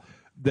people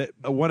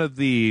one of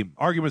the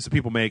arguments that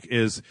people make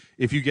is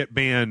if you get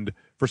banned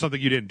for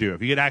something you didn't do,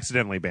 if you get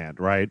accidentally banned,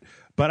 right?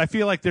 But I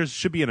feel like there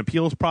should be an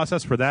appeals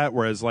process for that.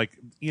 Whereas,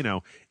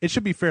 it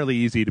should be fairly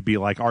easy to be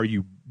like, are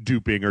you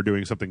duping or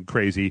doing something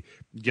crazy?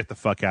 Get the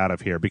fuck out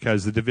of here.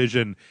 Because the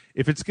Division,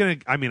 if it's going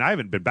to, I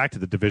haven't been back to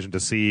the Division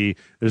to see,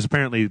 there's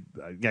apparently,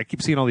 I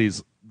keep seeing all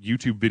these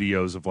YouTube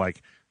videos of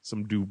like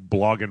some dude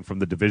blogging from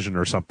the Division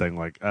or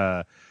something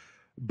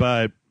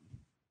but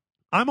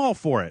I'm all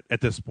for it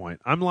at this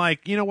point. I'm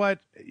like, you know what?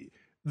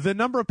 The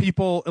number of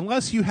people,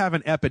 unless you have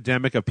an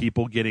epidemic of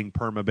people getting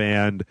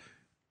permabanned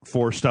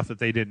for stuff that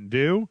they didn't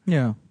do.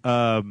 Yeah.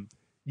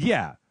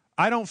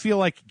 I don't feel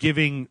like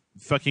giving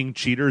fucking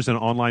cheaters in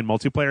online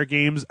multiplayer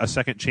games a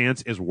second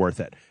chance is worth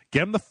it. Get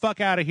them the fuck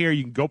out of here.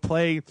 You can go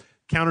play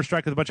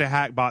Counter-Strike with a bunch of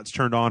hack bots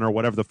turned on or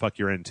whatever the fuck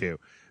you're into,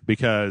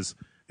 because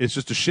it's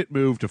just a shit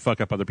move to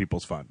fuck up other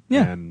people's fun.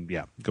 Yeah. And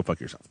go fuck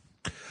yourself.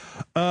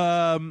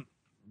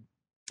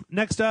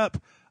 Next up,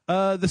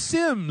 The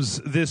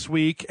Sims this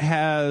week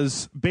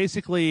has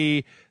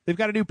basically, they've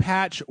got a new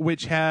patch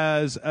which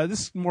has,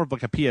 this is more of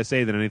like a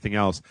PSA than anything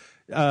else,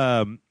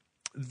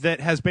 that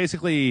has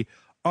basically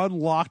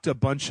unlocked a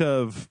bunch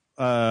of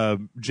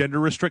gender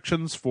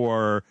restrictions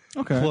for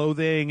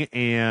clothing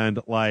and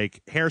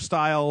like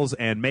hairstyles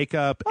and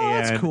makeup.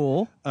 That's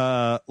cool.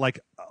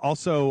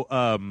 Also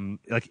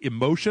like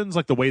emotions,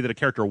 like the way that a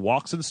character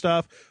walks and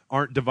stuff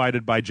aren't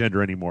divided by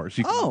gender anymore. So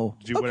you can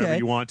do whatever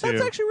you want to.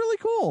 That's actually really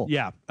cool.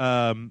 Yeah.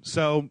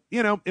 So,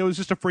 it was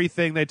just a free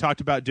thing. They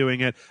talked about doing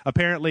it.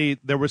 Apparently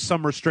there was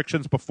some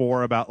restrictions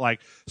before about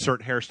like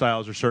certain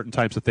hairstyles or certain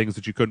types of things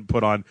that you couldn't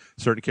put on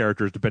certain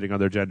characters depending on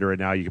their gender. And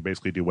now you can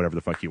basically do whatever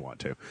the fuck you want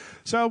to.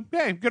 So,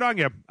 hey, good on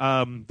you.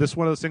 This is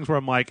one of those things where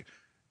I'm like,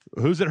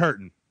 who's it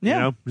hurting?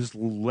 Yeah. Just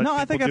let people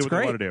I think that's do what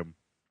great. they want to do.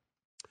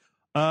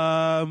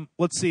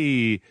 Let's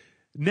see.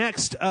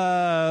 Next,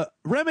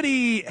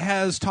 Remedy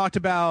has talked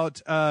about.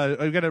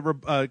 I've got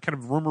a kind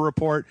of rumor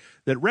report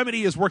that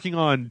Remedy is working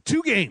on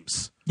 2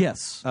 games.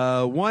 Yes.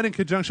 One in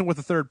conjunction with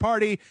a third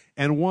party,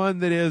 and one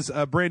that is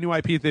a brand new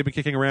IP that they've been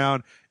kicking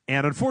around.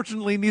 And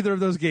unfortunately, neither of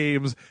those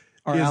games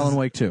are Alan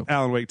Wake 2.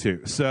 Alan Wake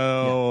 2.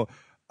 So,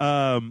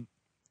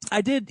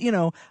 I did.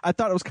 I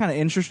thought it was kind of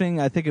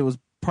interesting. I think it was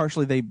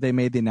partially they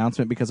made the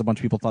announcement because a bunch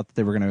of people thought that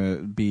they were going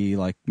to be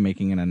like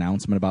making an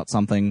announcement about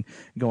something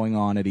going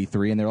on at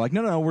E3, and they're like,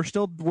 no, we're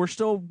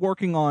still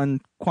working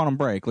on Quantum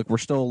Break. Like we're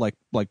still like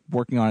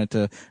working on it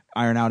to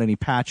iron out any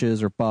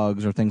patches or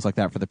bugs or things like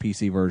that for the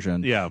PC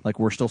version. Yeah, like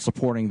we're still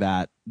supporting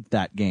that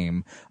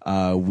game.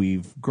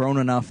 We've grown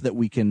enough that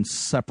we can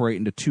separate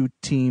into 2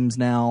 teams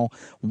now.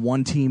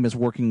 One team is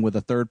working with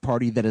a third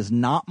party that is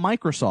not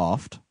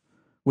Microsoft,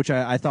 which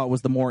I thought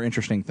was the more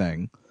interesting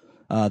thing.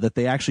 That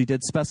they actually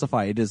did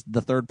specify it is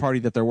the third party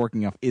that they're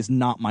working off is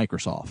not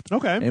Microsoft.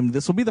 Okay. And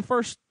this will be the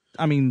first,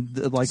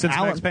 since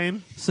Max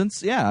Payne?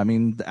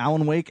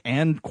 Alan Wake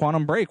and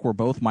Quantum Break were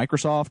both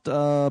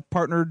Microsoft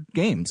partnered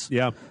games.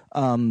 Yeah.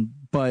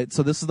 But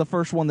so this is the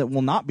first one that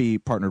will not be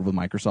partnered with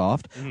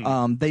Microsoft.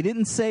 Mm-hmm. They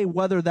didn't say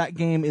whether that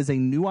game is a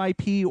new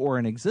IP or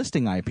an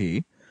existing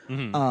IP.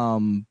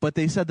 Mm-hmm. But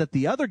they said that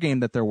the other game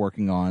that they're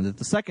working on, that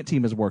the second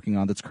team is working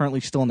on, that's currently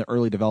still in the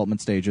early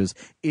development stages,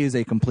 is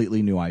a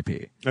completely new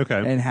IP. Okay.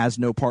 And has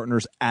no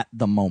partners at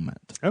the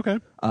moment. Okay.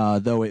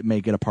 Though it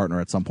may get a partner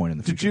at some point in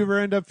the future. Did you ever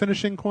end up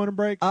finishing Quantum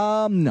Break?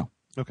 No.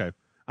 Okay.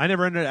 I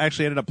never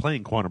ended up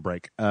playing Quantum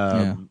Break.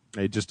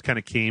 It just kind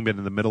of came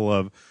in the middle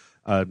of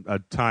a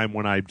time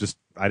when I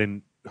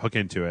didn't hook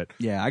into it.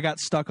 Yeah, I got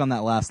stuck on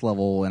that last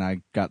level, and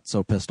I got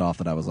so pissed off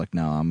that I was like,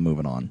 no, I'm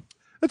moving on.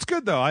 It's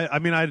good, though.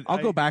 I'll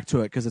go back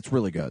to it because it's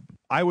really good.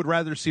 I would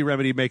rather see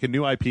Remedy make a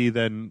new IP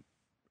than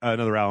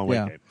another Alan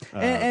Wake game.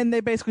 And they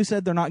basically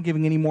said they're not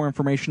giving any more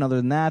information other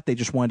than that. They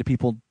just wanted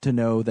people to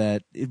know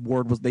that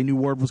they knew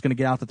word was going to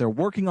get out that they're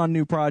working on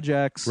new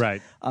projects.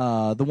 Right.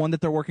 The one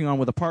that they're working on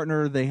with a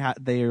partner,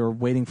 they are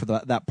waiting for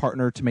that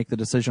partner to make the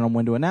decision on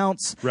when to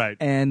announce. Right.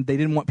 And they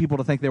didn't want people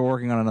to think they were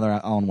working on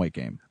another Alan Wake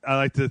game. I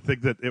like to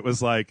think that it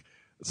was like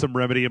some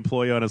Remedy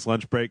employee on his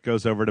lunch break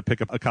goes over to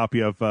pick up a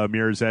copy of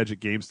Mirror's Edge at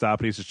GameStop,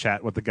 and he's just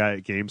chatting with the guy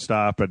at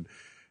GameStop, and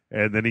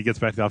then he gets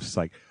back to the office. He's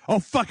like, "Oh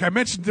fuck! I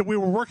mentioned that we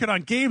were working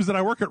on games that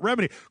I work at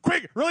Remedy.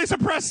 Quick, release all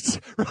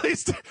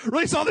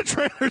the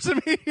trailers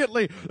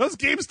immediately. Those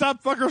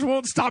GameStop fuckers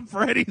won't stop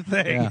for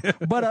anything." Yeah.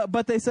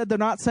 But they said they're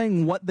not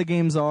saying what the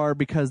games are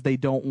because they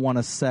don't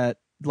want to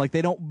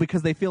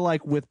because they feel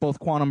like with both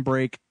Quantum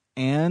Break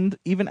and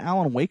even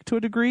Alan Wake to a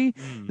degree,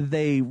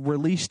 they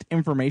released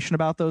information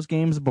about those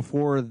games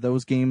before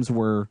those games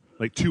were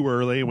like too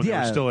early when they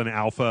were still in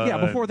alpha. Yeah,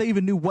 before they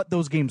even knew what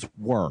those games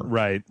were.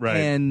 Right.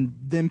 And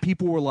then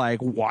people were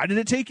like, why did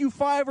it take you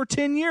 5 or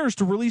 10 years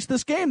to release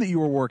this game that you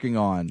were working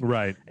on?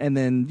 Right. And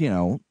then,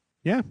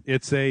 yeah,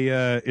 it's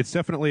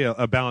definitely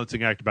a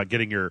balancing act about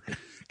getting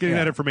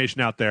that information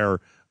out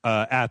there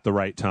at the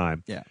right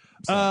time. Yeah.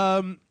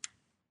 So.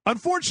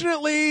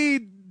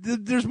 Unfortunately,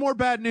 there's more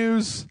bad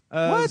news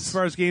as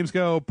far as games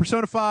go.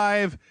 Persona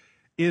 5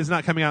 is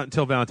not coming out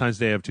until Valentine's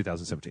Day of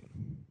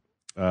 2017,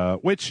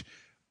 which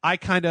I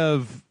kind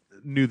of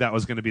knew that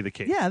was going to be the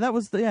case. Yeah,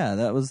 this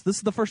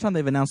is the first time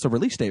they've announced a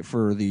release date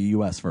for the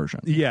US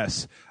version.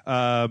 Yes.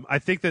 I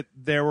think that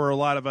there were a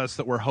lot of us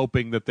that were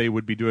hoping that they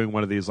would be doing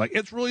one of these, like,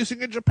 it's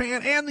releasing in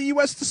Japan and the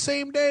US the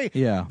same day.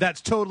 Yeah. That's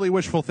totally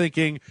wishful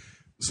thinking.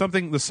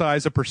 Something the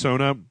size of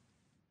Persona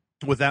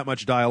with that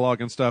much dialogue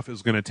and stuff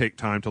is going to take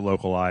time to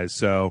localize.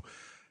 So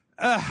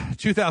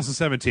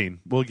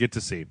 2017, we'll get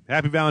to see.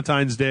 Happy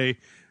Valentine's Day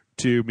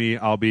to me.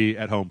 I'll be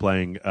at home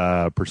playing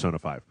Persona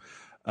 5.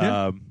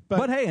 Yeah.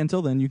 But hey,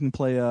 until then, you can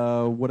play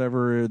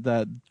whatever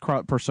that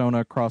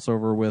Persona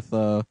crossover with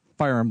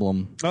Fire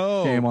Emblem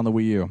game on the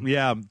Wii U.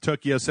 Yeah,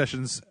 Tokyo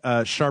Sessions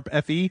Sharp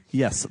FE.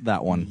 Yes,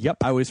 that one. Yep.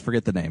 I always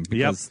forget the name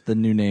because the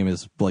new name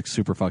is like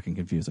super fucking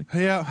confusing.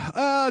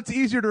 Yeah, it's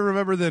easier to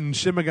remember than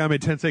Shin Megami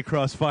Tensei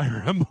Cross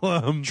Fire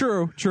Emblem.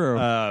 True.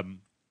 All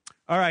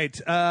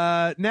right,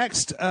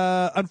 next.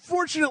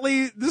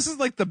 Unfortunately, this is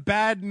like the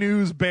bad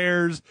news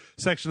bears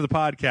section of the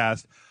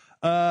podcast.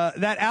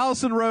 That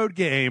Allison Road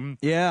game,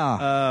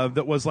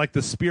 that was like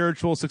the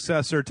spiritual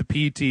successor to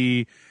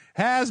PT,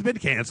 has been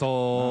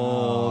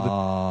canceled.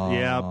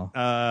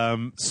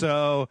 Yeah.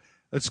 So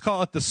let's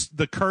call it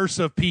the curse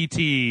of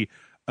PT.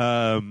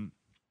 I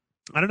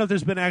don't know if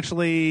there's been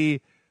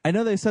actually. I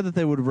know they said that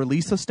they would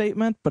release a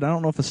statement, but I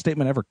don't know if a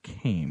statement ever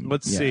came.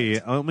 Let's see.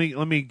 Let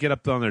me get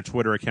up on their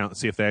Twitter account and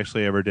see if they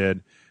actually ever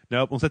did.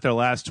 Nope. Looks like their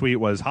last tweet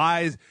was,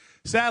 "Hi.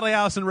 Sadly,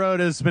 Allison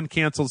Road has been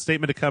canceled.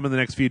 Statement to come in the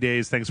next few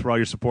days. Thanks for all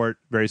your support.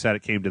 Very sad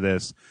it came to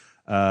this."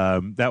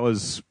 That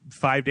was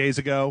 5 days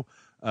ago.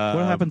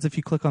 What happens if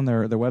you click on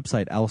their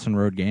website,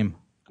 AllisonRoadGame.com?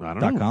 I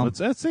don't know.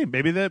 Let's see.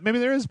 Maybe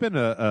there has been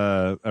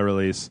a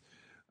release.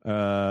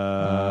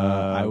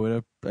 I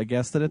would have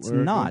guessed that it's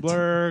not.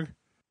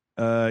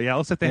 Yeah, it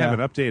looks like they haven't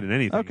updated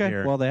anything. Okay.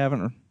 Here. Well, they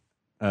haven't.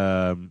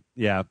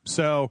 Yeah.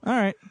 So. All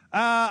right.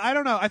 I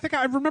don't know. I think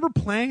I remember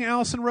playing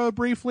Allison Road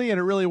briefly, and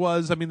it really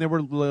was. I mean, they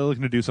were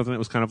looking to do something that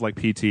was kind of like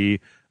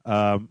PT.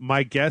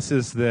 My guess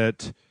is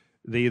that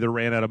they either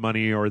ran out of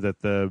money or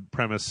that the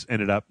premise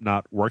ended up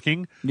not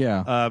working.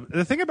 Yeah.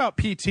 The thing about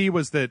PT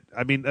was that,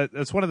 I mean,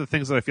 that's one of the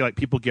things that I feel like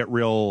people get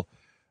real,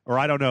 or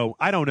I don't know,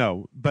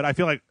 but I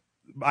feel like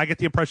I get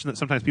the impression that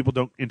sometimes people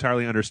don't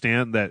entirely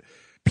understand that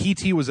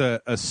PT was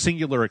a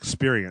singular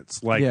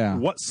experience. Like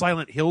what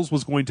Silent Hills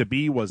was going to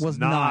be was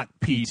not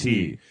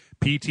PT.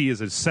 PT is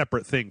a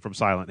separate thing from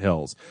Silent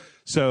Hills.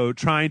 So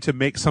trying to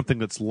make something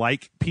that's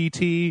like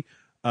PT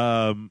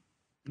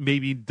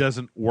maybe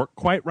doesn't work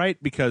quite right,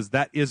 because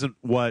that isn't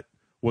what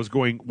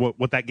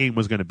that game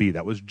was going to be.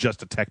 That was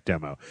just a tech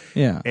demo.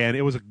 Yeah. And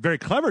it was a very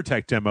clever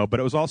tech demo, but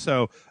it was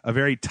also a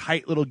very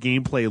tight little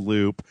gameplay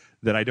loop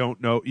that I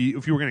don't know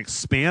if you were going to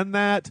expand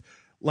that.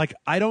 Like,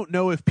 I don't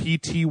know if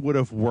PT would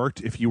have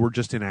worked if you were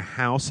just in a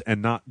house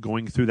and not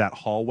going through that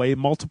hallway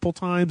multiple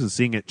times and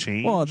seeing it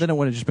change. Well, then it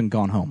would have just been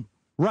Gone Home.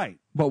 Right.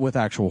 But with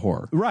actual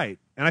horror. Right.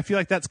 And I feel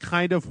like that's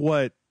kind of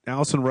what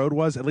Allison Road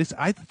was. At least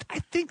I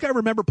think I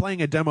remember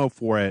playing a demo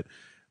for it,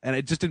 and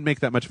it just didn't make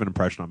that much of an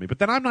impression on me. But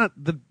then I'm not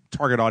the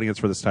target audience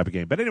for this type of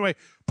game. But anyway,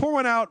 pour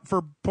one out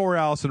for poor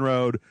Allison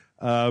Road,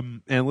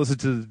 and listen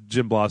to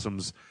Jim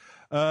Blossoms.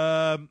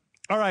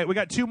 All right, we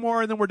got two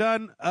more, and then we're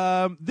done.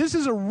 This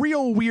is a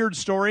real weird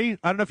story.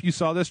 I don't know if you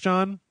saw this,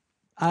 John.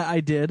 I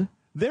did.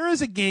 There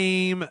is a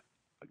game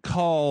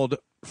called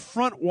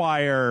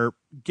Frontwire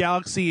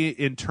Galaxy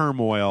in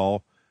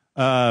Turmoil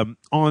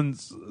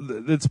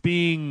that's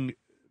being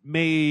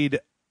made.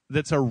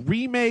 That's a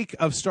remake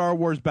of Star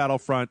Wars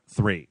Battlefront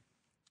 3.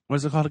 What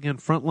is it called again?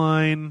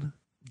 Frontline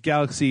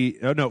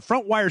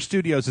Frontwire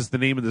Studios is the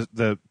name of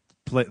the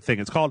thing.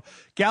 It's called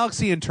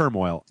Galaxy in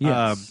Turmoil.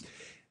 Yes.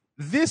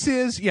 This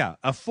is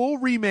a full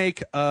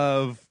remake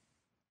of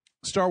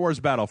Star Wars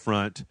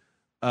Battlefront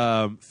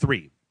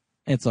 3.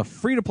 It's a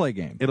free-to-play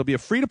game. It'll be a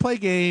free-to-play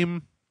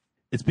game.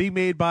 It's being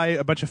made by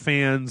a bunch of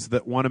fans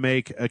that want to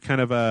make a kind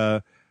of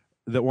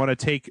that want to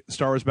take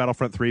Star Wars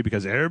Battlefront 3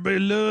 because everybody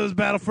loves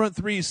Battlefront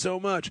 3 so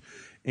much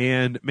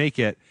and make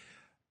it.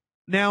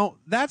 Now,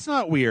 that's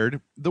not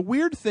weird. The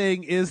weird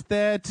thing is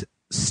that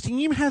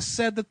Steam has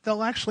said that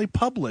they'll actually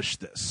publish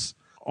this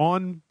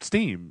on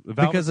Steam.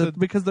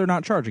 Because they're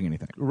not charging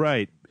anything.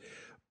 Right.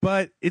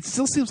 But it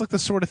still seems like the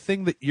sort of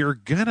thing that you're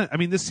gonna... I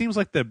mean, this seems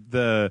like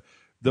the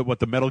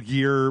Metal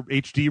Gear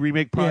HD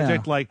remake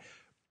project. Yeah. Like,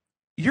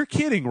 you're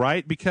kidding,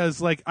 right?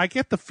 Because, like, I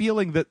get the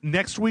feeling that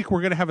next week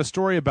we're going to have a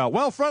story about,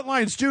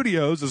 Frontline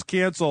Studios has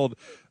canceled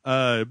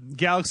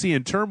Galaxy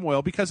in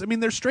Turmoil because, I mean,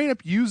 they're straight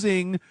up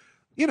using...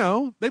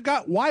 they've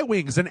got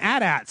Y-Wings and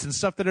AT-ATs and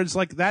stuff that is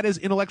like, that is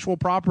intellectual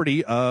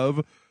property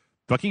of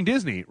fucking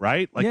Disney,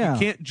 right? Like,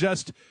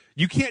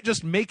 you can't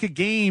just make a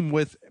game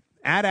with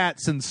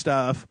AT-ATs and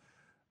stuff.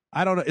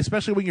 I don't know,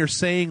 especially when you're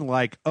saying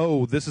like,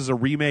 oh, this is a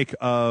remake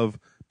of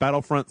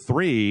Battlefront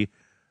 3.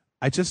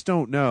 I just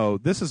don't know.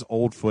 This is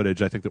old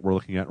footage, I think, that we're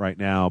looking at right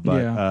now,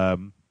 but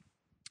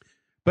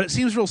it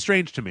seems real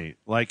strange to me.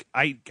 Like,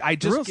 I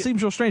just... It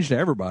seems real strange to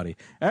everybody.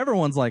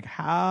 Everyone's like,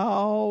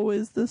 how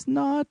is this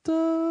not...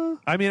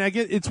 I mean,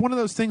 it's one of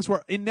those things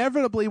where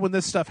inevitably when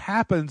this stuff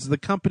happens, the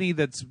company,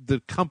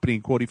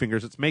 quoting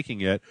fingers, that's making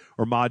it,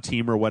 or Mod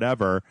Team or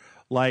whatever,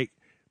 like,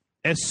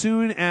 as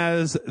soon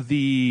as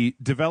the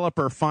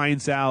developer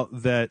finds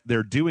out that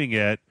they're doing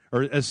it,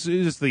 or as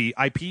soon as the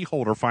IP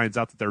holder finds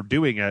out that they're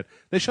doing it,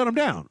 they shut them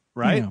down,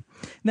 right? Yeah.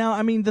 Now,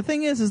 I mean, the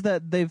thing is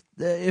that they've,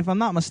 if I'm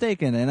not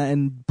mistaken,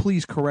 and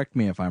please correct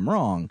me if I'm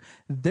wrong,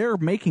 they're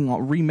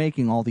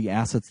remaking all the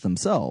assets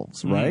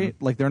themselves, right?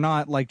 Like, they're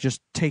not like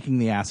just taking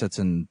the assets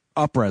and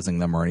up-resing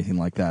them or anything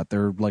like that.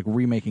 They're like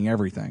remaking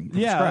everything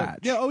from scratch.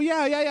 Yeah. Oh,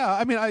 yeah.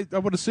 I mean, I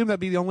would assume that'd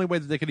be the only way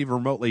that they could even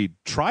remotely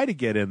try to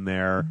get in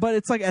there. But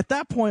it's like, at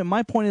that point,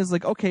 my point is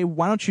like, okay,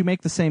 why don't you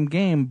make the same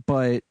game,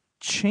 but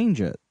change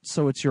it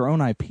so it's your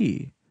own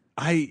IP?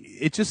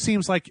 It just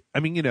seems like, I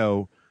mean,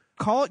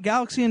 call it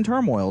Galaxy in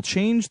Turmoil.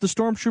 Change the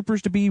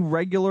stormtroopers to be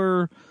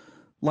regular,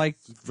 like,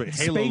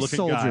 space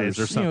soldiers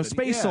or something.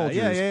 Space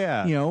soldiers.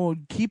 Yeah.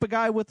 Keep a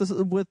guy with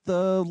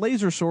the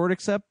laser sword,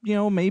 except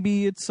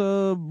maybe it's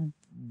a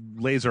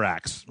laser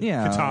axe,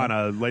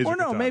 katana, laser. Or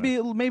no,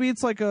 katana. maybe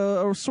it's like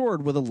a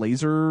sword with a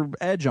laser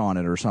edge on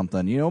it or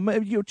something.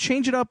 Maybe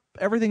change it up,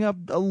 everything up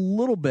a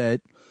little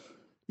bit.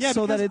 Yeah,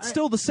 so that it's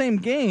still the same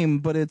game,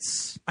 but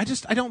it's... I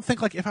don't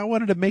think, like, if I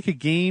wanted to make a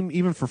game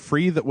even for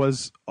free that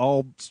was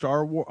all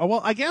Star Wars...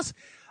 Well, I guess,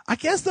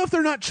 though, if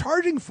they're not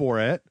charging for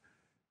it,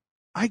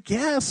 I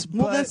guess,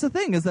 but... Well, that's the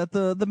thing, is that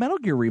the Metal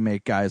Gear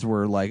remake guys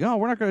were like, oh,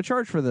 we're not going to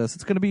charge for this.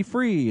 It's going to be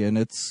free, and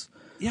it's...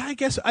 Yeah, I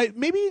guess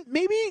maybe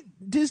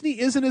Disney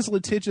isn't as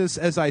litigious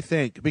as I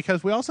think,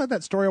 because we also had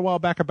that story a while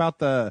back about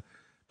the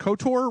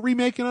KOTOR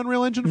remake in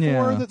Unreal Engine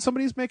 4 that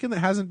somebody's making that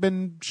hasn't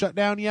been shut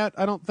down yet,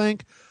 I don't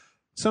think.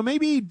 So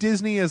maybe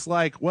Disney is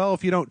like, well,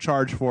 if you don't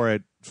charge for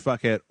it,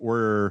 fuck it.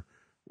 We're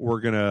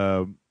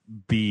gonna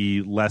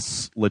be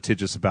less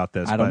litigious about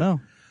this. I don't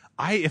know.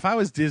 If I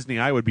was Disney,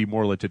 I would be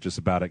more litigious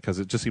about it because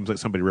it just seems like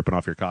somebody ripping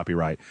off your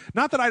copyright.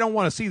 Not that I don't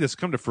want to see this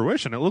come to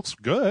fruition. It looks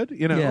good,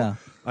 Yeah.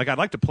 Like, I'd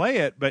like to play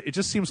it, but it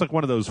just seems like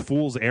one of those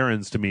fool's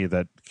errands to me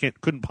that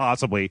couldn't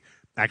possibly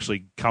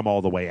actually come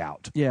all the way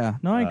out. Yeah.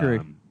 No, I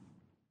agree.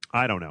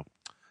 I don't know.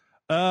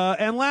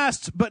 And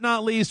last but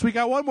not least, we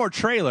got one more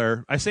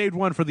trailer. I saved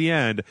one for the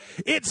end.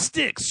 It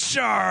Styx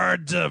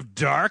Shards of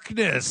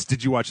Darkness.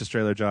 Did you watch this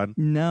trailer, John?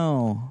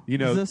 No.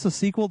 Is this a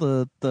sequel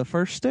to the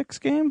first Styx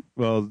game?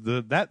 Well,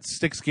 that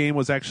Styx game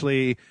was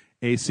actually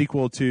a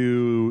sequel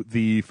to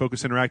the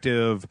Focus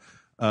Interactive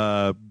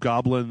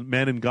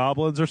Men and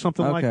Goblins or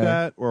something like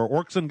that, or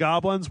Orcs and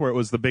Goblins, where it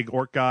was the big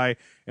orc guy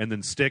and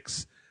then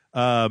Styx.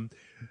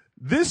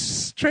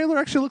 This trailer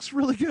actually looks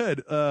really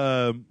good.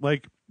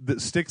 The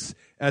Styx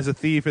as a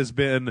thief has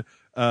been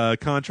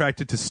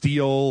contracted to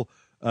steal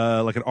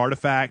like an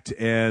artifact,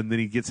 and then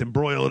he gets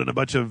embroiled in a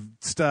bunch of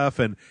stuff,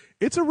 and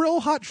it's a real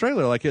hot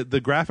trailer. Like, the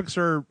graphics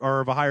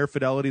are of a higher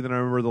fidelity than I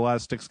remember the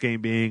last Styx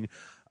game being.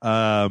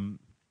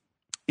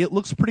 It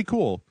looks pretty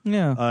cool.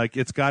 Yeah,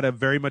 it's got a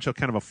very much a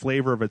kind of a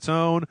flavor of its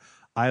own.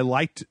 I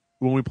liked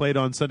when we played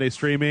on Sunday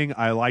streaming.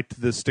 I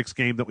liked the Styx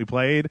game that we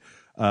played.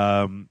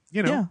 Yeah,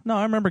 no,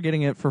 I remember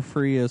getting it for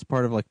free as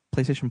part of like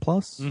PlayStation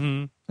Plus.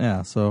 Mm-hmm.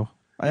 Yeah, so.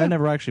 I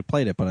never actually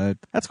played it, but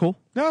that's cool.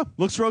 No,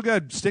 looks real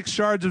good. Styx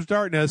Shards of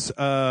Darkness. That's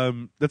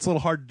a little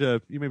hard to.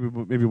 You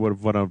maybe would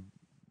have want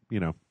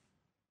to,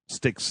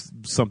 Styx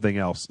something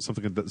else,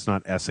 something that's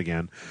not S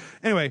again.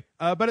 Anyway,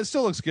 but it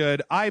still looks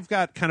good. I've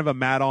got kind of a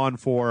mat on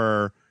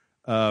for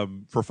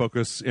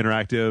Focus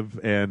Interactive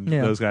and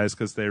those guys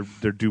because they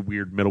do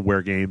weird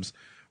middleware games.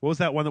 What was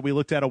that one that we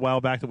looked at a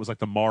while back that was like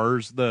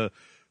the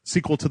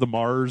sequel to the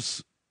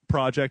Mars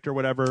project or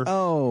whatever.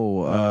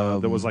 Oh,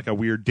 there was like a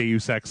weird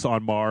Deus Ex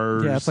on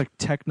Mars. Yeah, it's like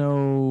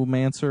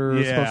Technomancer.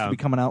 It's supposed to be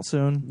coming out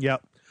soon.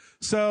 Yep.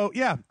 So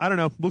yeah, I don't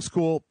know. Looks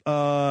cool.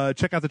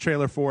 Check out the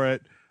trailer for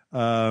it.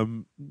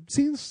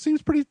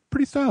 Seems pretty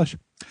stylish.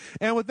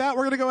 And with that,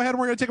 we're going to go ahead and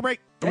we're going to take a break.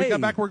 When we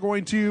come back, we're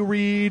going to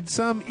read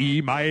some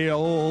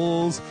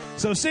emails.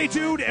 So stay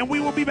tuned, and we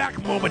will be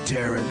back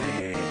momentarily.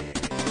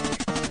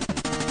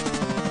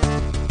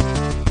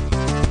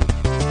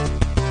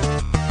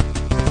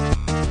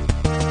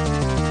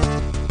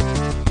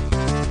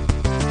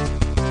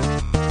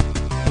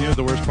 You know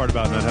the worst part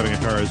about not having a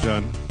car is,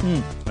 John?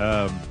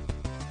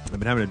 I've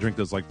been having to drink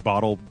those like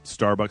bottled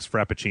Starbucks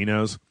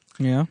Frappuccinos.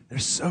 Yeah. They're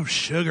so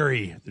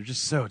sugary. They're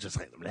just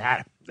like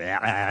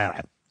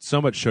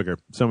so much sugar.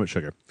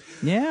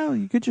 Yeah,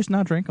 you could just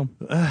not drink them.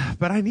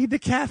 But I need the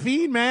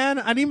caffeine, man.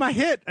 I need my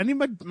hit. I need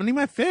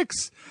my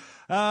fix.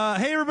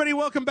 Hey everybody,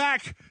 welcome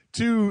back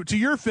to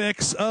your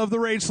fix of the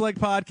Rage Select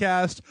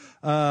podcast.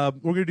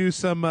 We're gonna do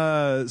some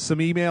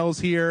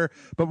emails here,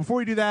 but before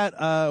we do that,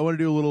 I want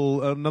to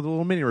do another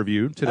little mini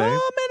review today.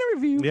 Oh, mini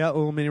review. Yeah, a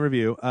little mini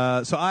review.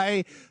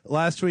 So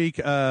last week,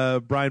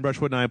 Brian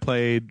Brushwood and I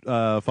played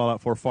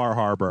Fallout 4 Far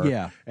Harbor.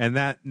 Yeah, and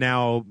that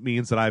now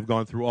means that I've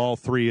gone through all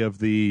 3 of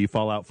the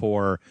Fallout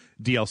 4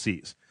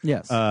 DLCs.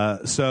 Yes.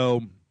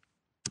 So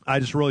I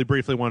just really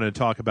briefly wanted to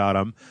talk about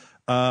them.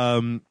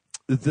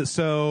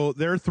 So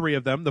there are 3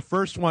 of them. The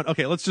first one,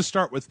 okay, let's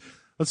start with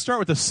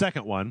the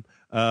second one,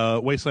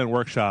 Wasteland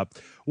Workshop.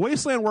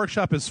 Wasteland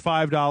Workshop is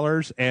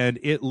 $5, and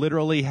it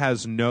literally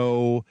has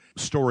no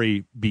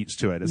story beats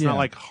to it. It's not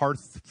like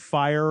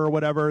Hearthfire or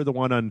whatever, the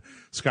one on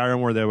Skyrim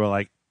where they were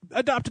like,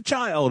 adopt a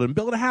child and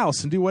build a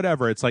house and do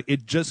whatever. It's like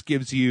it just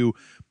gives you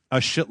a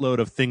shitload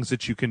of things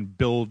that you can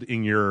build in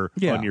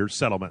on your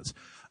settlements.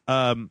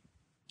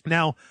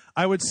 Now,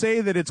 I would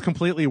say that it's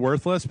completely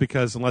worthless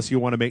because unless you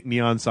want to make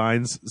neon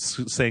signs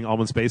saying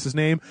Almond Space's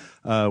name,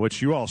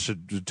 which you all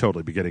should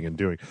totally be getting and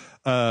doing,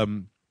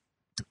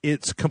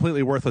 it's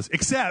completely worthless,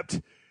 except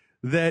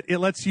that it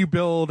lets you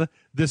build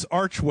this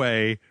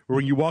archway where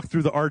when you walk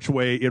through the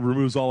archway, it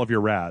removes all of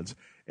your rads.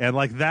 And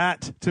like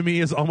that, to me,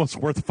 is almost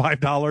worth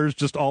 $5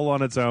 just all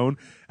on its own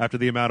after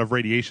the amount of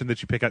radiation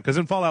that you pick up. Because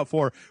in Fallout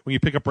 4, when you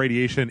pick up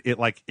radiation,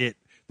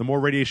 the more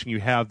radiation you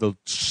have, the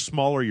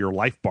smaller your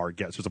life bar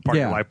gets. There's a part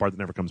of your life bar that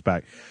never comes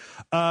back.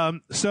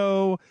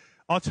 So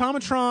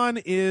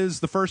Automatron is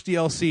the first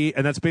DLC,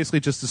 and that's basically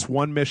just this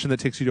one mission that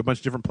takes you to a bunch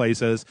of different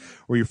places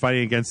where you're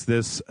fighting against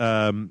this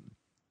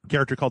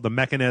character called the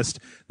Mechanist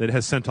that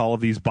has sent all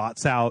of these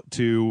bots out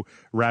to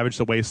ravage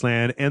the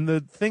wasteland. And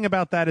the thing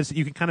about that is that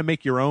you can kind of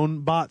make your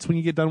own bots when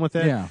you get done with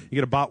it. Yeah. You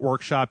get a bot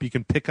workshop. You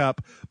can pick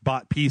up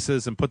bot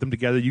pieces and put them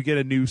together. You get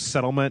a new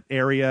settlement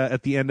area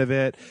at the end of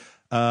it.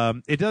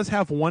 It does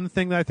have one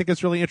thing that I think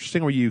is really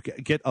interesting where you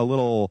get a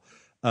little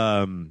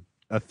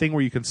a thing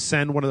where you can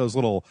send one of those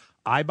little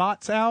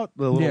iBots out,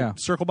 the little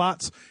circle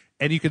bots,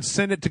 and you can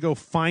send it to go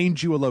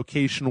find you a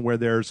location where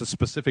there's a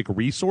specific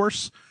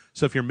resource.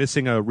 So if you're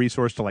missing a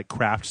resource to like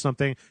craft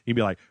something, you'd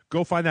be like,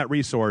 go find that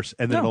resource,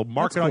 and then it'll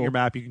mark it on your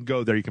map. You can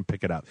go there, you can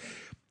pick it up.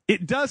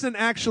 It doesn't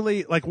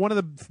actually, like, one of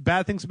the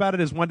bad things about it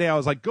is one day I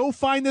was like, go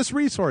find this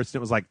resource. And it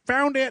was like,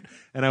 found it.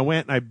 And I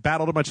went and I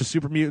battled a bunch of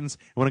super mutants.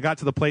 And when I got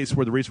to the place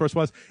where the resource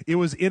was, it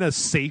was in a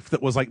safe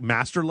that was like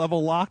master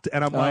level locked.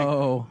 And I'm like,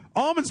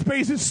 Almond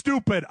Space is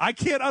stupid. I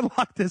can't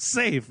unlock this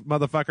safe,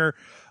 motherfucker.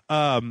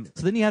 So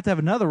then you have to have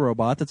another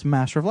robot that's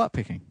master of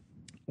lockpicking.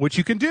 Which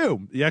you can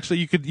do.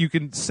 You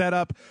can set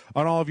up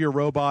on all of your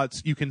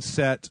robots. You can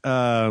set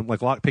like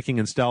lockpicking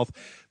and stealth.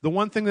 The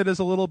one thing that is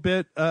a little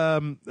bit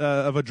of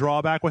a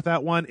drawback with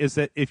that one is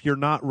that if you're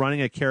not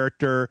running a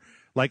character,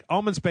 like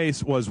Almond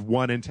Space was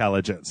 1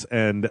 intelligence,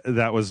 and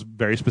that was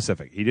very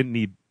specific. He didn't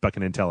need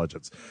fucking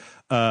intelligence.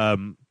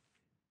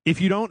 If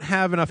you don't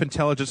have enough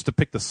intelligence to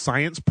pick the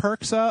science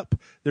perks up,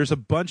 there's a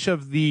bunch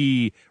of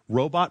the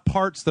robot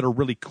parts that are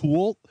really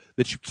cool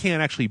that you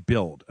can't actually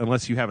build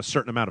unless you have a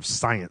certain amount of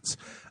science.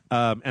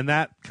 And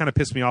that kind of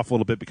pissed me off a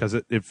little bit because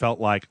it felt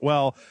like,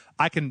 well,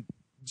 I can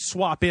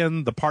swap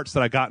in the parts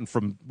that I gotten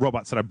from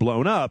robots that I've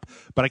blown up,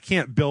 but I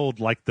can't build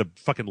like the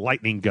fucking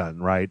lightning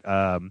gun, right?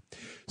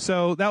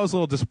 So that was a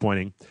little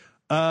disappointing.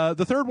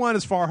 The third one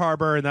is Far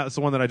Harbor, and that's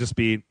the one that I just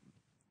beat.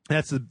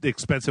 That's the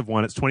expensive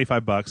one. It's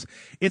 $25.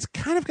 It's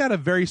kind of got a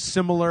very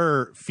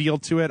similar feel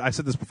to it. I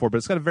said this before, but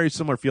it's got a very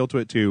similar feel to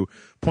it to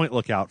Point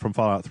Lookout from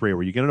Fallout 3,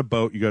 where you get on a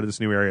boat, you go to this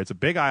new area. It's a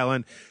big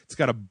island. It's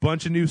got a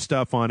bunch of new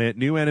stuff on it,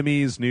 new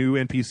enemies, new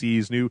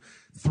NPCs,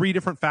 3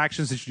 different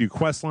factions that you do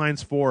quest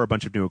lines for, a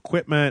bunch of new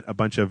equipment, a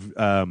bunch of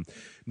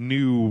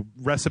new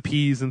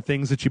recipes and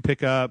things that you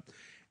pick up.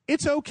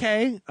 It's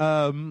okay.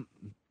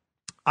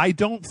 I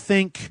don't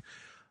think,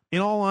 in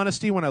all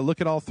honesty, when I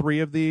look at all 3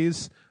 of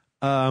these,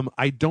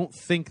 I don't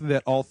think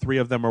that all three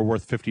of them are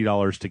worth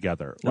 $50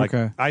 together. Like,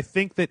 okay. I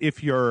think that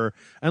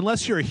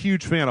unless you're a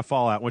huge fan of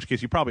Fallout, in which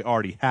case you probably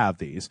already have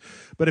these,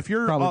 but if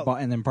you're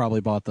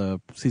probably bought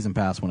the season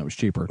pass when it was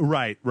cheaper.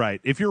 Right.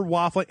 If you're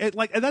waffling,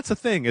 and that's the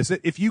thing is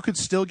that if you could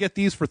still get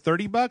these for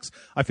 $30,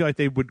 I feel like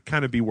they would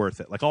kind of be worth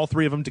it. Like all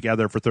three of them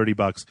together for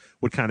 $30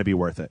 would kind of be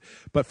worth it.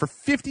 But for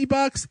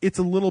 $50, it's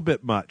a little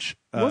bit much.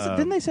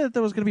 Didn't they say that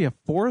there was going to be a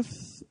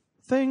fourth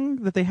thing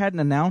that they hadn't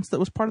announced that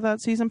was part of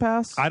that season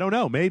pass? I don't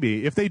know.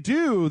 Maybe if they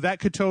do, that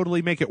could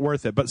totally make it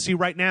worth it. But see,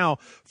 right now,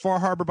 Far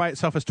Harbor by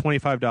itself is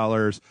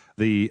 $25.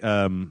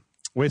 The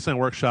Wasteland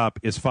Workshop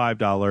is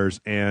 $5,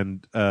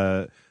 and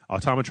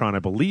Automatron, I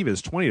believe,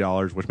 is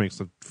 $20, which makes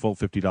the full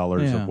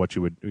 $50 of what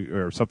you would,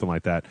 or something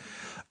like that.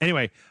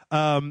 Anyway,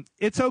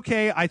 it's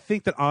okay. I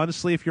think that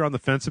honestly, if you're on the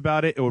fence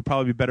about it, it would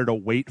probably be better to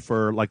wait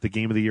for like the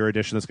Game of the Year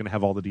edition that's going to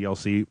have all the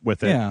DLC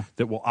with it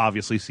that we'll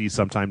obviously see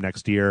sometime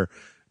next year.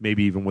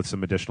 Maybe even with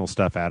some additional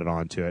stuff added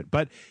on to it.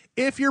 But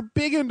if you're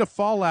big into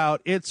Fallout,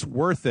 it's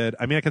worth it.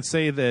 I mean, I can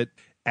say that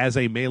as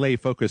a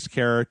melee-focused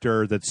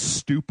character that's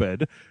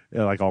stupid,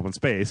 like Almond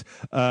Space,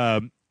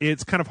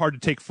 it's kind of hard to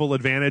take full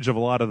advantage of a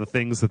lot of the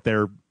things that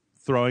they're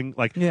throwing.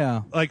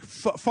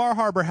 Far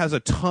Harbor has a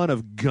ton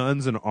of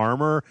guns and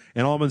armor,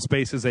 and Almond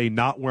Space is a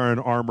not wearing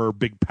armor,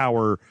 big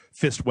power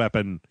fist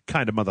weapon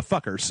kind of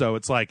motherfucker. So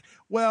it's like,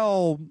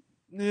 well...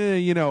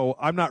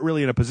 I'm not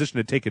really in a position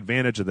to take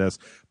advantage of this.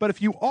 But if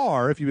you've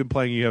been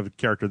playing, you have a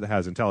character that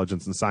has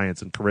intelligence and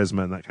science and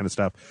charisma and that kind of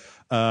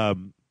stuff. I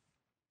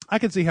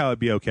can see how it'd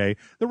be okay.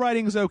 The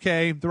writing's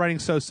okay. The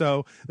writing's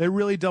so-so. They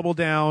really double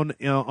down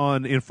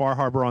in Far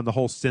Harbor on the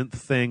whole synth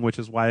thing, which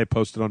is why I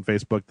posted on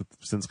Facebook that the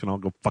synths can all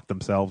go fuck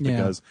themselves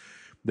because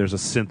there's a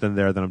synth in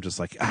there that I'm just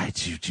like,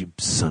 you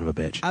son of a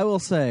bitch. I will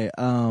say,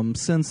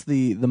 since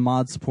the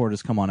mod support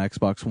has come on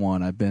Xbox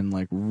One, I've been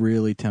like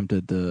really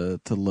tempted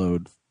to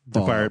load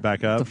to fire it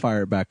back up,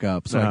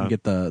 so I can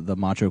get the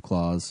Macho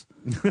Claws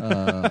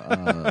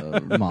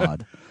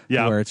mod,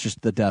 where it's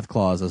just the Death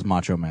Claws as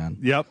Macho Man.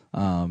 Yep.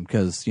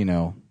 Because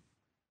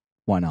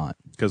why not?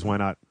 Because why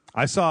not?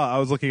 I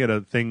was looking at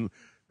a thing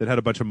that had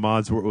a bunch of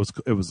mods where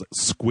it was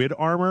squid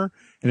armor,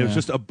 and it was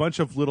just a bunch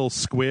of little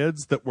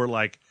squids that were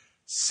like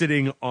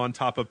sitting on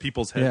top of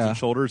people's heads and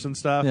shoulders and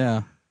stuff.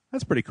 Yeah,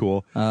 that's pretty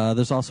cool.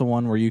 There's also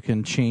one where you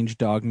can change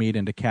dog meat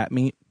into cat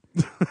meat.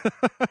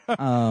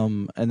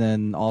 And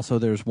then also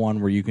there's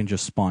one where you can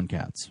just spawn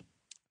cats.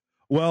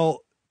 Well,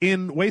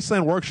 in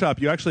Wasteland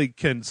Workshop, you actually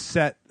can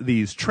set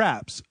these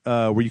traps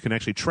where you can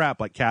actually trap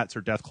like cats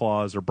or death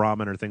claws or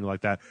Brahmin or things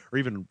like that, or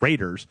even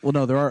raiders. Well,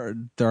 no, there are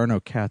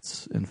no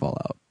cats in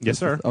Fallout. Yes,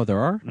 sir. Oh, there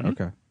are? Mm-hmm.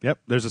 Okay. Yep.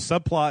 There's a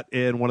subplot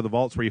in one of the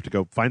vaults where you have to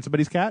go find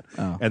somebody's cat,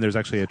 and there's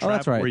actually a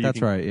trap where you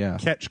can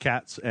catch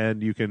cats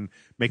and you can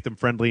make them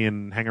friendly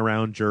and hang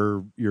around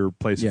your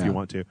place if you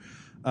want to.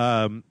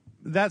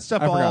 That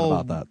stuff I forgot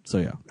about that. So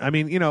yeah. I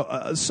mean,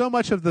 so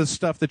much of the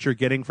stuff that you're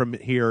getting from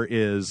here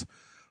is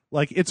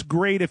like, it's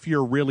great if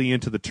you're really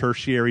into the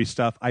tertiary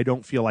stuff. I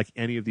don't feel like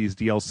any of these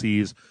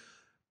DLCs,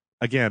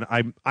 again,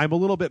 I'm a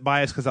little bit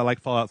biased because I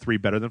like Fallout 3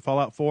 better than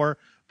Fallout 4.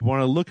 But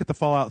when I look at the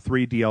Fallout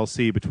 3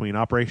 DLC between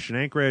Operation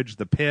Anchorage,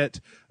 The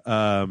Pit,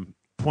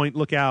 Point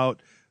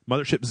Lookout,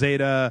 Mothership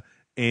Zeta,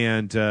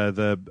 and I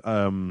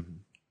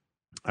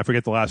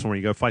forget the last one where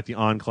you go fight the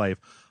Enclave.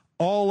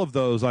 All of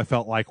those I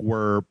felt like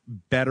were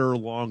better,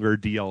 longer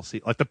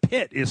DLC. Like The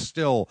Pit is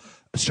still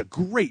such a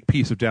great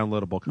piece of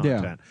downloadable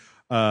content.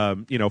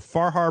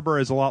 Far Harbor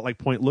is a lot like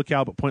Point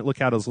Lookout, but Point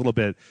Lookout is a little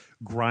bit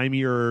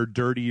grimier,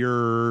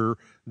 dirtier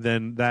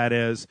than that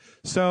is.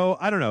 So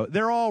I don't know.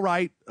 They're all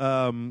right,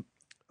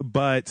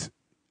 but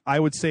I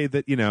would say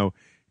that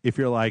if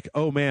you're like,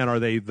 oh man, are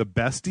they the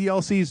best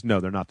DLCs?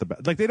 No, they're not the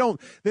best. Like they don't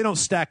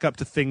stack up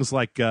to things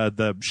like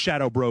the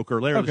Shadow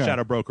Broker, Lair of the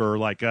Shadow Broker, or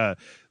like the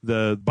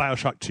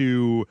BioShock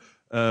 2,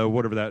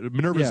 whatever that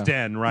Minerva's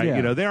Den, right?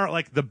 Yeah. They aren't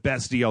like the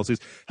best DLCs.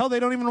 Hell, they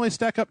don't even really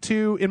stack up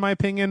to, in my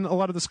opinion, a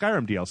lot of the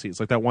Skyrim DLCs,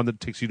 like that one that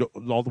takes you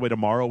all the way to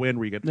Morrowind,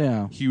 where you get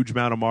a huge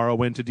amount of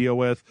Morrowind to deal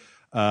with.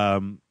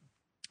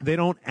 They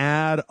don't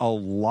add a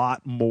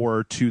lot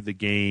more to the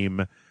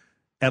game,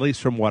 at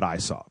least from what I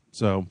saw.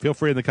 So feel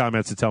free in the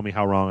comments to tell me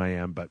how wrong I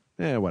am, but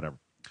whatever.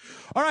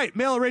 All right,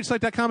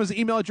 mail@rageselect.com is the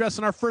email address,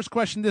 and our first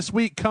question this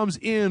week comes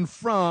in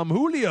from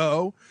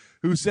Julio,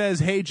 who says,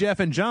 hey, Jeff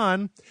and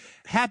John,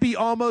 happy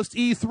almost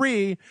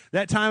E3,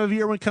 that time of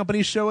year when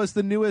companies show us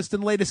the newest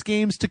and latest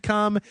games to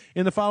come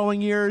in the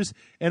following years,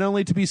 and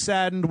only to be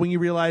saddened when you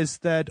realize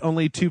that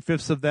only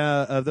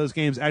 2/5 of those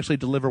games actually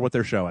deliver what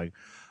they're showing,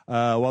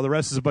 while the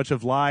rest is a bunch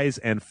of lies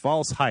and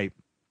false hype.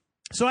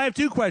 So I have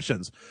two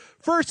questions.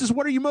 First is,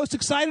 what are you most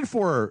excited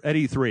for at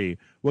E3?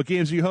 What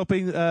games are you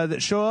hoping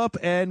that show up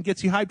and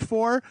gets you hyped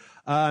for?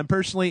 I'm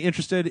personally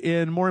interested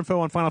in more info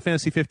on Final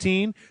Fantasy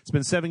 15. It's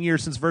been 7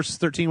 years since Versus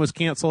 13 was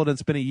canceled, and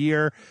it's been a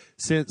year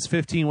since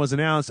 15 was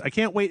announced. I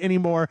can't wait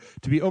anymore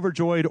to be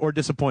overjoyed or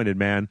disappointed,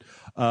 man.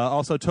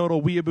 Also,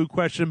 total weeaboo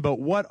question, but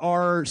what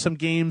are some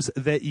games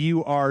that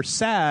you are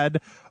sad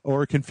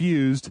or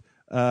confused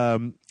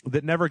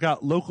that never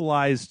got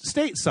localized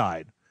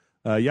stateside?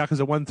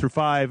 Yakuza 1 through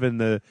 5 and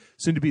the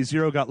soon-to-be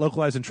 0 got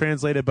localized and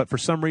translated, but for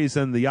some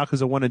reason the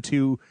Yakuza 1 and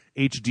 2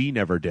 HD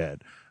never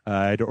did.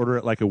 I had to order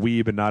it like a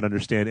weeb and not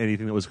understand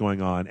anything that was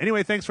going on.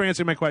 Anyway, thanks for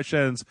answering my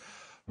questions,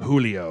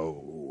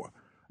 Julio.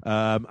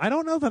 I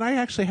don't know that I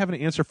actually have an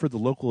answer for the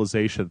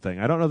localization thing.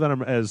 I don't know that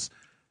I'm as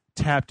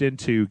tapped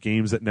into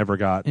games that never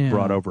got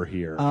brought over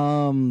here.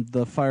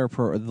 The Fire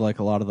Pro, like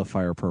a lot of the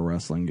Fire Pro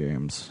Wrestling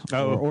games,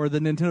 or the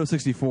Nintendo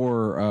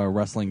 64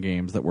 wrestling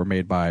games that were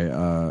made by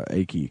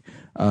Eiki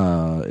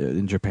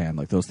in Japan.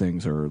 Like those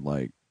things are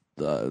like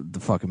the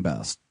fucking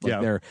best.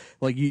 Like they're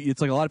like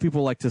it's like a lot of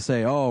people like to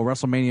say, oh,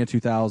 WrestleMania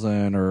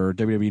 2000 or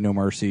WWE No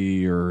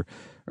Mercy or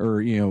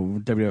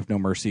WWF No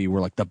Mercy were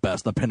like the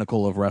best, the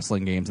pinnacle of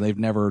wrestling games, and they've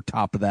never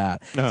topped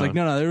that. It's like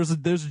no,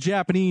 there's a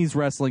Japanese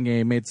wrestling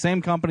game made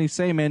same company,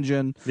 same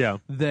engine,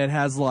 that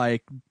has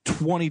like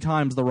 20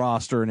 times the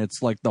roster, and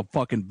it's like the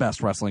fucking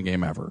best wrestling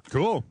game ever.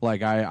 Cool.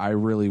 Like I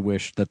really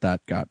wish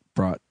that got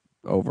brought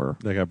over.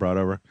 They got brought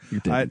over.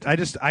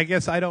 I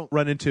guess I don't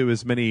run into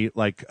as many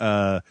like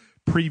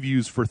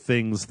previews for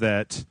things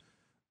that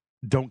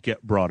don't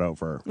get brought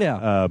over.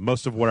 Yeah.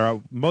 Most of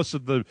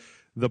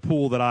the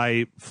pool that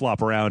I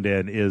flop around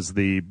in is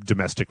the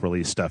domestic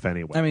release stuff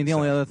anyway. I mean, the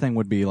only other thing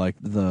would be like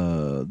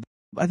I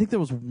think there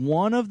was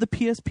one of the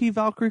PSP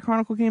Valkyrie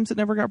Chronicle games that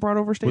never got brought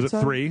over stateside. Was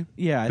it 3?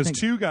 Yeah, because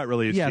 2 got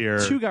released here.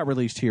 Yeah, 2 got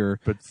released here,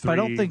 but I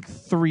don't think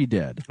 3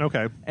 did.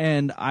 Okay.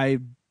 And I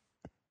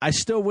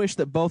still wish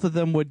that both of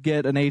them would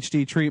get an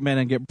HD treatment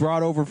and get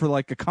brought over for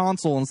like a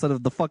console instead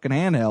of the fucking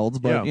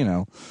handhelds. But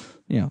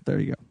there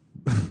you go.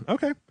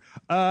 Okay.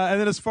 And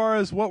then as far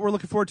as what we're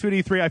looking forward to at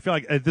E3, I feel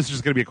like this is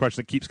just going to be a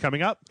question that keeps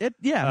coming up. It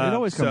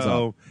always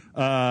comes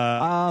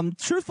up.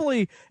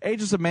 Truthfully,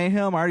 Agents of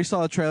Mayhem, I already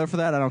saw the trailer for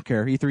that. I don't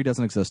care. E3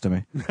 doesn't exist to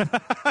me.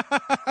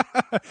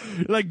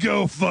 Like,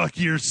 go fuck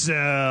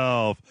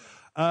yourself.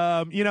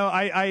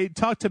 I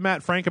talked to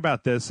Matt Frank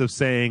about this, of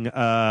saying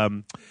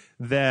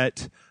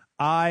that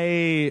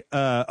I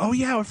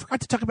forgot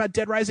to talk about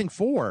Dead Rising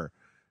 4.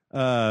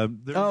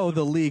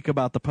 The leak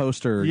about the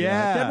poster.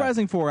 Yeah. Dead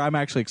Rising 4, I'm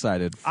actually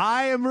excited.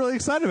 I am really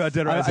excited about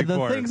Dead Rising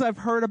 4. The things I've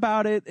heard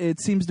about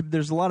it seems to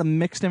there's a lot of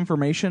mixed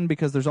information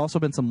because there's also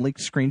been some leaked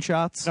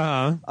screenshots.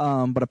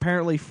 But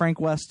apparently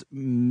Frank West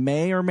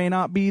may or may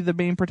not be the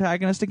main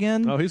protagonist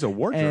again. Oh, he's a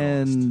war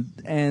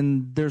journalist.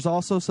 And there's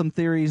also some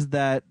theories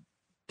that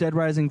Dead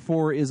Rising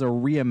 4 is a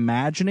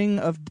reimagining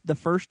of the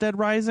first Dead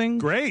Rising.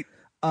 Great.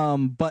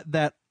 But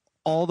that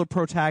all the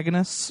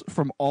protagonists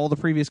from all the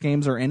previous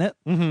games are in it.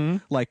 Mm-hmm.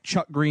 Like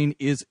Chuck Green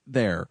is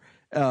there.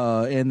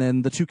 And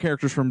then the 2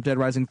 characters from Dead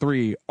Rising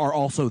 3 are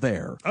also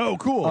there. Oh,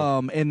 cool.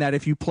 And that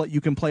if you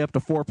can play up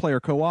to 4-player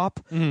co-op,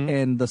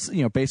 and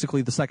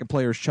basically the second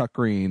player is Chuck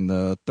Green,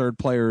 the third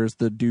player is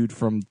the dude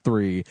from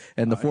 3,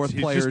 and the fourth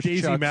player is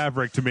Daisy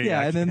Maverick to me.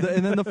 Yeah, and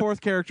then the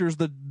fourth character is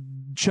the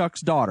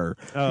Chuck's daughter,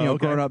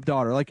 grown up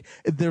daughter. Like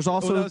there's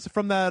also that was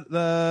from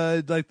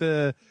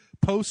the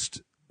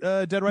post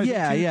Dead Rising 2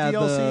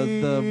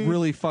 DLC? the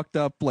really fucked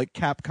up like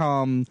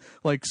Capcom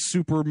like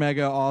super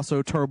mega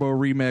also turbo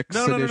remix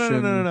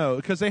edition. No,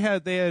 because they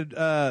had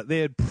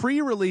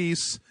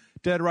pre-release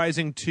Dead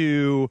Rising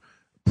 2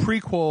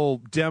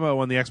 prequel demo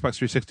on the Xbox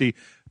 360,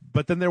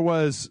 but then there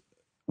was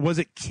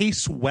it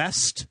Case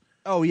West?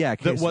 Oh yeah,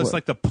 that was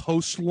like the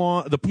post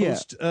launch,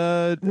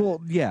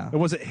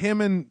 was it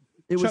him and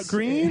Chuck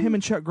Green? Him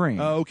and Chuck Green.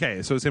 Oh,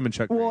 okay. So it's him and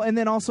Chuck Green. Well, and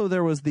then also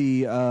there was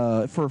the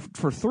for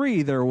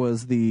 3 there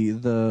was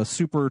the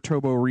Super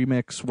Turbo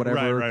Remix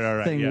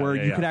whatever thing where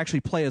you could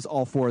actually play as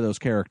all 4 of those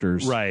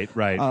characters. Right.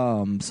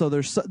 So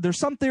there's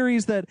some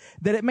theories that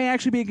it may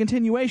actually be a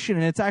continuation,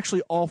 and it's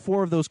actually all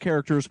 4 of those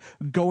characters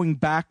going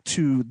back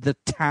to the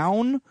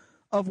town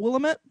of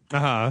Willamette,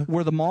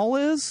 where the mall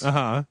is.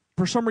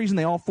 For some reason,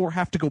 they all 4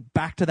 have to go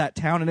back to that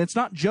town, and it's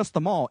not just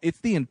the mall;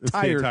 it's the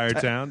entire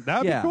town.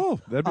 That would be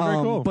cool. That'd be very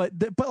cool. But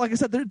like I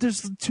said,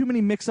 there's too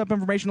many mixed up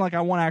information. Like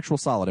I want actual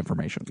solid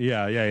information.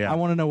 Yeah. I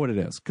want to know what it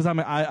is because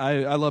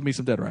I love me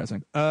some Dead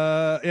Rising.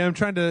 I'm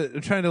trying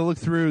to look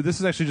through. This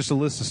is actually just a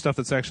list of stuff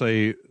that's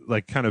actually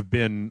like kind of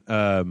been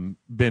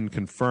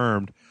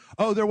confirmed.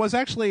 Oh, there was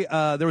actually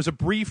a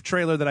brief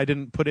trailer that I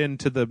didn't put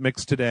into the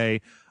mix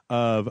today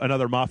of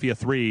another Mafia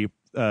 3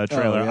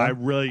 trailer. I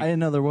didn't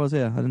know there was.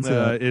 Yeah, I didn't see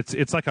that.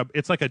 It's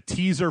like a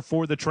teaser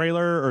for the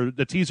trailer, or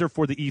the teaser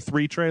for the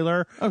E3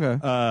 trailer. Okay.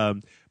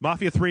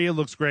 Mafia 3, it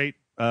looks great.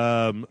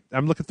 I'm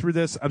looking through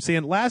this. I'm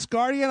seeing Last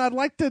Guardian. I'd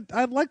like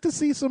to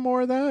see some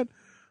more of that.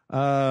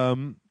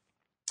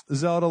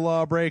 Zelda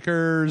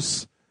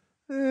Lawbreakers.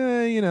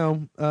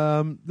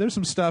 There's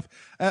some stuff.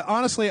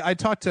 Honestly, I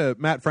talked to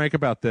Matt Frank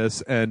about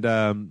this, and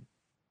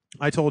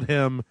I told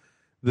him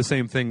the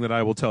same thing that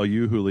I will tell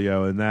you,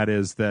 Julio, and that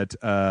is that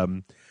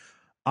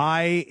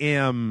I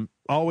am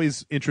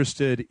always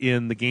interested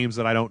in the games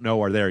that I don't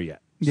know are there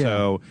yet. Yeah.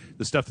 So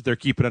the stuff that they're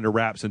keeping under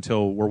wraps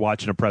until we're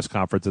watching a press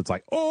conference, it's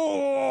like,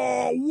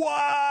 oh,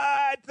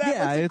 what?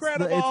 That was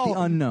incredible. It's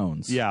the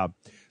unknowns. Yeah.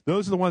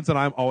 Those are the ones that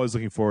I'm always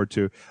looking forward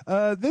to.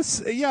 I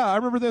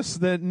remember this.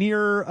 The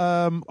Nier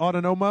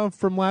Autonoma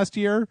from last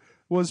year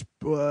was.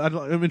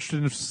 I'm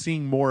interested in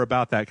seeing more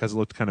about that because it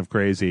looked kind of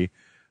crazy.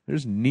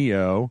 There's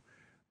Neo.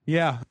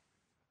 Yeah,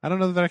 I don't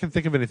know that I can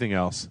think of anything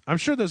else. I'm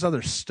sure there's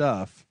other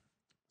stuff.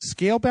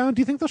 Scalebound.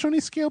 Do you think they'll show any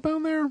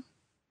Scalebound there?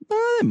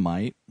 They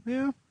might.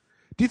 Yeah.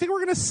 Do you think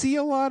we're going to see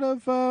a lot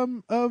of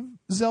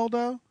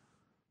Zelda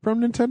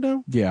from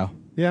Nintendo? Yeah.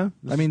 Yeah.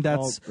 I mean,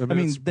 that's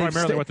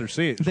primarily what they're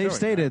seeing. They've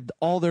stated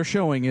all they're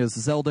showing is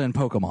Zelda and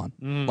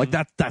Pokemon. Like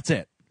that's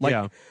it.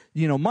 Like,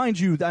 mind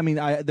you, I mean,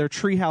 their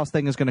Treehouse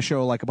thing is going to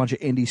show like a bunch of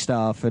indie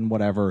stuff and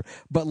whatever,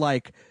 but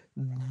like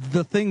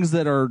the things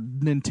that are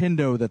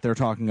Nintendo that they're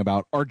talking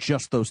about are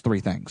just those three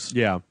things.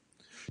 Yeah.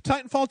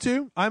 Titanfall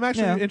 2. I'm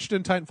actually interested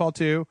in Titanfall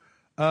 2.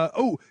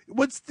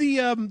 What's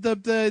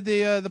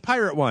the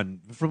pirate one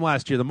from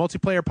last year? The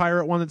multiplayer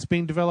pirate one that's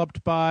being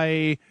developed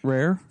by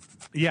Rare?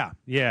 Yeah.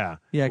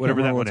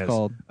 Whatever that one is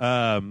called.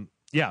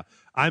 Yeah.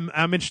 I'm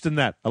interested in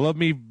that. I love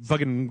me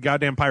fucking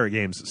goddamn pirate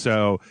games.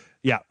 So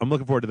yeah, I'm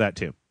looking forward to that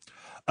too.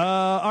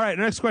 All right,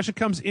 our next question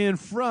comes in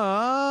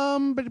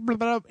from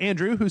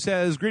Andrew, who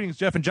says, "Greetings,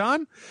 Jeff and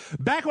John.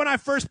 Back when I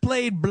first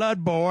played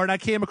Bloodborne, I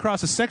came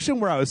across a section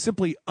where I was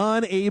simply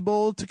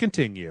unable to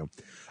continue.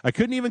 I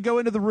couldn't even go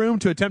into the room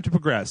to attempt to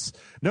progress.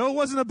 No, it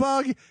wasn't a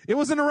bug. It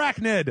was an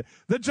arachnid.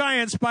 The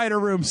giant spider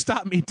room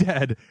stopped me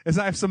dead, as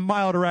I have some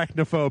mild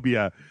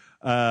arachnophobia.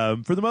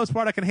 For the most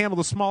part, I can handle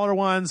the smaller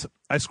ones.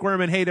 I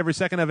squirm and hate every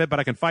second of it, but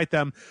I can fight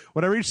them.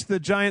 When I reached the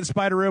giant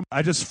spider room,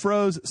 I just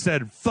froze,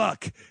 said,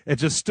 fuck, and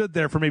just stood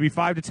there for maybe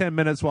 5 to 10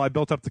 minutes while I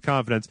built up the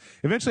confidence.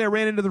 Eventually, I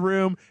ran into the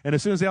room, and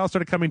as soon as they all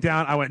started coming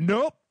down, I went,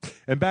 nope,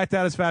 and backed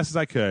out as fast as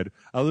I could.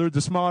 I lured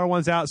the smaller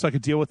ones out so I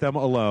could deal with them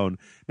alone.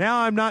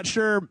 Now, I'm not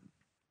sure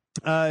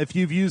if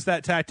you've used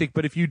that tactic,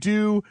 but if you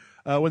do,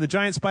 when the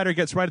giant spider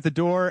gets right at the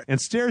door and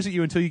stares at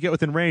you until you get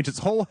within range, its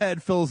whole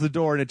head fills the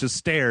door and it just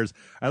stares.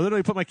 I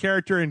literally put my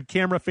character in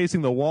camera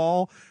facing the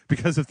wall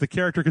because if the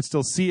character could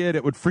still see it,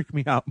 it would freak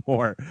me out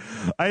more.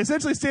 I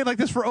essentially stayed like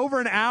this for over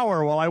an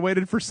hour while I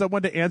waited for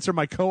someone to answer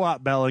my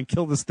co-op bell and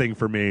kill this thing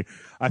for me.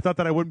 I thought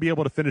that I wouldn't be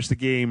able to finish the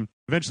game.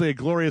 Eventually, a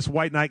glorious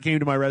white knight came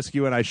to my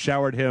rescue and I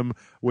showered him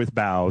with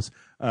bows.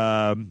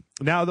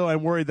 Now, though,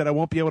 I'm worried that I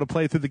won't be able to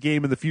play through the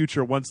game in the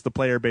future once the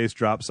player base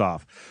drops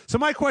off. So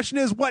my question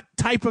is, what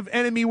type of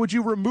enemy would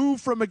you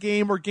remove from a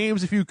game or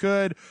games if you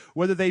could,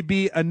 whether they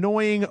be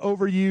annoying,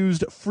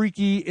 overused,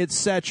 freaky,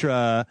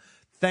 etc.?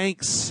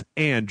 Thanks,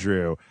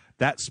 Andrew.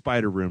 That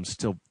spider room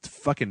still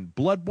fucking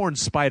Bloodborne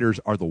spiders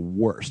are the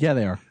worst. Yeah,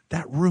 they are.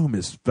 That room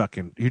is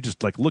fucking, you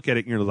just like look at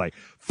it and you're like,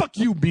 fuck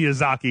you,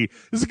 Miyazaki.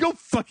 Just go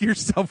fuck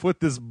yourself with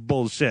this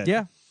bullshit.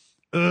 Yeah.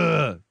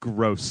 Ugh,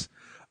 gross.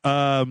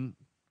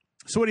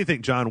 So what do you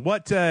think, John?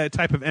 What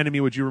type of enemy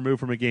would you remove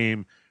from a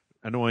game?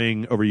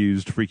 Annoying,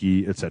 overused,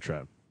 freaky,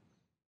 etc.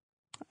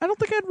 I don't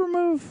think I'd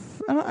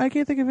remove. I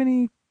can't think of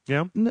any.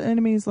 Yeah.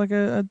 Enemies like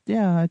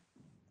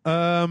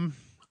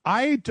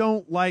I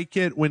don't like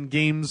it when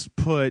games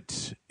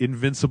put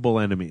invincible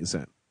enemies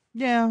in.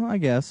 Yeah, I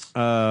guess.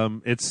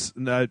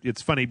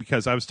 It's funny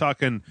because I was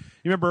talking.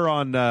 You remember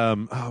on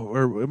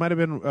or it might have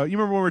been. You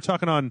remember when we were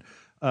talking on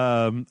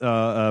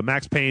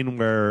Max Payne,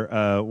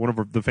 where one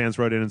of the fans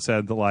wrote in and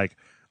said that like,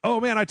 oh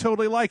man, I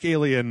totally like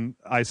Alien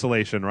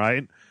Isolation,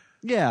 right?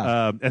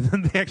 Yeah. And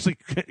then they actually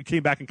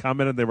came back and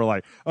commented. They were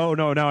like, "Oh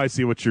no, now I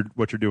see what you're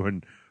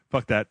doing.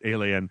 Fuck that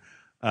Alien."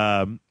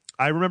 I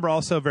remember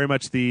also very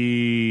much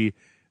the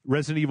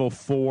Resident Evil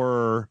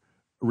 4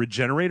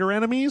 regenerator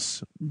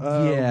enemies.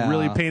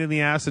 Really pain in the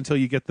ass until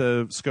you get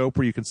the scope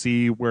where you can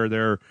see where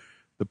the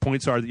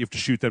points are that you have to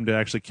shoot them to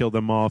actually kill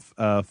them off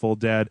full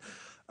dead.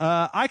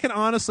 I can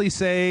honestly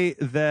say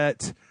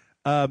that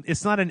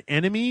it's not an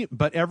enemy,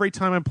 but every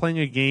time I'm playing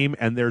a game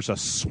and there's a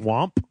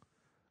swamp,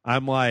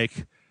 I'm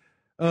like,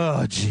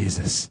 oh,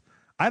 Jesus.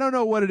 I don't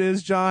know what it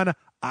is, John.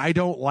 I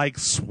don't like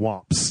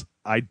swamps.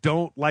 I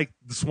don't like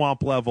the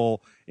swamp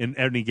level in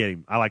any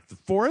game. I like the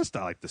forest.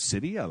 I like the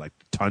city. I like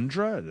the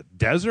tundra, the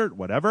desert,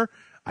 whatever.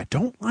 I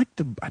don't like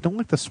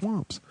the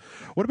swamps.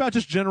 What about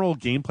just general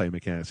gameplay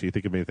mechanics? Do you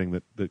think of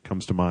anything that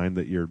comes to mind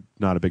that you're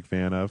not a big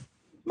fan of?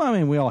 I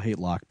mean, we all hate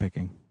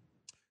lockpicking.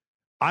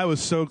 I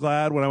was so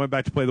glad when I went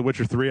back to play The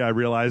Witcher 3, I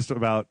realized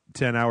about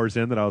 10 hours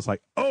in that I was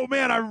like, oh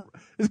man,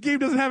 this game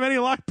doesn't have any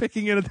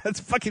lockpicking in it. That's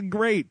fucking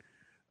great.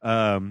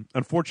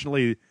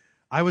 Unfortunately,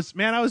 I was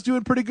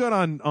doing pretty good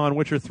on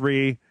Witcher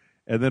 3,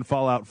 and then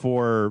Fallout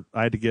 4,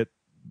 I had to get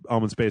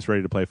Almond Space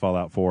ready to play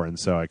Fallout 4, and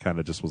so I kind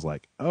of just was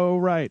like, oh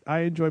right, I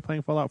enjoy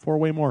playing Fallout 4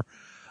 way more.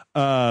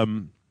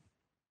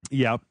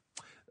 Yeah.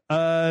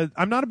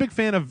 I'm not a big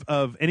fan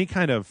of any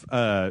kind of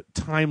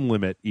time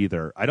limit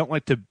either. I don't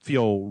like to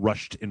feel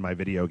rushed in my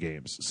video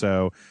games.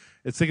 So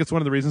I think it's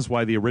one of the reasons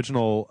why the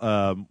original,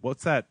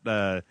 what's that?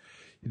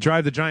 You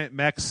drive the giant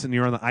mechs and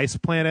you're on the ice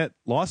planet,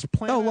 Lost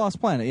Planet? Oh, Lost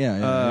Planet,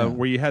 yeah.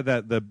 Where you had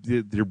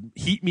the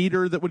heat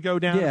meter that would go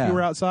down if you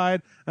were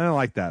outside. I don't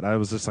like that. I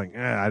was just like,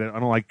 I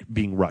don't like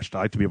being rushed. I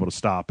like to be able to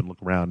stop and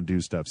look around and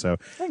do stuff. So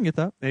I can get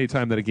that.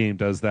 Anytime that a game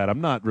does that, I'm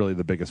not really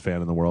the biggest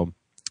fan in the world.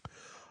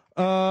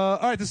 All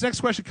right, this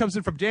next question comes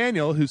in from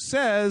Daniel, who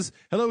says,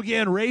 hello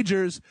again,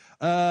 Ragers.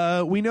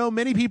 We know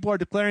many people are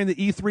declaring that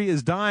E3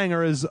 is dying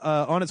or is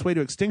on its way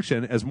to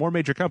extinction as more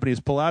major companies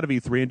pull out of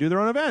E3 and do their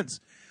own events.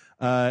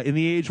 In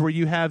the age where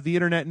you have the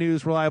internet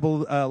news,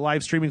 reliable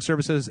live streaming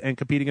services, and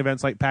competing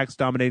events like PAX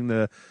dominating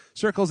the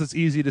circles, it's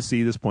easy to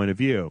see this point of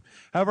view.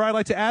 However, I'd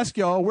like to ask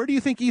y'all, where do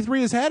you think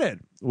E3 is headed?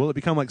 Will it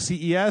become like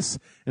CES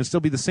and still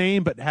be the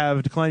same but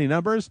have declining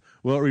numbers?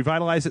 Will it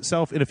revitalize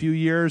itself in a few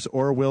years,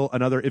 or will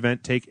another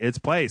event take its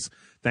place?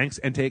 Thanks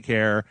and take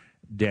care,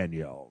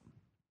 Danielle.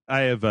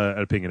 I have an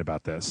opinion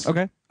about this.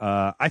 Okay.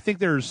 I think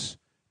there's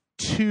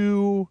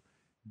two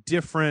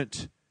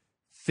different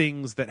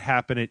things that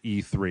happen at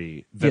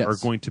E3 that are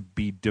going to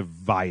be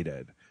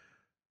divided.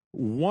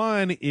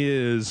 One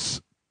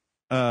is,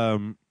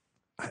 I'm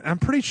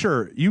pretty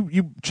sure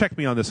you check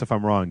me on this if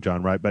I'm wrong,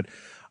 John, right? But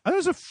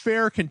there's a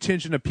fair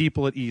contingent of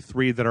people at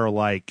E3 that are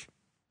like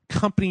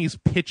companies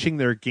pitching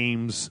their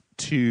games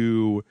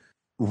to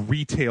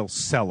retail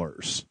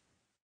sellers.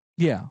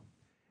 Yeah.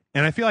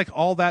 And I feel like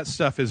all that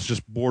stuff is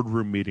just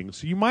boardroom meetings.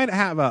 So you might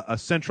have a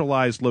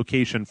centralized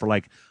location for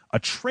like a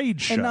trade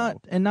show.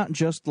 And not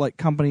just like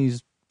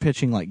companies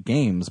pitching like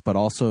games, but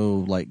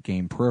also like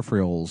game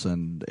peripherals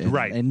and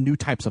new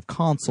types of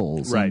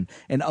consoles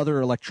and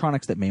other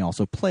electronics that may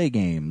also play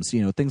games,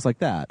 things like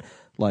that.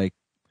 Like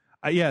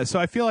so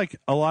I feel like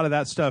a lot of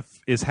that stuff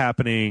is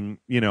happening,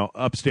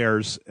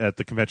 upstairs at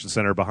the convention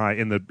center behind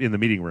in the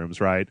meeting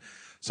rooms, right?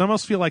 So I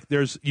almost feel like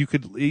you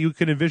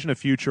could envision a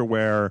future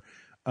where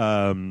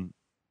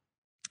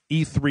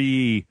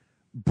E3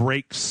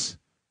 breaks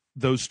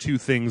those two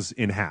things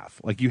in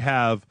half. Like you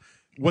have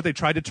what they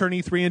tried to turn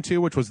E3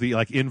 into, which was the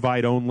like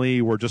invite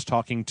only. We're just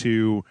talking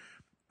to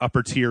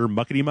upper tier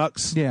muckety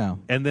mucks. Yeah.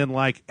 And then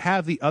like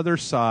have the other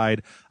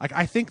side. Like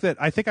I think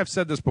I've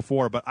said this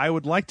before, but I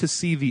would like to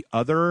see the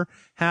other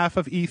half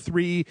of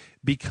E3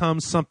 become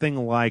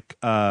something like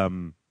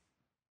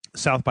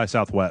South by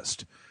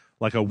Southwest,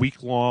 like a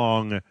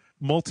week-long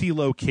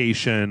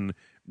multi-location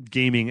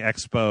gaming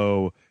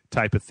expo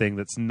type of thing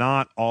that's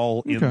not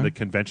all in the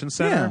convention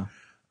center.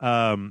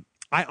 Yeah.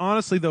 I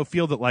honestly, though,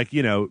 feel that, like,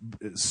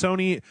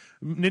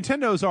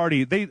 Nintendo's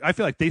already, I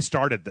feel like they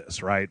started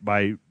this, right,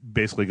 by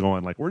basically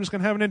going, like, we're just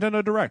going to have a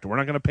Nintendo Direct. We're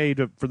not going to pay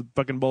for the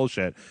fucking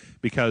bullshit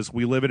because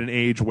we live in an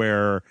age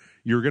where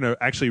you're going to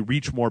actually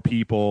reach more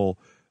people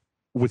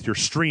with your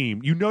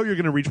stream. You're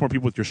going to reach more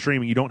people with your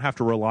stream, and you don't have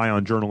to rely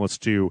on journalists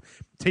to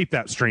tape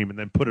that stream and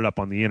then put it up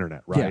on the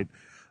internet, right?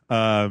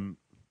 Yeah.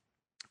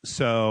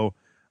 So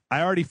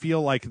I already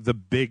feel like the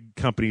big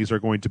companies are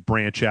going to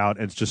branch out,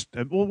 and it's just,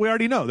 well, we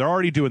already know they're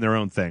already doing their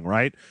own thing,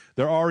 right?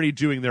 They're already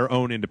doing their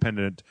own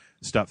independent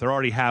stuff. They're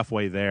already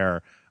halfway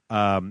there.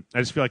 I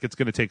just feel like it's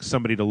going to take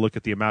somebody to look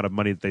at the amount of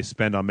money that they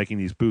spend on making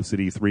these booths at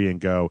E3 and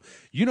go,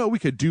 we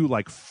could do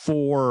like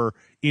 4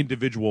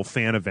 individual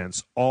fan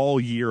events all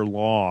year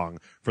long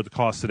for the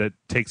cost that it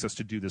takes us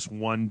to do this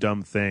one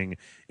dumb thing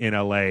in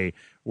LA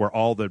where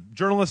all the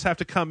journalists have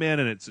to come in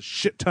and it's a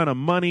shit ton of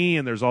money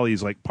and there's all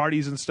these like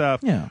parties and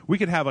stuff. Yeah. We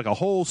could have like a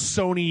whole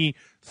Sony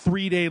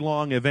 3-day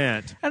long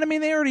event. And I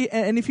mean,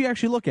 and if you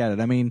actually look at it,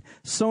 I mean,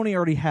 Sony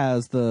already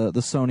has the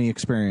Sony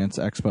Experience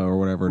Expo or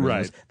whatever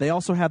it is. They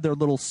also have their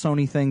little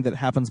Sony thing that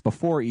happens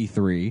before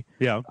E3.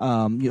 Yeah.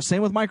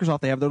 Same with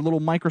Microsoft. They have their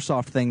little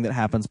Microsoft thing that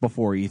happens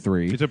before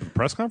E3. Is it a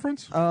press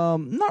conference?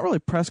 Not really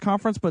press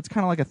conference, but it's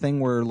kind of like a thing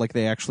where like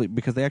they actually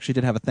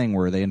did have a thing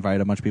where they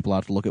invited a bunch of people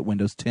out to look at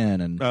Windows 10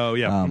 and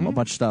a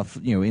bunch of stuff,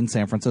 in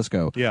San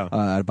Francisco. Yeah.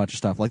 A bunch of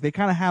stuff. Like they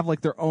kind of have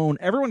like their own,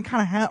 everyone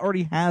kind of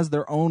already has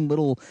their own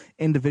little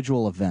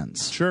individual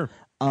events. Sure.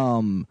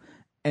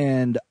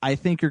 And I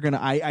think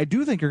I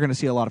do think you're gonna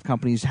see a lot of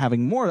companies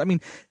having more. I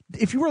mean,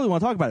 if you really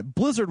want to talk about it,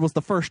 Blizzard was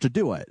the first to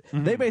do it.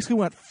 Mm-hmm. They basically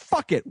went,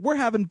 fuck it, we're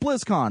having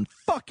BlizzCon,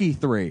 fuck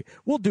E3.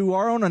 We'll do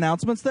our own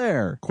announcements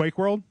there. Quake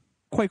World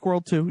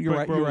too. You're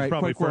right.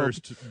 Probably Quake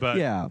first, World. but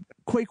yeah,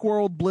 Quake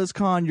World,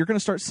 BlizzCon. You're going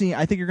to start seeing.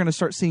 I think you're going to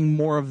start seeing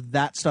more of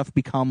that stuff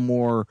become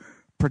more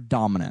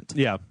predominant.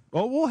 Yeah.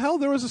 Well, hell,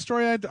 there was a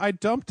story I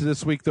dumped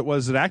this week that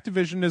was that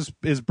Activision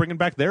is bringing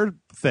back their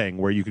thing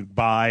where you could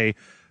buy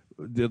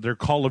their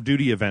Call of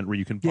Duty event where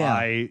you can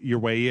buy your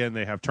way in.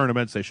 They have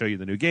tournaments. They show you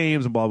the new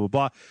games and blah, blah,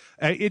 blah.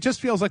 It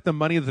just feels like the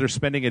money that they're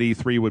spending at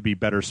E3 would be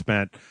better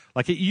spent.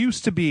 Like it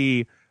used to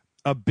be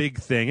a big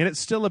thing, and it's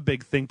still a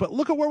big thing. But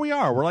look at where we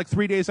are. We're like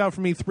 3 days out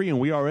from E3, and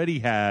we already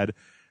had.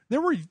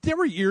 There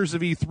were years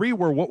of E3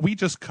 where what we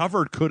just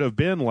covered could have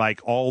been like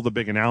all the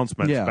big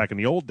announcements back in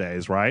the old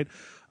days, right?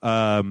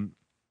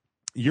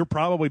 You're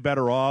probably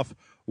better off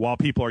while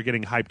people are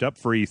getting hyped up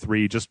for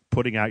E3 just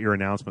putting out your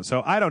announcement.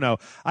 So I don't know.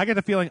 I get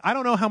the feeling I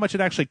don't know how much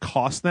it actually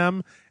costs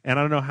them, and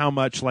I don't know how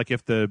much, like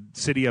if the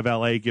city of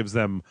LA gives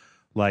them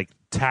like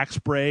tax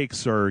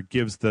breaks or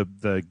gives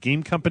the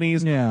game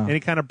companies any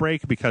kind of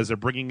break because they're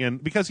bringing in,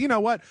 because you know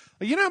what,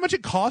 you know how much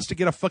it costs to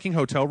get a fucking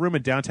hotel room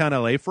in downtown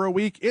LA for a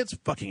week? It's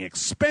fucking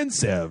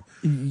expensive.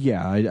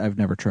 Yeah, I've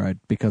never tried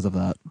because of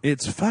that.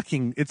 It's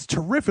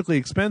terrifically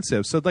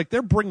expensive. So like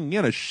they're bringing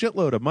in a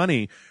shitload of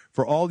money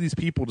for all these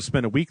people to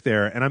spend a week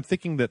there. And I'm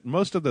thinking that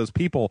most of those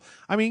people,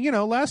 I mean, you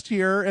know, last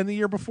year and the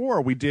year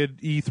before we did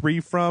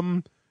E3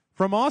 from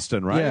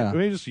Austin, right? Yeah. I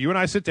mean, just you and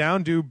I sit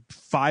down, do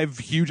 5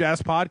 huge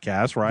ass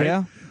podcasts, right?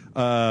 Yeah.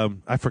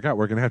 I forgot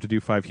we're gonna have to do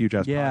 5 huge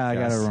ass podcasts. Yeah, I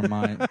gotta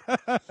remind.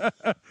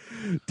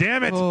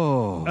 Damn it.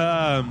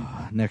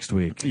 Oh, next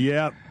week.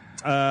 Yeah.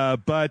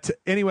 But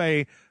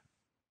anyway,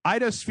 I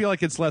just feel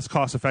like it's less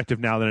cost effective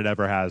now than it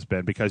ever has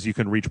been because you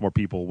can reach more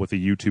people with a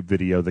YouTube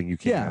video than you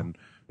can,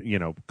 you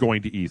know,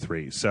 going to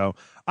E3. So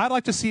I'd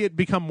like to see it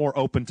become more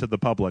open to the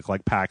public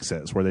like PAX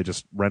is, where they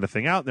just rent a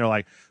thing out and they're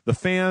like, the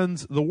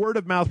fans, the word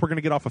of mouth we're going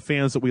to get off of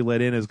fans that we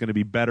let in is going to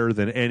be better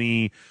than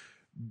any,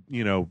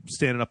 you know,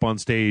 standing up on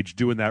stage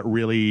doing that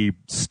really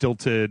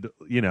stilted,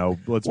 you know,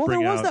 Well, there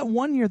was that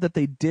one year that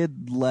they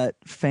did let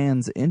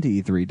fans into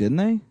E3, didn't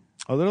they?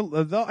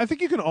 Oh, I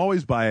think you can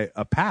always buy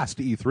a pass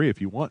to E3 if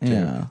you want to.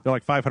 Yeah. They're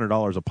like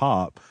 $500 a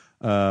pop.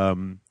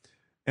 And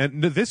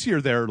this year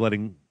they're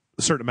letting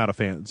a certain amount of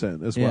fans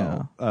in as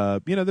well.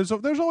 You know, there's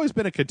always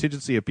been a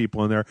contingency of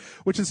people in there,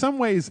 which in some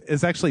ways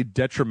is actually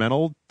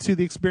detrimental to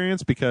the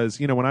experience because,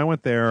 you know, when I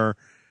went there,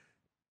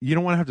 you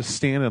don't want to have to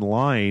stand in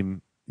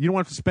line. You don't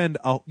want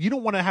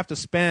to have to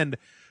spend.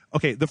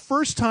 Okay, the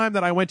first time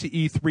that I went to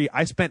E3,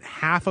 I spent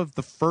half of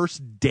the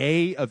first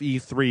day of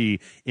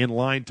E3 in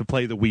line to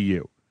play the Wii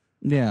U.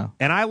 Yeah.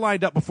 And I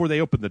lined up before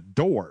they opened the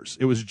doors.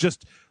 It was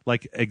just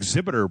like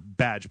exhibitor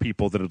badge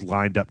people that had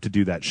lined up to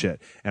do that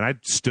shit. And I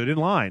stood in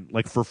line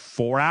like for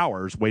 4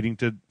 hours waiting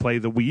to play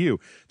the Wii U.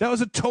 That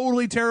was a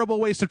totally terrible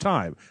waste of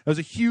time. That was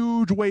a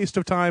huge waste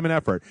of time and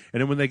effort.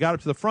 And then when they got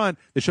up to the front,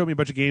 they showed me a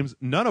bunch of games,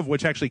 none of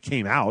which actually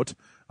came out.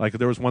 Like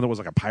there was one that was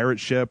like a pirate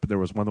ship. There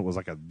was one that was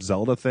like a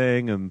Zelda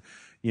thing. And,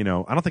 you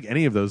know, I don't think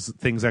any of those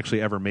things actually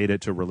ever made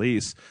it to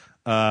release.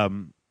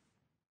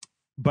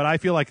 But I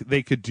feel like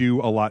they could do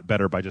a lot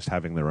better by just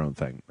having their own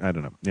thing. I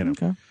don't know. You know,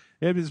 okay.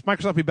 Does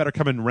Microsoft be better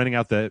coming renting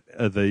out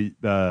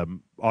the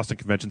Austin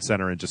Convention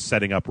Center and just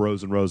setting up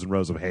rows and rows and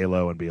rows of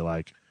Halo and be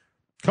like,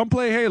 come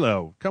play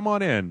Halo, come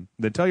on in,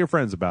 then tell your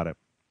friends about it.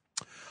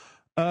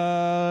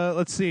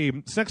 Let's see.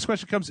 This next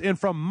question comes in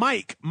from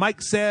Mike.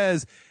 Mike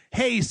says,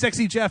 hey,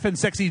 Sexy Jeff and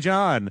Sexy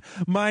John.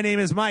 My name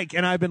is Mike,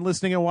 and I've been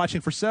listening and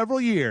watching for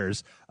several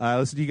years. I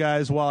listen to you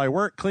guys while I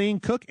work, clean,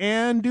 cook,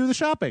 and do the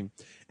shopping.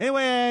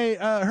 Anyway,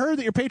 I heard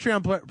that your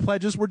Patreon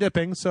pledges were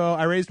dipping, so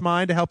I raised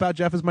mine to help out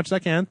Jeff as much as I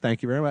can.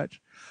 Thank you very much.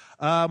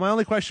 My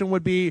only question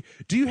would be,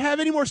 do you have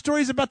any more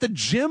stories about the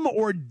gym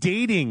or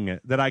dating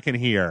that I can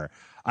hear?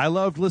 I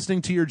loved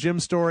listening to your gym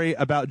story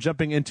about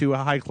jumping into a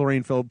high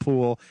chlorine-filled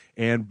pool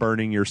and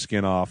burning your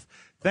skin off.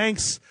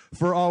 Thanks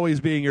for always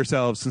being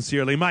yourselves.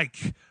 Sincerely,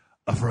 Mike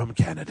from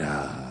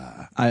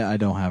Canada. I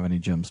don't have any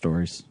gym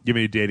stories. Give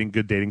me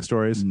good dating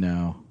stories?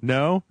 No.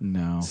 No?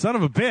 No. Son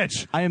of a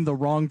bitch. I am the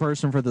wrong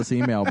person for this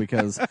email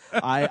because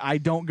I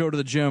don't go to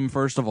the gym,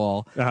 first of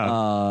all.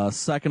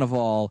 Second of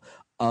all,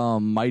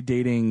 my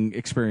dating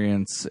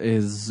experience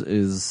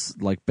is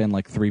like been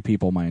like 3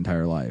 people my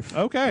entire life.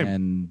 Okay.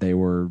 And they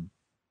were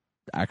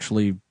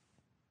actually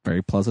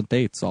very pleasant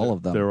dates, all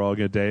of them. They were all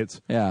good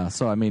dates? Yeah.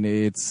 So, I mean,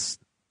 it's,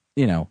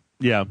 you know.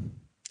 Yeah.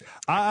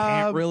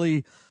 I can't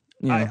really...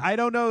 You know. I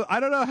don't know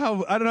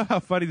how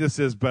funny this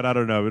is, but I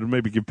don't know. It'll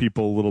maybe give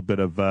people a little bit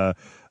of a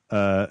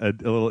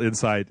little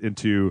insight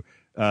into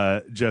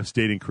Jeff's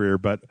dating career.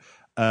 But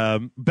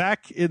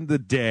back in the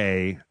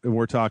day,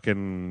 we're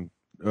talking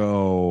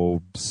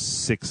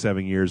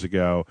 6-7 years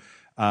ago,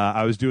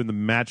 I was doing the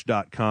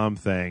Match.com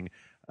thing.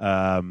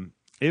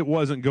 It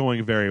wasn't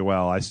going very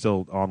well.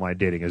 Online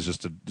dating is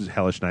just a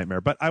hellish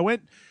nightmare. But I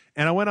went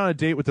on a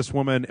date with this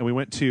woman, and we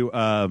went to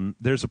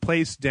there's a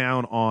place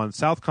down on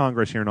South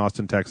Congress here in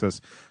Austin,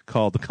 Texas,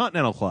 called the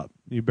Continental Club.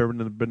 You've ever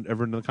been to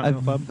the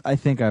Continental Club? I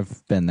think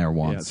I've been there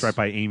once. Yeah, it's right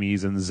by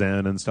Amy's and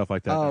Zen and stuff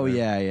like that. Oh,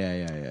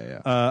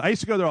 yeah. I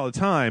used to go there all the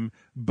time,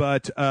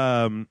 but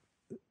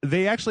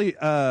they actually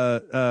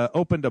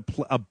opened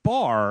a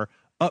bar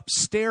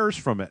upstairs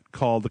from it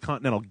called the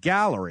Continental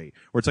Gallery,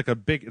 where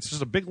it's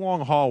just a big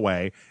long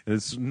hallway, and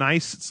it's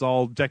nice. It's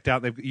all decked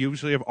out. They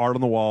usually have art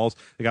on the walls.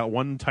 They got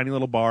one tiny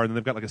little bar, and then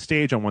they've got like a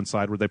stage on one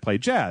side where they play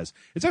jazz.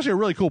 It's actually a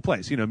really cool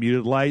place. You know,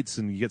 muted lights,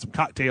 and you get some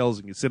cocktails,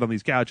 and you sit on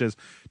these couches,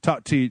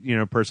 talk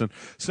to person.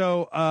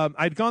 So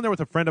I'd gone there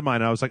with a friend of mine,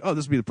 and I was like, oh,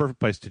 this would be the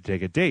perfect place to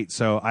take a date.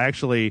 So I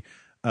actually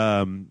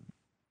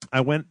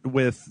I went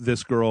with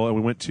this girl, and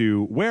we went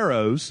to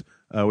Waro's,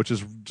 which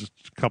is just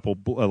a couple,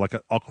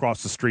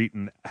 across the street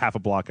and half a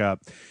block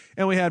up.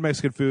 And we had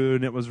Mexican food,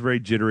 and it was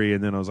very jittery.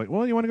 And then I was like,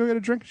 well, you want to go get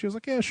a drink? She was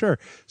like, yeah, sure.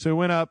 So we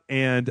went up,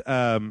 and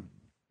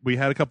we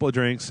had a couple of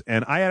drinks,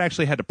 and I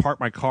had to park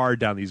my car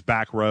down these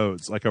back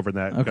roads, like over in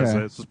that. Okay. Because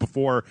this was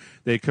before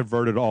they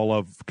converted all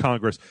of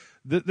Congress.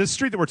 this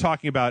street that we're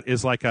talking about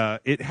is like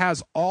it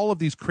has all of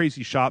these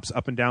crazy shops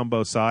up and down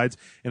both sides,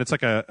 and it's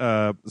like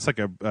a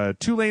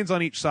 2 lanes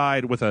on each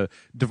side with a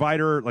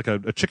divider, like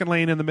a chicken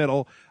lane in the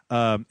middle.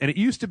 And it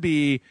used to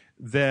be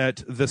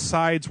that the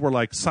sides were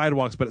like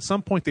sidewalks, but at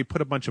some point they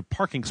put a bunch of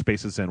parking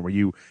spaces in where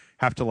you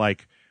have to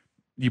like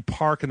you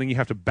park and then you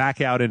have to back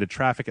out into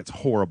traffic. It's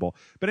horrible.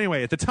 But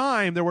anyway, at the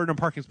time there were no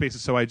parking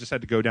spaces, so I just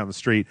had to go down the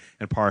street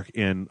and park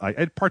in.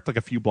 I parked like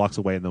a few blocks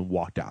away and then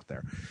walked out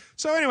there.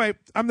 So anyway,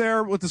 I'm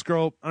there with this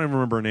girl. I don't even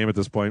remember her name at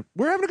this point.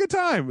 We're having a good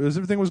time.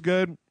 Everything was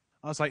good.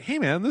 I was like, hey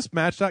man, this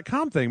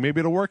Match.com thing, maybe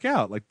it'll work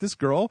out. Like this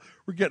girl,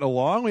 we're getting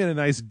along. We had a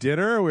nice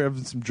dinner. We're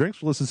having some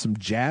drinks. We'll listen to some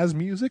jazz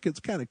music.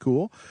 It's kind of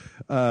cool.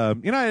 I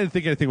didn't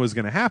think anything was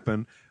going to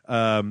happen.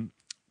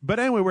 But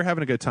anyway, we're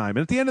having a good time. And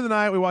at the end of the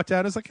night, we walked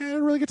out. It's like, hey, I had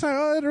a really good time.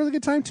 Oh, I had a really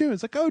good time too.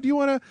 It's like, oh, do you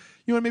want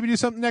to maybe do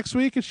something next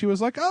week? And she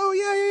was like, oh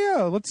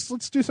yeah. Let's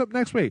do something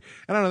next week.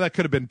 And I don't know, that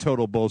could have been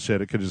total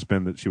bullshit. It could have just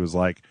been that she was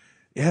like,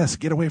 yes,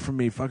 get away from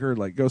me, fucker.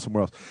 Like, go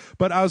somewhere else.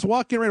 But I was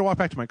getting ready to walk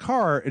back to my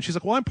car, and she's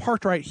like, well, I'm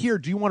parked right here.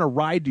 Do you want to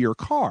ride to your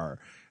car?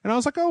 And I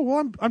was like, oh,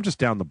 well, I'm just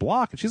down the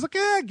block. And she's like,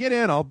 yeah, get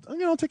in. I'll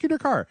take you to your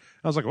car.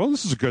 I was like, well,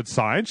 this is a good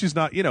sign. She's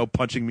not,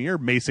 punching me or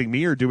macing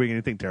me or doing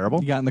anything terrible.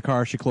 You got in the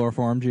car, she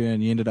chloroformed you,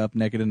 and you ended up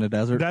naked in the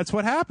desert. That's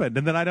what happened.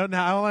 And then I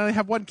only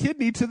have one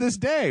kidney to this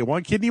day.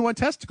 One kidney, one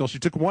testicle. She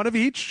took one of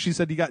each. She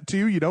said, you got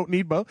 2. You don't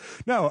need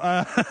both. No.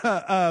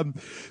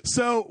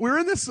 So we're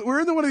in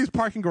one of these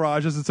parking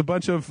garages. It's a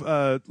bunch of,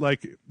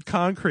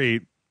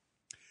 concrete.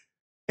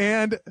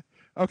 And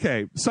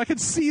okay, so I could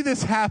see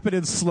this happen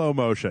in slow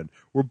motion.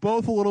 We're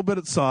both a little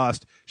bit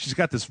sauced. She's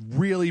got this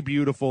really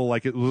beautiful,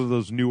 like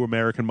those new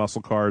American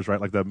muscle cars,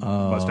 right? Like the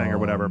Mustang or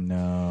whatever.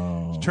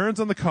 No. She turns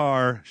on the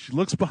car. She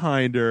looks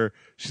behind her.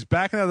 She's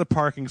backing out of the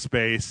parking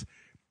space.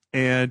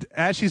 And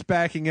as she's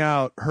backing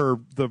out,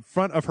 the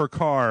front of her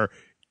car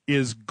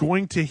is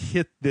going to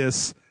hit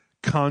this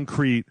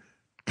concrete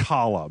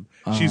column.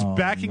 She's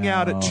backing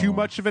out at too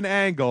much of an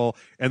angle,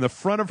 and the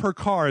front of her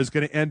car is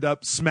going to end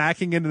up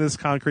smacking into this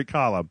concrete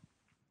column.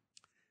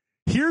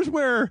 Here's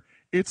where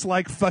it's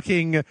like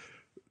fucking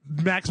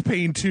Max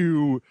Payne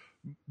 2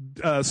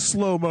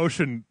 slow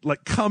motion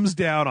like comes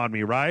down on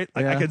me, right?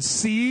 Like I can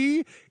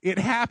see it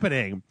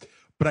happening,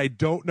 but I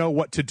don't know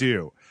what to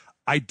do.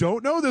 I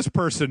don't know this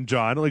person,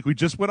 John. Like we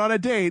just went on a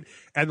date,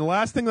 and the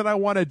last thing that I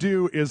want to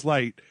do is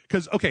like,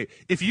 because okay,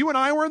 if you and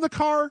I were in the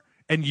car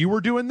and you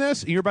were doing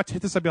this and you're about to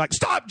hit this, I'd be like,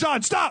 stop,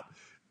 John, stop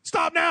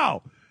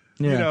now.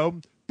 Yeah.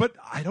 But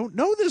I don't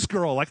know this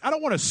girl. Like, I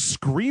don't want to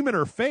scream in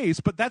her face,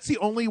 but that's the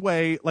only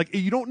way. Like,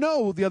 you don't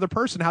know the other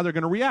person, how they're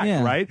going to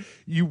react, right?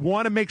 You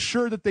want to make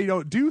sure that they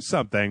don't do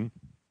something.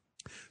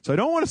 So I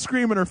don't want to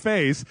scream in her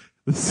face.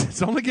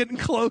 It's only getting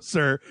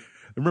closer.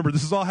 Remember,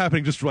 this is all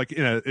happening just like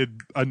in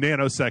a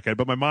nanosecond,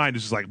 but my mind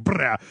is just like,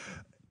 brah.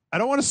 I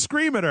don't want to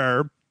scream at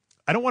her.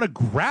 I don't want to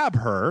grab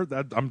her.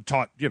 I'm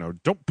taught,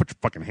 don't put your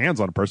fucking hands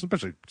on a person,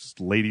 especially just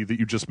a lady that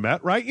you just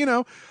met, right?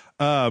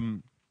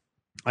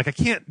 Like I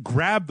can't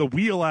grab the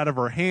wheel out of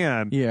her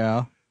hand.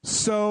 Yeah.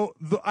 So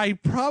I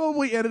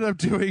probably ended up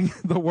doing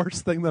the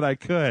worst thing that I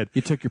could.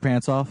 You took your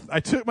pants off?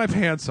 I took my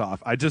pants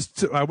off. I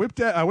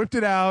whipped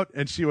it out,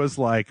 and she was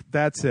like,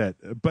 "That's it."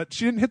 But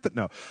she didn't hit the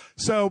no.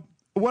 So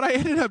what I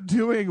ended up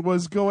doing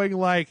was going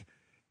like,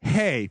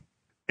 "Hey,"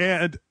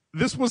 and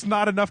this was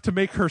not enough to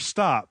make her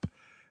stop.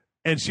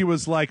 And she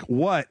was like,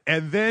 "What?"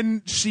 And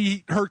then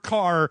her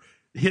car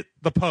hit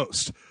the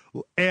post,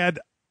 and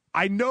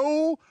I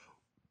know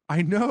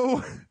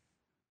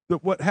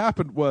that what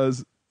happened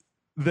was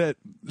that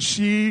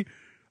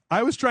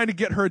I was trying to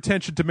get her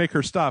attention to make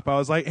her stop. I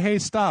was like, hey,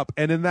 stop.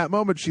 And in that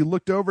moment, she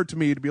looked over to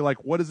me to be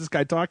like, what is this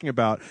guy talking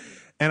about?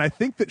 And I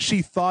think that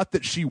she thought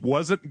that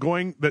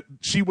that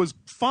she was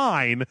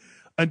fine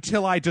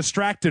until I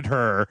distracted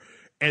her.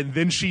 And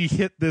then she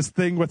hit this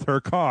thing with her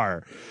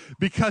car,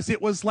 because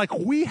it was like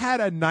we had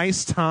a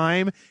nice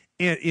time.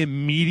 And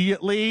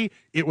immediately,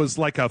 it was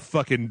like a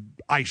fucking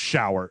ice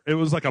shower. It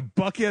was like a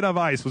bucket of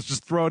ice was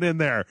just thrown in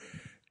there.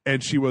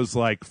 And she was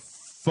like,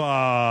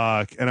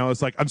 fuck. And I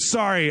was like, I'm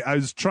sorry. I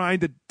was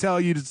trying to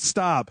tell you to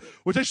stop,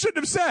 which I shouldn't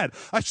have said.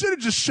 I should have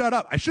just shut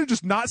up. I should have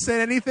just not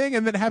said anything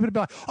and then happened to be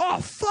like, oh,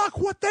 fuck,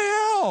 what the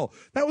hell?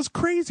 That was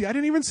crazy. I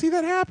didn't even see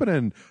that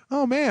happening.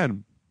 Oh,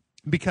 man.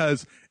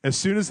 Because as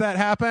soon as that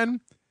happened,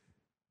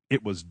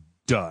 it was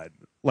done.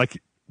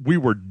 Like, we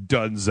were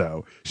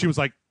donezo. She was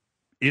like,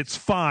 it's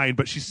fine,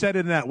 but she said it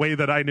in that way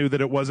that I knew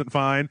that it wasn't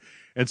fine.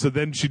 And so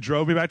then she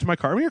drove me back to my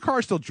car. I mean, her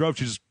car still drove.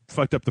 She just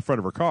fucked up the front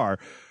of her car.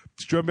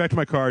 She drove me back to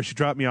my car. She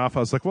dropped me off. I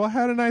was like, well, I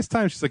had a nice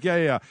time. She's like,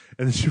 yeah.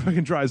 And then she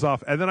fucking drives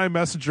off. And then I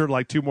messaged her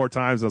like 2 more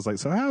times. I was like,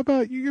 so how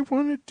about you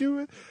want to do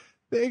it?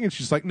 Thing? And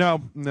she's like,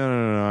 no,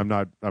 I'm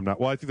not.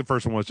 Well, I think the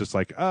first one was just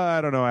like,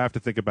 I don't know. I have to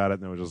think about it.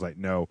 And then it was just like,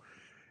 no.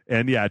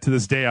 And yeah, to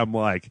this day, I'm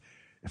like,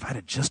 if I'd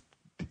have just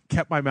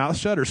kept my mouth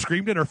shut or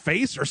screamed in her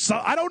face or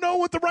so, I don't know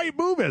what the right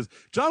move is.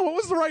 John, what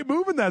was the right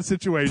move in that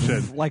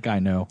situation? Like I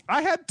know.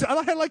 I had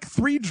like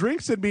 3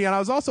 drinks in me, and I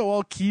was also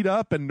all keyed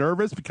up and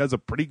nervous because a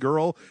pretty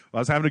girl. I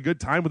was having a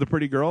good time with a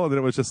pretty girl, and then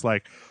it was just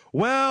like,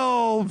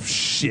 well,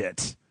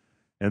 shit.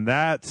 And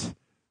that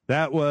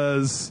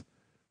was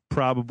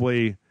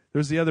probably,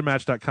 there's the other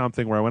Match.com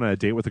thing where I went on a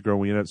date with a girl.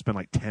 We ended up spending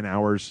like 10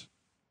 hours.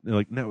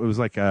 Like, no, it was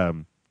like, I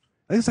think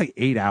it's like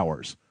 8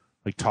 hours,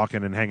 like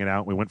talking and hanging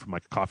out. We went from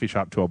like a coffee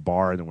shop to a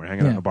bar, and then we're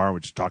hanging out in a bar, and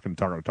we're just talking.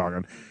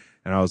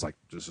 And I was like,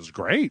 this is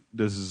great.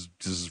 This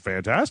is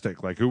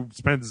fantastic. Like, who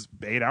spends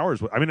 8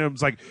 hours? I mean, it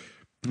was like,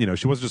 you know,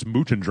 she wasn't just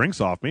mooching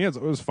drinks off me.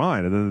 It was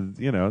fine. And then,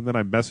 you know, and then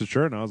I messaged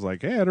her and I was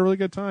like, hey, I had a really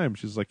good time.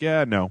 She's like,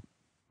 yeah, no.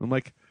 I'm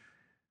like,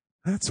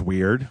 that's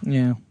weird.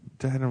 Yeah.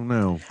 I don't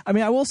know. I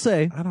mean, I will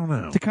say, I don't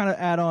know. To kind of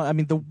add on, I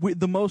mean,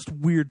 the most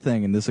weird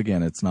thing, and this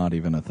again, it's not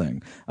even a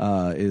thing,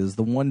 is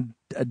the one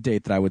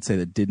date that I would say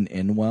that didn't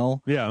end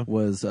well. Yeah.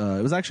 Was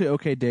it was actually an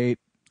okay date.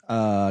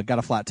 Got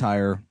a flat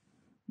tire,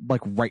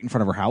 like right in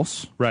front of her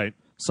house. Right.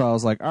 So I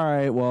was like, all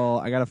right, well,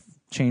 I gotta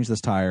change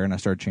this tire, and I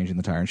started changing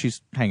the tire, and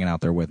she's hanging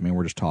out there with me.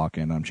 We're just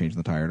talking, and I'm changing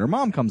the tire, and her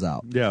mom comes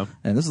out. Yeah.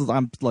 And this is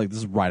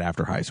right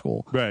after high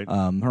school. Right.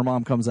 Her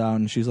mom comes out,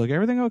 and she's like,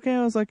 everything okay?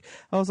 I was like,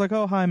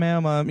 oh, hi,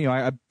 ma'am. You know,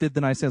 I did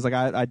the nice thing. I was like,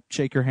 I'd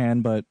shake your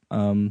hand, but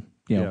you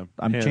know,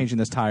 I'm changing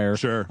this tire.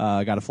 Sure.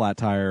 I got a flat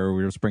tire.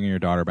 We were just bringing your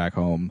daughter back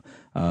home.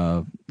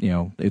 You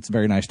know, it's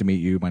very nice to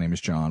meet you. My name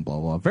is John, blah,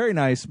 blah. Very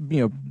nice,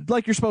 you know,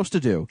 like you're supposed to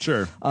do.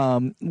 Sure.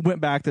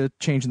 Went back to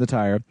changing the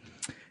tire.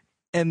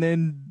 And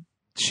then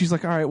she's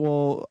like, all right,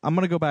 well, I'm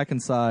going to go back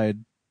inside.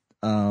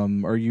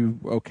 Are you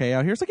okay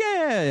out here? It's like,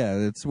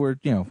 yeah.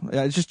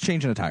 It's just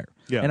changing a tire.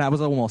 Yeah. And I was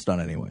almost done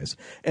anyways.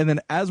 And then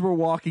as we're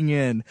walking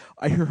in,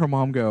 I hear her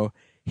mom go,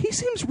 he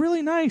seems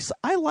really nice.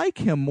 I like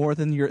him more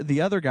than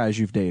the other guys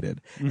you've dated.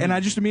 Mm-hmm. And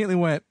I just immediately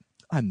went,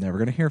 I'm never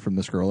going to hear from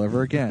this girl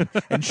ever again.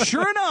 And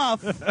sure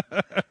enough,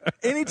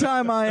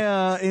 anytime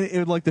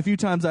like the few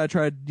times I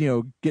tried, you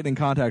know, getting in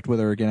contact with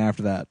her again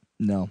after that,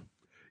 no.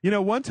 You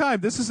know, one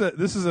time, this is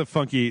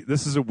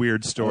a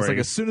weird story. It's like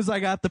as soon as I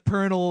got the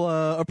parental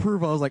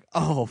approval, I was like,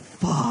 oh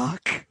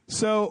fuck.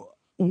 So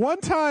one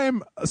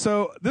time,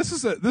 this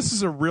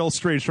is a real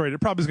strange story.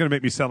 It probably is going to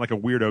make me sound like a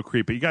weirdo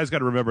creep, but you guys got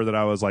to remember that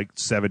I was like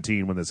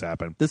 17 when this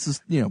happened. This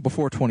is, you know,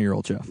 before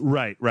 20-year-old Jeff.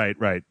 Right.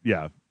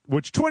 Yeah.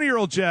 Which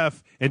 20-year-old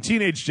Jeff and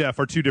teenage Jeff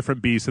are two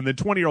different beasts, and then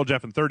 20-year-old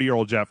Jeff and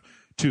 30-year-old Jeff,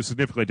 two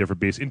significantly different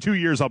beasts. In 2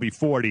 years, I'll be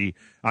 40.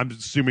 I'm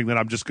assuming that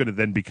I'm just going to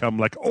then become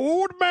like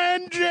old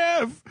man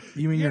Jeff.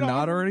 You mean you're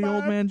not already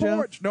old man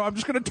porch. Jeff? No, I'm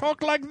just going to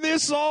talk like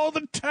this all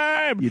the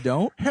time. You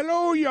don't?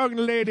 Hello, young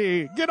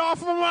lady. Get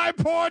off of my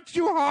porch,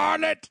 you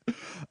harlot.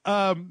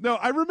 No,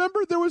 I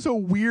remember there was a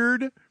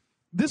weird.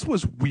 This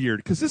was weird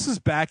because this is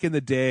back in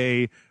the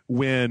day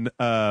when.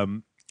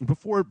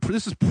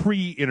 This is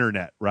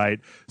pre-internet, right?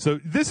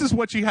 So this is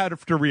what you had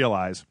to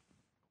realize.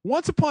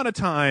 Once upon a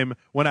time,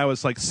 when I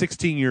was like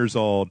 16 years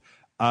old,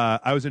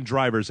 I was in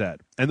driver's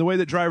ed, and the way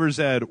that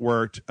driver's ed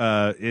worked,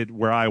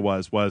 where I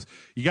was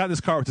you got in this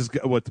car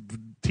with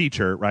the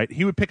teacher, right?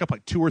 He would pick up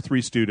like 2 or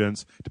 3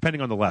 students,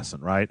 depending on the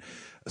lesson, right?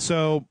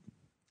 So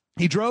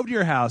he drove to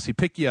your house, he'd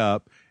pick you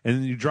up, and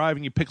then you drive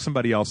and you pick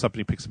somebody else up, and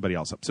he picked somebody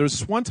else up. So there was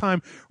this one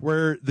time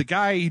where the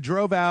guy, he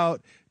drove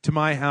out to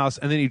my house,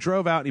 and then he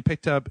drove out and he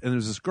picked up, and there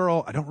was this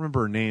girl, I don't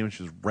remember her name,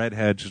 she was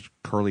redhead, just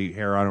curly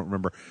hair, I don't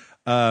remember.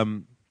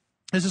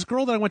 There's this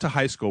girl that I went to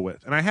high school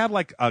with, and I had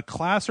like a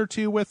class or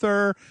two with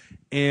her,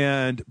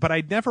 but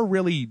I never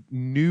really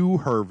knew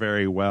her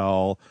very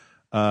well.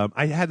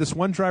 I had this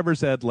one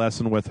driver's ed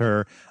lesson with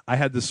her. I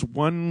had this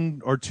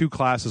 1 or 2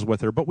 classes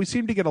with her, but we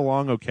seemed to get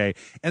along okay.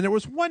 And there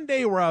was one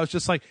day where I was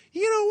just like,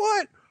 you know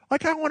what?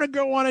 Like, I want to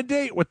go on a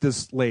date with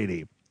this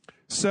lady.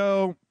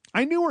 So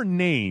I knew her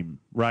name,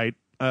 right?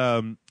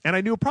 And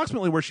I knew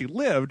approximately where she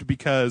lived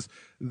because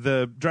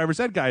the driver's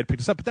ed guy had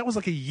picked us up, but that was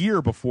like a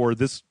year before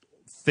this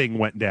thing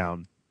went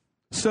down.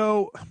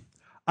 So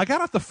I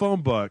got off the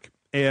phone book,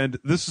 and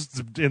this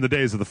is in the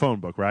days of the phone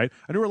book, right?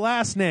 I knew her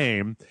last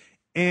name,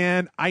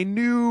 and I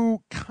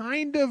knew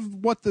kind of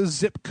what the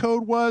zip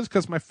code was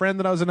because my friend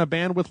that I was in a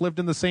band with lived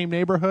in the same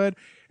neighborhood.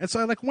 And so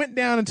I like went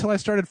down until I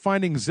started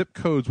finding zip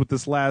codes with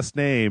this last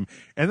name.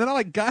 And then I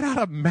like got out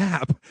a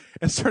map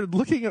and started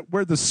looking at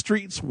where the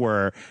streets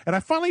were. And I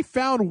finally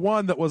found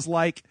one that was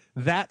like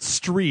that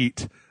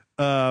street.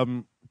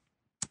 And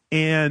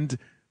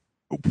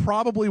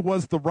probably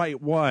was the right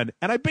one.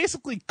 And I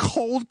basically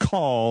cold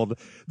called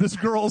this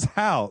girl's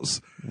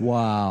house.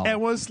 Wow.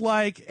 And was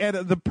like, and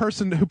the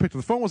person who picked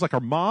up the phone was like her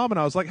mom. And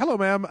I was like, hello,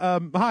 ma'am.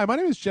 Hi, my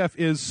name is Jeff.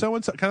 Is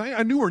so-and-so. Cause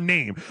I knew her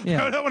name.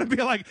 Yeah. I don't want to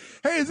be like,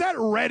 hey, is that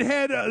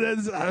redhead?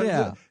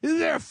 Yeah. Is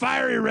there a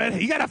fiery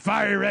redhead? You got a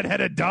fiery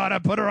redheaded daughter?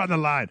 Put her on the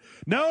line.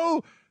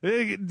 No?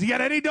 You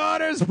got any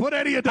daughters? Put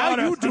any of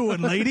daughters. How you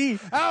doing, lady?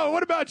 Oh,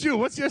 what about you?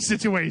 What's your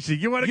situation?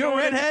 You want to go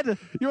redhead?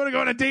 You want to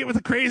go on a date with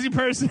a crazy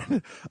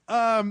person?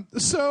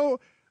 So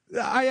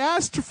I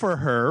asked for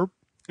her,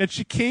 and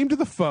she came to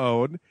the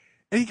phone.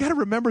 And you got to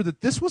remember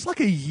that this was like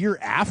a year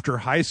after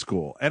high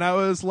school, and I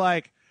was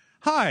like,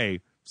 "Hi,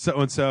 so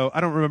and so." I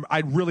don't remember.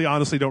 I really,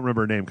 honestly, don't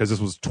remember her name because this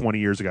was 20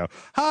 years ago.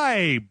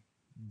 Hi,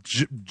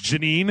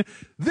 Janine.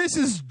 This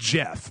is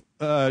Jeff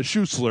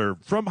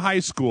Schussler from high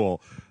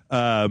school.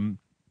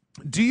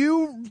 do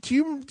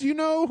you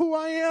know who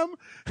I am?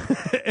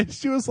 And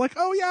she was like,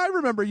 oh yeah, I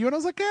remember you. And I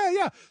was like,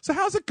 yeah. So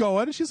how's it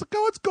going? And she's like,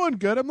 oh, it's going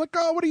good. I'm like,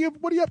 oh, what are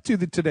you up to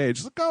today? And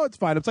she's like, oh, it's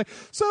fine. I was like,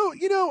 so,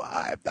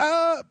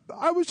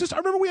 I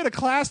remember we had a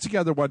class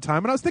together one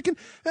time, and I was thinking,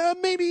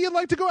 maybe you'd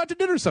like to go out to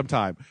dinner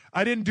sometime.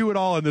 I didn't do it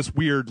all in this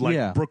weird,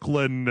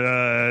 Brooklyn,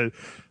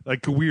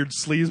 like a weird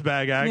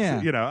sleazebag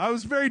accent. Yeah. I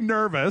was very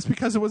nervous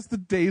because it was the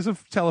days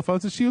of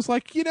telephones, and she was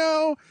like,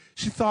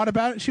 she thought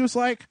about it. She was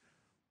like,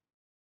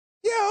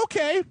 yeah,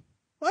 okay.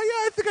 Well, yeah,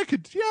 I think I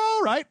could. Yeah,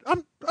 all right.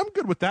 I'm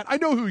good with that. I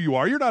know who you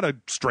are. You're not a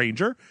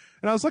stranger.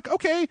 And I was like,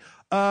 okay.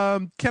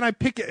 Can I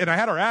pick it? And I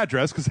had her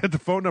address because I had the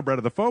phone number out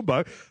of the phone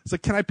book. I was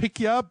like, can I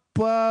pick you up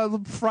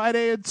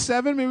Friday at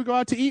 7? Maybe we go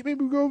out to eat.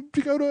 Maybe we go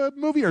to a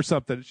movie or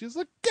something. And she's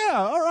like, yeah,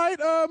 all right.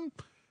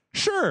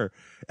 Sure.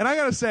 And I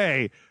gotta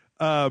say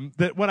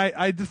that when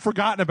I'd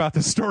forgotten about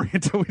this story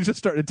until we just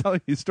started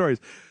telling these stories.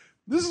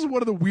 This is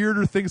one of the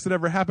weirder things that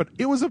ever happened.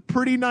 It was a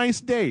pretty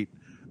nice date.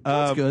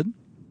 That's good.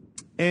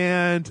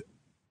 And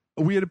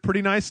we had a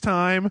pretty nice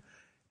time.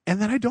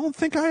 And then I don't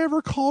think I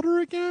ever called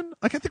her again.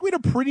 Like, I think we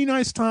had a pretty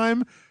nice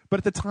time. But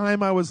at the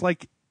time, I was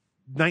like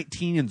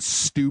 19 and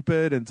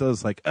stupid. And so I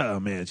was like, oh,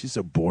 man, she's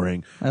so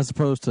boring. As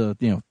opposed to,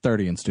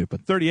 30 and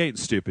stupid. 38 and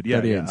stupid. Yeah,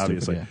 obviously.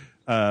 Stupid,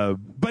 yeah.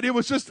 But it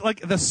was just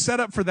like the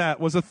setup for that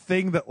was a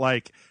thing that,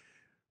 like,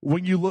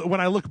 when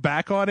I look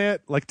back on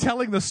it, like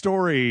telling the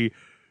story,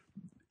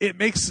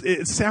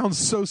 it sounds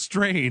so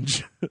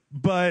strange.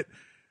 But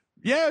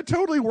yeah, it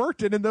totally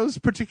worked. And in those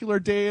particular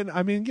day, and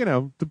I mean,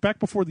 back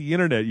before the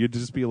internet, you'd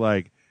just be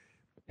like,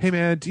 hey,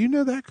 man, do you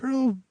know that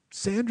girl,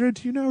 Sandra?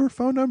 Do you know her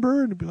phone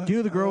number? And be like, do you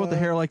know the girl with the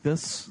hair like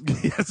this?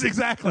 Yes,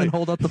 exactly. And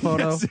hold up the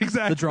photo? Yes,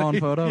 exactly. The drawn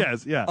photo?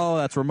 Yes, yeah. Oh,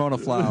 that's Ramona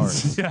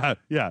Flowers. Yeah.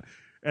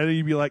 And then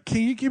you'd be like,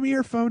 can you give me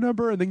your phone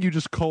number? And then you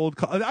just cold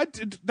call.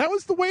 That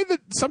was the way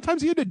that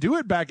sometimes you had to do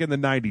it back in the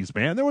 90s,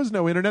 man. There was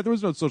no internet. There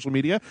was no social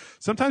media.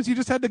 Sometimes you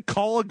just had to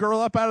call a girl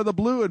up out of the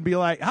blue and be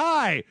like,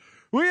 hi,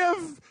 we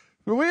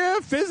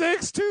have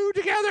Physics 2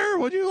 together.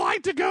 Would you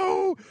like to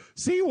go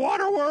see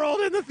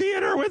Waterworld in the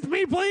theater with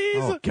me,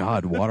 please? Oh,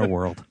 God,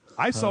 Waterworld.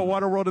 I saw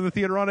Waterworld in the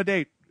theater on a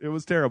date. It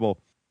was terrible.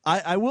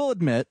 I will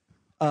admit,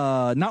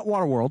 not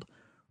Waterworld,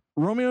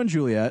 Romeo and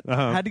Juliet.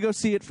 Had to go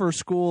see it for a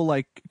school,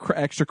 like,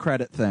 extra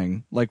credit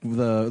thing. Like,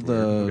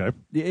 Okay.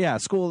 Yeah,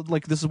 school,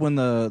 like, this is when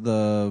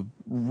the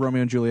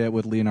Romeo and Juliet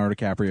with Leonardo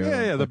DiCaprio.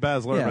 Yeah, the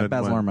Baz Luhrmann. Yeah,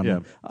 Baz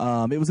Luhrmann.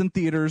 Yeah. It was in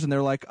theaters, and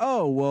they're like,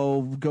 oh,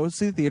 well, go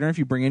see the theater. If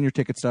you bring in your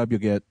ticket stub,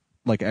 you'll get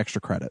like extra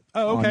credit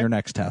on your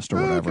next test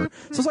or whatever. Okay.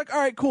 So it's like, all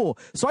right, cool.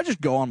 So I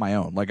just go on my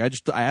own. Like I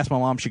ask my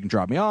mom, she can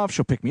drop me off.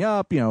 She'll pick me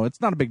up.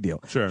 It's not a big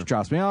deal. Sure. She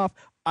drops me off.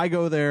 I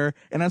go there.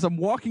 And as I'm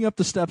walking up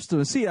the steps to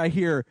the seat, I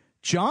hear,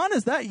 John,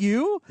 is that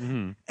you?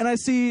 Mm-hmm. And I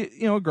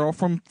see, a girl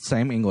from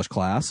same English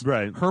class.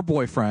 Right. Her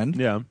boyfriend.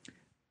 Yeah.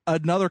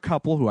 Another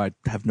couple who I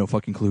have no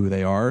fucking clue who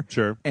they are.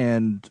 Sure.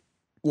 And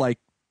like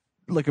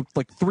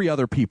 3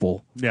 other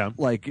people. Yeah.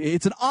 Like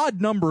it's an odd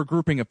number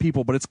grouping of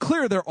people, but it's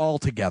clear they're all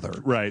together.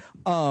 Right.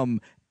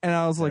 And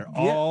I was like,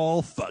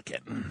 all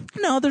fucking.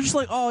 No, they're just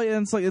like, oh, yeah.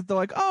 And it's like, they're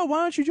like, oh,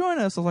 why don't you join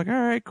us? I was like, all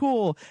right,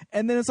 cool.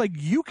 And then it's like,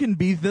 you can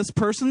be this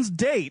person's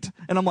date.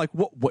 And I'm like,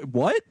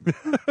 what?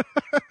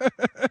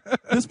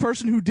 This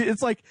person who did,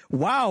 it's like,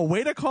 wow,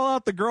 way to call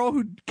out the girl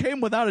who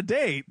came without a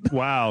date.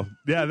 Wow.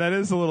 Yeah, that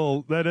is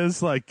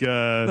like,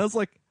 That's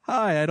like,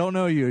 hi, I don't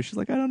know you. She's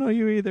like, I don't know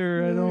you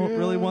either. I don't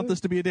really want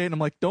this to be a date. And I'm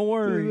like, don't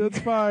worry. That's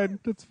fine.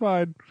 That's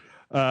fine.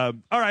 All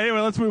right, anyway,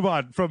 let's move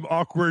on from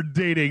awkward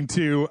dating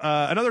to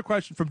another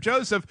question from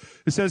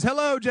Joseph, who says,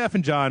 hello, Jeff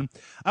and John.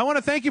 I want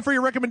to thank you for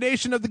your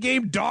recommendation of the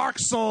game Dark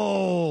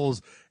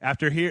Souls.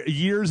 After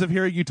years of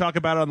hearing you talk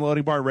about it on the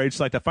Loading Bar Rage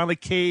site, I finally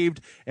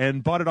caved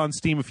and bought it on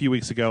Steam a few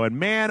weeks ago. And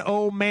man,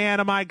 oh man,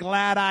 am I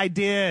glad I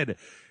did.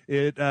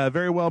 It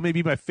very well may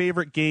be my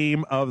favorite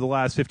game of the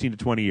last 15 to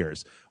 20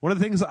 years. One of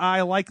the things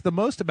I like the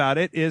most about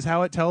it is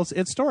how it tells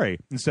its story.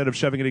 Instead of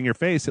shoving it in your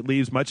face, it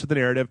leaves much of the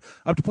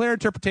narrative up to player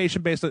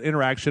interpretation based on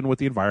interaction with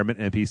the environment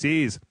and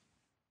NPCs.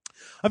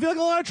 I feel like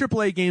a lot of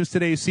AAA games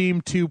today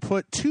seem to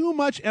put too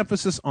much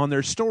emphasis on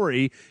their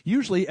story,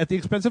 usually at the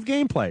expense of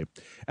gameplay.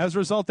 As a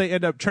result, they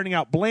end up churning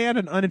out bland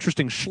and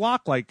uninteresting schlock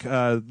like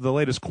the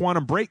latest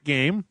Quantum Break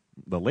game,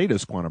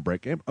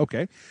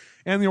 okay,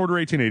 and The Order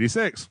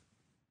 1886.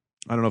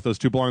 I don't know if those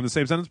two belong in the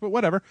same sentence, but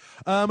whatever.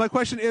 My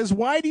question is,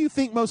 why do you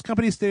think most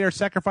companies today are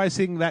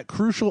sacrificing that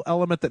crucial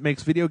element that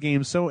makes video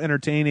games so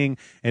entertaining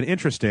and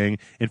interesting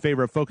in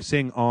favor of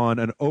focusing on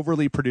an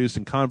overly produced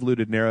and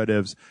convoluted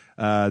narratives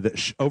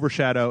that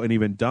overshadow and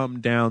even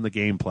dumb down the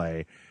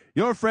gameplay?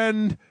 Your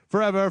friend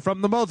forever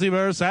from the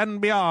multiverse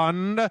and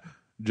beyond,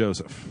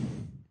 Joseph.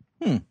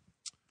 Don't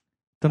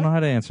know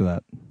how to answer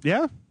that.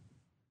 Yeah?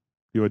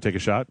 You would take a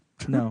shot?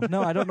 No,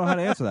 I don't know how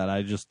to answer that.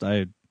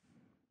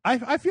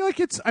 I feel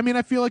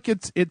like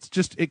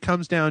it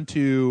comes down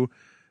to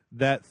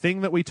that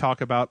thing that we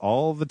talk about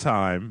all the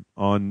time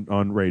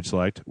on Rage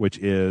Select, which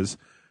is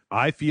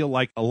I feel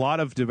like a lot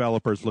of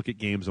developers look at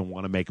games and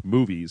want to make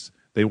movies.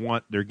 They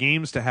want their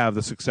games to have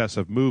the success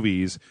of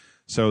movies,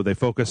 so they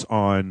focus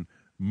on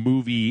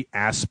movie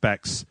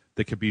aspects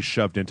that could be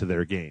shoved into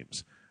their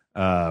games.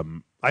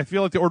 I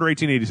feel like the Order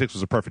 1886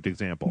 was a perfect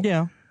example.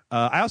 Yeah.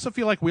 I also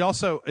feel like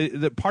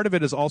that part of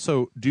it is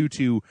also due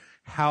to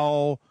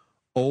how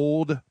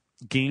old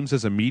games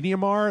as a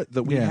medium are,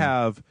 that we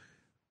have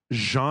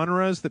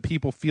genres that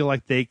people feel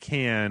like they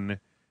can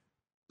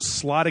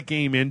slot a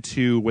game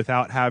into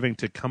without having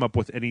to come up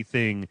with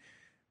anything,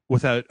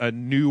 without a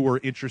new or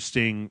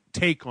interesting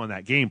take on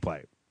that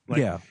gameplay.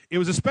 It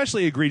was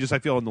especially egregious, I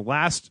feel, in the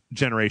last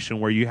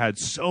generation where you had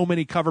so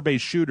many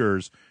cover-based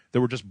shooters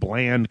that were just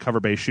bland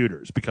cover-based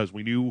shooters because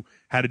we knew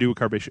how to do a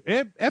cover-based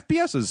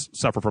FPSs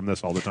suffer from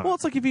this all the time. Well,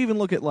 it's like if you even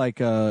look at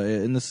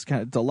and this is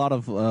kind of a lot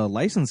of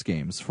licensed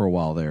games for a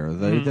while there.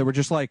 They were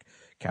just like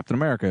Captain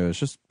America. It's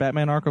just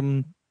Batman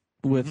Arkham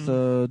with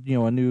a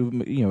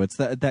new it's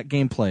that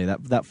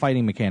gameplay, that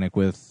fighting mechanic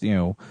with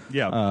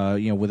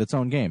with its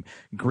own game.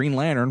 Green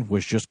Lantern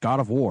was just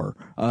God of War.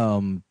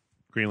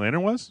 Green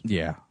Lantern was?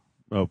 Yeah.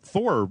 Oh,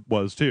 Thor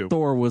was too.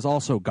 Thor was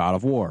also God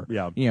of War.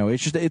 Yeah.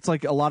 It's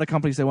like a lot of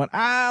companies, they went,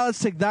 let's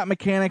take that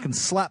mechanic and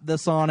slap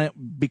this on it,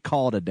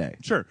 call it a day.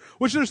 Sure.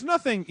 Which there's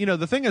nothing,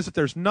 the thing is that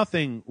there's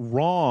nothing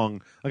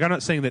wrong. Like, I'm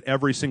not saying that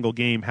every single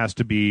game has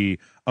to be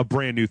a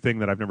brand new thing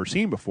that I've never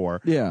seen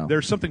before. Yeah.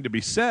 There's something to be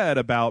said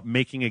about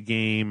making a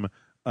game,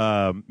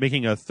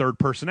 making a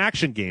third-person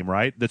action game,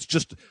 right? That's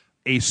just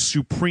a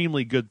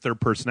supremely good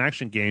third-person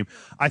action game.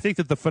 I think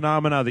that the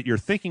phenomena that you're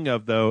thinking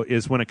of, though,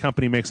 is when a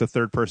company makes a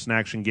third-person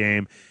action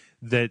game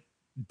that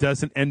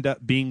doesn't end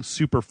up being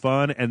super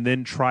fun and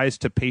then tries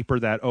to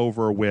paper that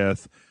over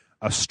with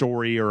a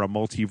story or a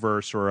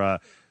multiverse or a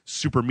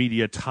super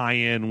media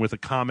tie-in with a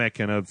comic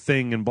and a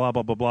thing and blah,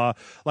 blah, blah, blah.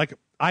 Like,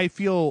 I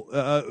feel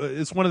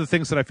it's one of the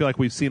things that I feel like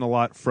we've seen a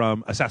lot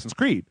from Assassin's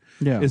Creed.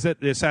 Yeah. Is that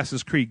the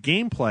Assassin's Creed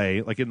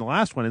gameplay, like in the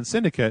last one in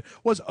Syndicate,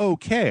 was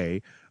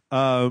okay,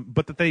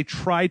 but that they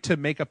tried to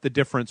make up the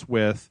difference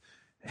with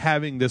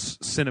having this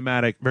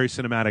very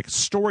cinematic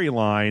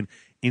storyline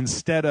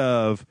instead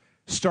of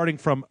starting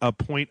from a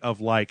point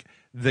of like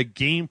the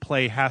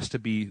gameplay has to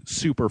be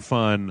super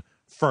fun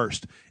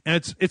first.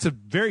 And it's a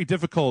very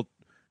difficult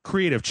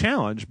creative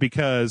challenge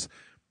because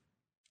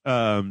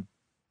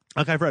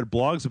like I've read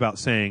blogs about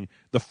saying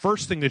the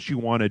first thing that you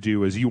want to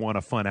do is you want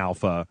a fun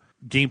alpha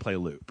gameplay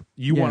loop.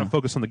 You want to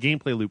focus on the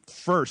gameplay loop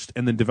first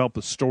and then develop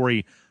the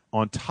story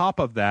on top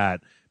of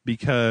that,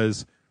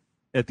 because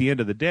at the end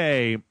of the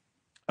day,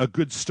 a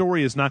good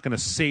story is not going to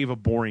save a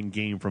boring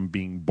game from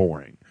being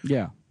boring.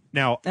 Yeah.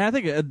 Now, and I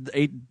think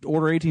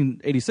Order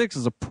 1886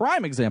 is a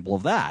prime example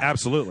of that.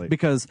 Absolutely.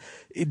 Because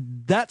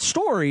that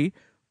story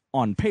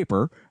on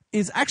paper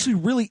is actually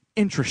really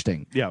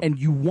interesting. Yeah. And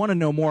you want to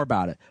know more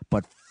about it.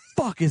 But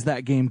fuck, is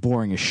that game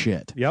boring as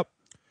shit. Yep.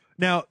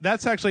 Now,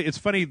 that's actually, it's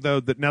funny, though,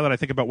 that now that I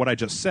think about what I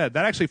just said,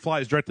 that actually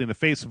flies directly in the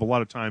face of a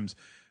lot of times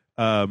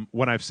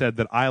when I've said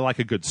that I like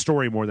a good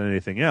story more than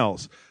anything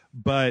else.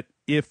 But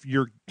if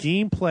your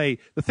gameplay,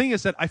 the thing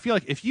is that I feel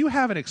like if you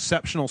have an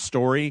exceptional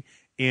story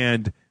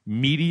and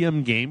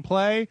medium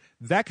gameplay,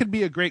 that could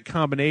be a great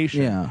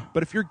combination. Yeah.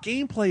 But if your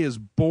gameplay is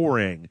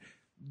boring,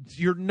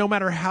 no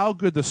matter how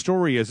good the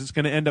story is, it's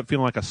going to end up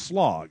feeling like a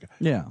slog.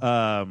 Yeah.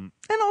 And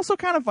also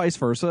kind of vice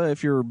versa.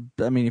 If your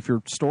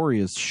story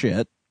is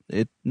shit,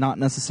 not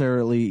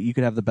necessarily you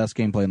could have the best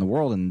gameplay in the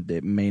world and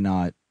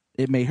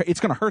it's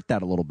going to hurt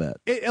that a little bit.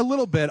 A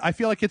little bit. I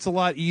feel like it's a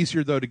lot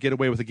easier, though, to get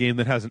away with a game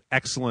that has an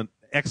excellent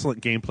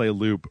gameplay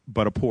loop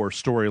but a poor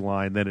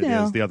storyline than it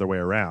is the other way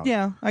around.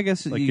 Yeah, I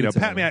guess. Like,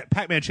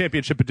 Pac-Man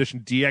Championship Edition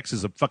DX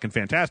is a fucking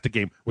fantastic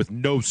game with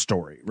no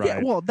story, right?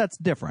 Yeah, well, that's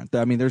different.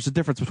 I mean, there's a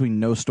difference between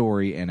no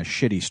story and a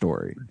shitty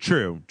story.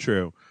 True.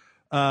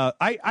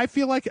 I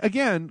feel like,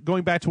 again,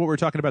 going back to what we were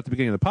talking about at the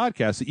beginning of the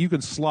podcast, that you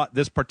can slot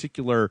this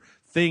particular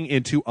thing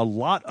into a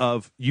lot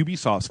of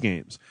Ubisoft's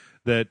games.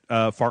 That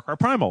Far Cry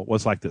Primal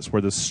was like this,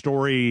 where the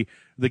story,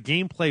 the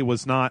gameplay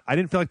was not, I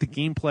didn't feel like the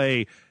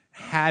gameplay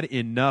had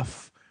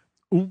enough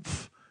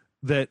oomph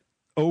that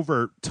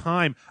over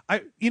time,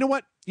 you know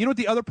what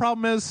the other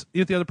problem is? You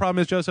know what the other problem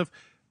is, Joseph?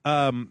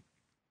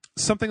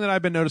 Something that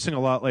I've been noticing a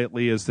lot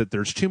lately is that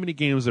there's too many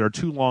games that are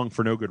too long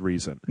for no good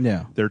reason.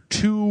 Yeah. They're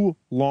too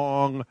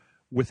long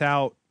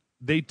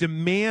they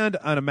demand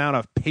an amount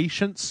of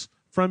patience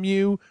from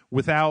you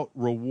without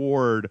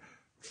reward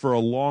for a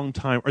long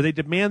time, or they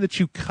demand that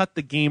you cut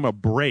the game a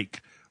break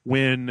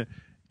and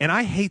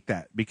I hate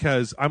that,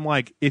 because I'm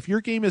like, if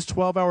your game is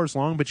 12 hours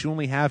long but you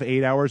only have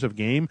 8 hours of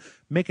game,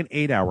 make an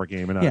 8-hour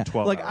game and not a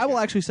 12-hour Like, I will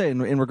actually say,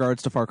 in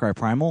regards to Far Cry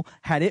Primal,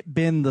 had it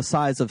been the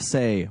size of,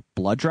 say,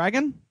 Blood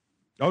Dragon,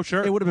 oh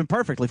sure, it would have been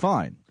perfectly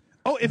fine.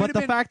 But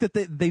the fact that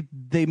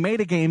they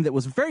made a game that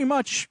was very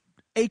much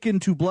akin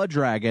to Blood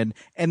Dragon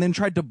and then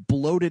tried to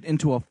bloat it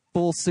into a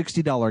full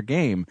 $60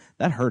 game,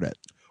 that hurt it.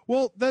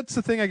 Well, that's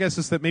the thing, I guess,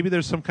 is that maybe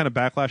there's some kind of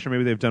backlash, or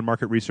maybe they've done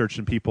market research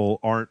and people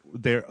aren't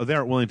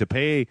willing to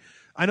pay.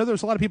 I know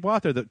there's a lot of people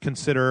out there that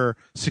consider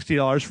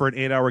 $60 for an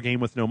 8-hour game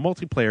with no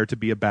multiplayer to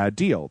be a bad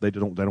deal. They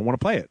don't want to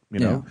play it. You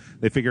know,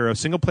 they figure a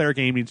single player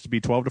game needs to be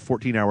 12 to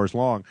 14 hours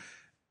long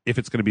if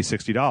it's going to be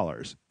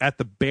 $60 at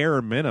the bare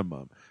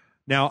minimum.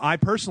 Now, I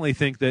personally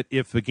think that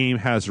if the game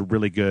has a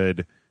really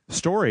good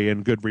story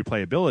and good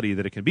replayability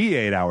that it can be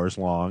 8 hours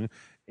long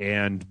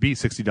and be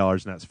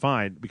 $60, and that's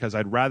fine, because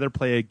I'd rather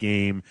play a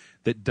game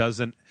that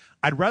doesn't.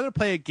 I'd rather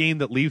play a game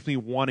that leaves me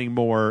wanting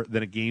more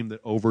than a game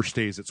that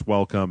overstays its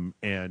welcome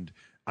and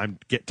I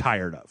get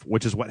tired of,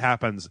 which is what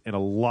happens in a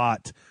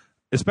lot,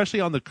 especially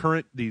on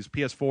these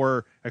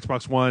PS4,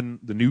 Xbox One,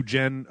 the new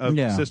gen of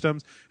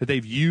systems that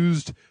they've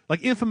used.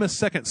 Like Infamous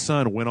Second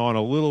Son went on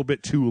a little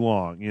bit too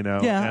long, you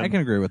know. Yeah, I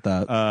can agree with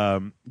that.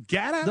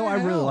 Gat Out Though of I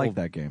really Hell. like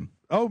that game.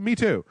 Oh, me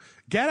too.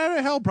 Gat Out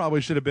of Hell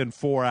probably should have been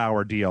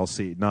 4-hour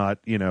DLC, not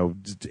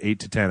 8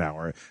 to 10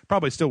 hour.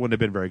 Probably still wouldn't have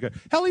been very good.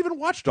 Hell, even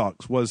Watch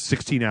Dogs was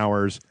 16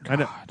 hours. I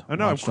know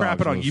I'm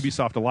crapping on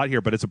Ubisoft a lot here,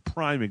 but it's a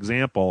prime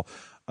example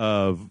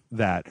of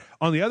that.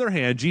 On the other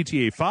hand,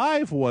 GTA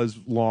 5 was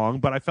long,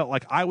 but I felt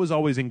like I was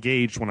always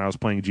engaged when I was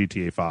playing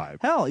GTA 5.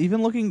 Hell,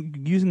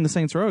 even using the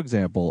Saints Row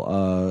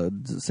example,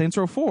 Saints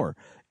Row 4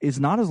 is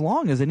not as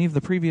long as any of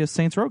the previous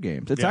Saints Row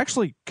games. It's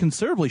actually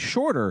considerably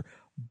shorter,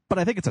 but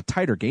I think it's a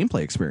tighter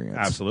gameplay experience.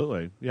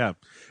 Absolutely, yeah.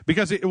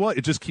 Because it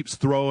just keeps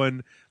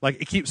throwing,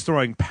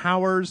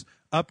 powers,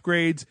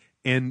 upgrades,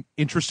 and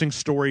interesting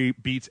story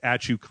beats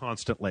at you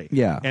constantly.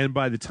 Yeah. And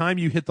by the time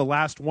you hit the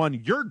last one,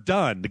 you're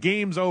done. The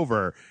game's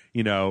over.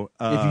 If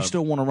you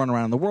still want to run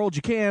around the world,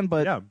 you can,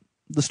 but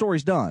the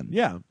story's done.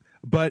 Yeah.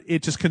 But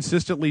it just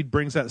consistently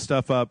brings that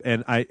stuff up,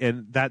 and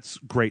that's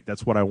great.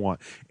 That's what I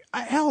want.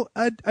 Get off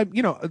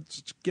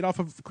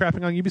of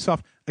crapping on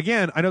Ubisoft.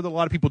 Again, I know that a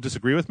lot of people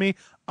disagree with me.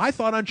 I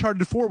thought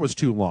Uncharted 4 was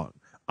too long.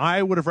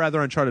 I would have rather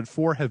Uncharted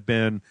 4 have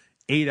been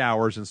 8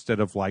 hours instead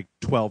of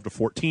 12 to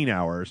 14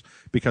 hours,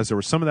 because there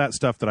was some of that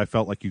stuff that I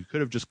felt like you could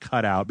have just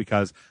cut out,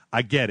 because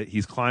I get it.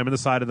 He's climbing the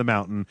side of the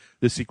mountain.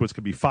 This sequence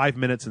could be 5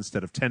 minutes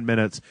instead of 10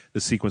 minutes.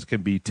 This sequence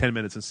can be 10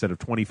 minutes instead of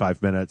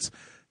 25 minutes.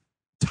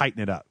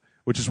 Tighten it up,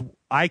 which is,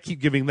 I keep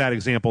giving that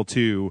example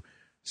to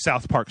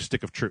South Park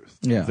Stick of Truth.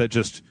 Yeah. That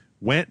just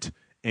went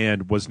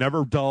and was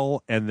never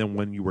dull, and then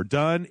when you were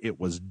done, it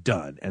was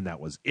done, and that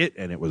was it,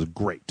 and it was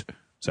great.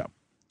 So,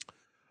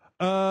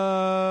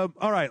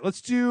 all right,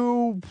 let's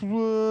do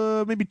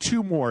maybe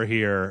two more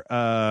here.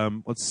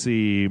 Let's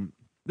see.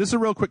 This is a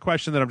real quick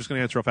question that I'm just going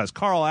to answer real fast.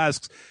 Carl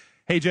asks,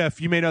 hey,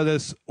 Jeff, you may know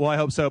this. Well, I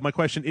hope so. My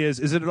question is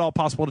it at all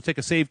possible to take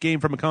a save game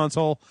from a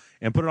console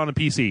and put it on a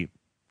PC?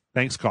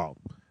 Thanks, Carl.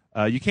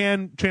 You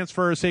can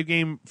transfer a save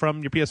game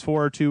from your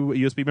PS4 to a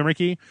USB memory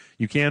key.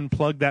 You can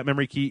plug that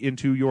memory key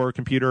into your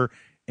computer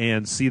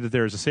and see that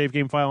there's a save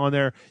game file on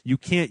there. You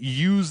can't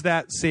use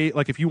that save,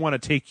 like if you want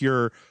to take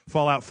your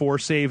Fallout 4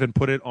 save and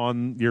put it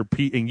on your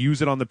and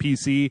use it on the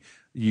PC,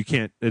 you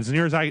can't. As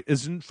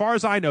far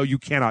as I know, you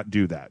cannot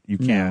do that. You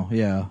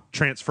can't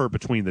transfer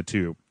between the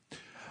two.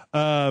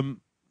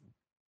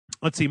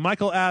 Let's see.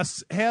 Michael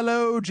asks,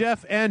 hello,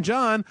 Jeff and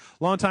John.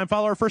 Longtime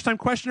follower, first-time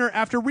questioner.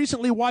 After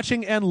recently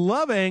watching and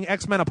loving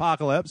X-Men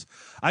Apocalypse,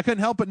 I couldn't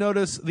help but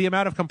notice the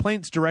amount of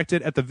complaints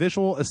directed at the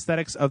visual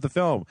aesthetics of the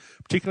film,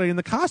 particularly in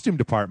the costume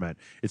department.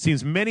 It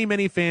seems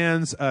many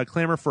fans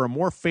clamor for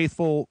more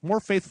faithful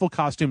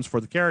costumes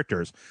for the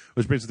characters.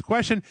 Which brings the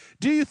question,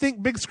 do you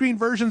think big-screen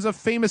versions of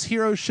famous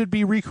heroes should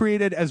be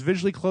recreated as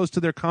visually close to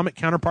their comic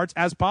counterparts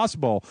as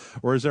possible?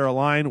 Or is there a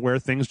line where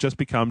things just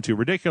become too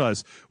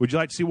ridiculous? Would you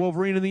like to see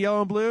Wolverine in the yellow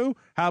and blue?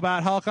 How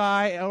about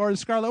Hawkeye or the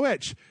Scarlet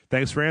Witch?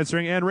 Thanks for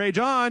answering, and Ray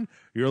John,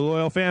 your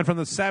loyal fan from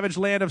the savage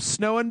land of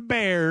snow and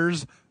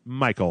bears,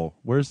 Michael.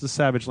 Where's the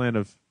savage land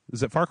of?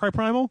 Is it Far Cry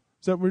Primal?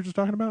 Is that what we were just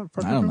talking about?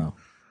 I don't know.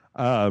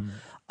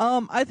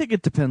 I think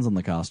it depends on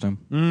the costume.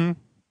 Mm-hmm.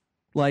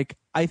 Like,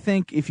 I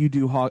think if you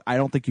do I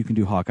don't think you can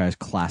do Hawkeye's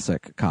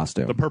classic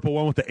costume. The purple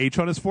one with the H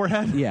on his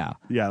forehead? Yeah.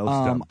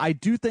 Yeah. I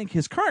do think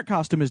his current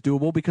costume is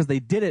doable because they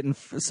did it in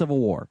Civil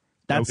War.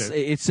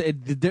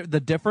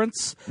 The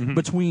difference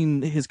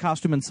between his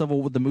costume in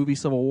the movie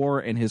Civil War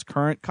and his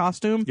current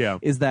costume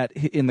is that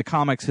in the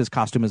comics his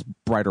costume is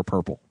brighter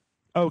purple.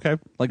 Okay.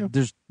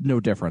 There's no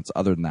difference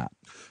other than that.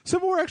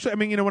 Civil War, actually, I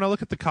mean, when I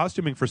look at the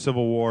costuming for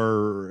Civil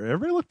War,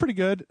 everybody looked pretty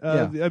good.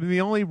 I mean, the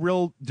only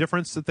real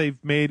difference that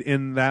they've made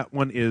in that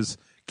one is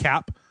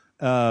Cap,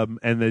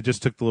 and they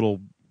just took the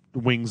little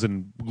wings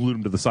and glued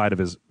them to the side of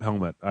his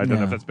helmet. I don't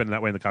know if that's been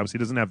that way in the comics. He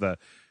doesn't have the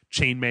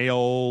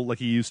chainmail like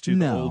he used to.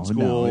 The old school.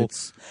 No,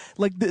 it's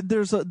like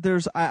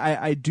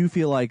I do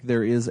feel like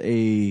there's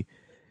a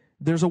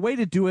way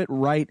to do it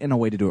right and a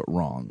way to do it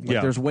wrong.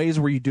 There's ways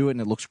where you do it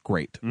and it looks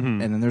great,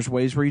 and then there's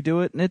ways where you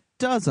do it and it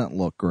doesn't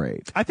look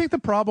great. I think the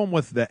problem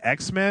with the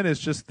X-Men is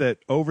just that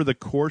over the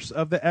course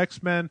of the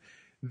X-Men,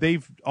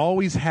 they've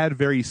always had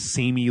very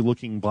samey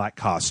looking black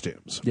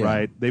costumes,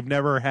 right? They've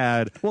never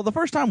had. Well, the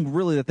first time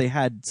really that they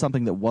had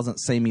something that wasn't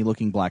samey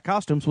looking black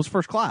costumes was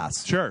First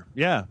Class. Sure.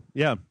 Yeah.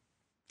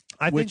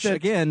 Which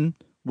again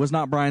was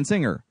not Bryan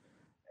Singer.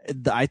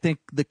 I think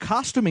the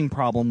costuming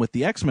problem with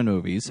the X-Men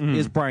movies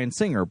is Bryan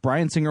Singer.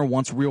 Bryan Singer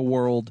wants real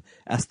world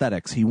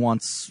aesthetics. He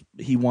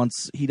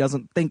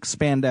doesn't think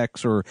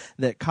spandex or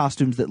that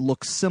costumes that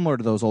look similar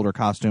to those older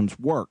costumes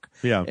work.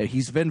 Yeah.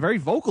 He's been very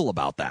vocal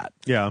about that.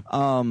 Yeah.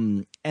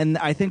 And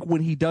I think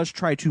when he does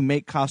try to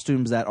make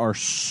costumes that are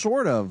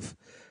sort of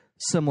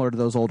similar to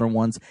those older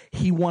ones.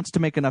 He wants to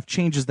make enough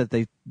changes that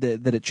that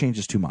it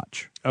changes too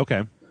much.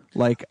 Okay.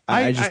 Like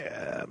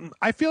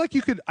I feel like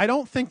you could. I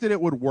don't think that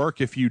it would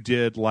work if you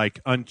did like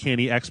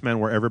Uncanny X-Men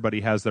where everybody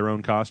has their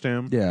own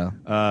costume. Yeah.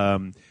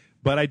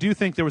 But I do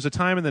think there was a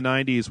time in the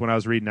 90s when I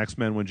was reading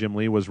X-Men when Jim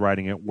Lee was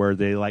writing it where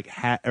they like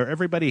or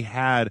everybody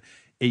had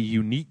a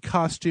unique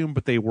costume,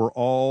 but they were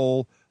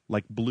all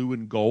like blue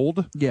and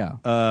gold. Yeah.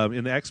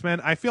 In the X-Men,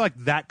 I feel like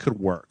that could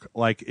work.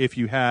 Like if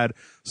you had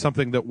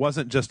something that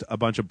wasn't just a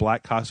bunch of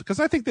black costumes, because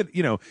I think that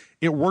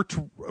it worked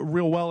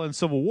real well in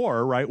Civil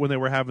War, right? When they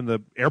were having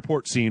the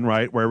airport scene,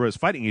 right, where everybody was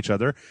fighting each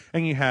other,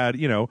 and you had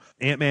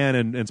Ant-Man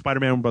and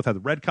Spider-Man both had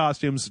the red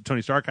costumes.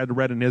 Tony Stark had the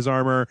red in his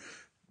armor.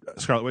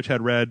 Scarlet Witch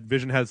had red.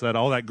 Vision has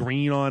all that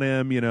green on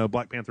him.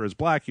 Black Panther is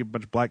black. You have a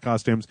bunch of black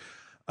costumes.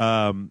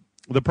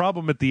 The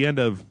problem at the end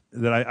of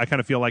that, I kind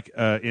of feel like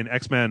in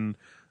X-Men.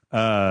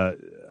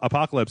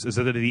 Apocalypse is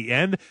that at the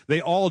end they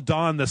all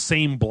don the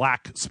same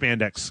black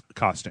spandex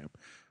costume.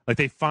 Like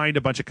they find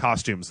a bunch of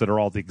costumes that are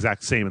all the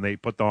exact same and they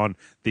put on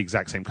the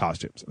exact same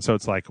costumes. So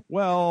it's like,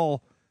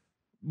 well,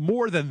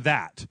 more than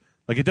that.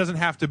 Like it doesn't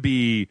have to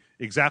be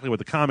exactly what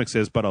the comics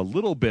is, but a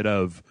little bit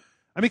of.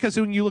 I mean, because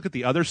when you look at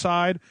the other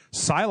side,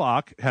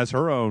 Psylocke has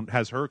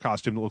her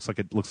costume that looks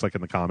like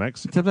in the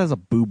comics. Except it has a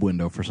boob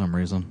window for some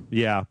reason.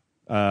 Yeah,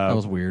 that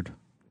was weird.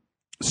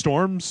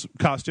 Storm's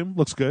costume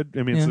looks good.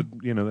 I mean, it's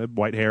the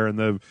white hair and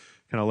the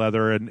kind of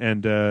leather,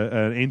 and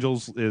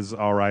Angel's is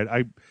all right.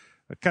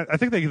 I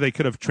think they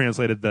could have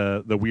translated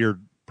the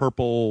weird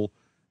purple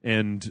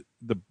and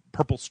the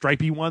purple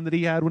stripy one that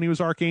he had when he was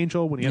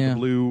Archangel, when he had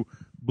the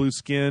blue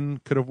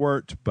skin, could have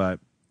worked. But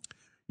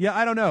yeah,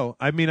 I don't know.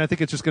 I mean, I think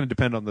it's just going to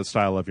depend on the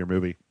style of your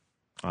movie,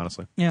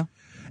 honestly. Yeah.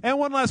 And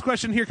one last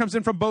question here comes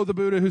in from Bo the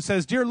Buddha, who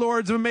says, "Dear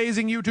lords of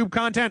amazing YouTube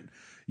content,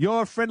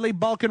 your friendly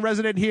Balkan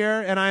resident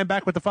here, and I am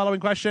back with the following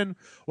question.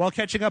 While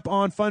catching up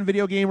on fun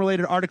video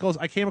game-related articles,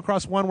 I came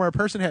across one where a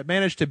person had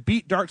managed to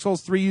beat Dark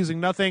Souls 3 using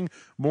nothing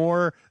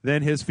more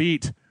than his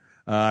feet.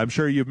 I'm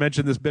sure you've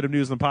mentioned this bit of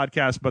news in the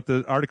podcast, but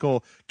the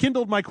article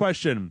kindled my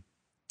question.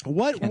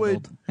 What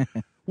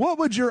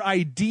would your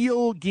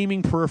ideal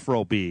gaming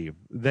peripheral be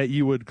that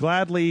you would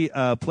gladly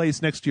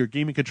place next to your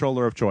gaming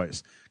controller of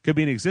choice? Could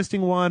be an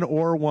existing one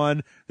or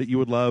one that you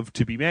would love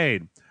to be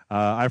made.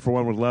 I, for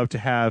one, would love to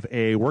have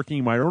a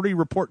working Minority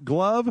Report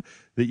glove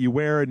that you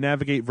wear and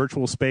navigate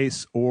virtual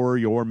space or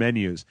your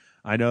menus.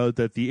 I know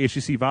that the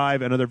HTC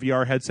Vive and other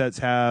VR headsets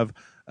have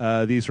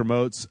these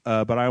remotes,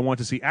 but I want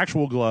to see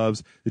actual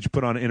gloves that you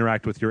put on to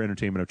interact with your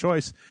entertainment of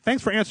choice.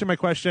 Thanks for answering my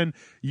question.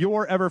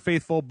 Your ever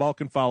faithful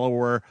Balkan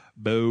follower,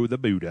 Bo the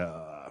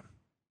Buddha."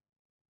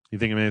 You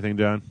think of anything,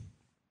 John?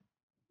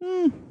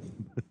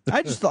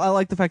 I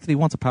like the fact that he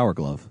wants a power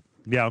glove.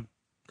 Yeah.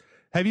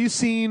 Have you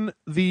seen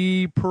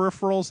the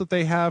peripherals that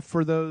they have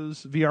for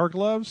those VR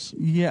gloves?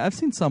 Yeah, I've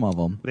seen some of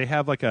them. They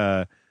have like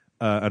an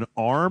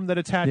arm that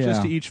attaches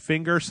to each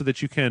finger so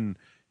that you can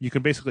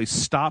basically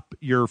stop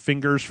your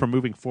fingers from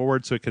moving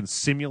forward so it can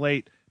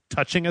simulate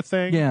touching a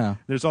thing. Yeah.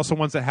 There's also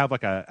ones that have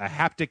like a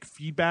haptic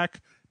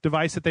feedback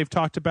device that they've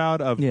talked about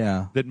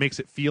that makes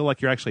it feel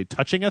like you're actually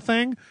touching a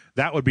thing.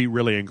 That would be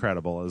really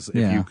incredible if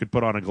you could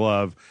put on a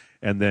glove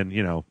and then,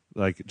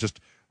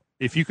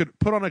 if you could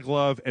put on a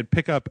glove and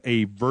pick up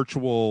a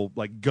virtual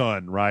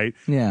gun, right?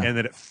 Yeah. And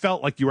that it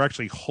felt like you were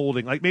actually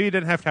holding, like maybe it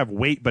didn't have to have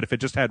weight, but if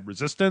it just had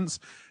resistance,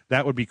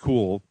 that would be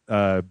cool.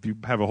 You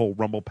have a whole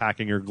rumble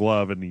pack in your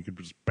glove and you could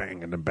just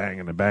bang and then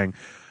bang and then bang.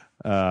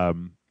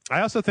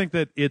 I also think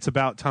that it's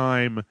about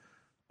time,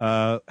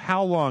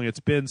 how long it's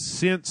been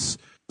since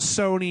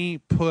Sony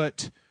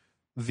put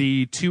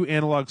the 2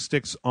 analog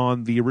sticks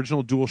on the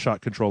original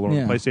DualShock controller on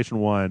the PlayStation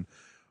 1.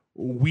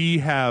 We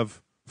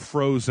have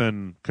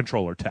frozen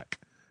controller tech.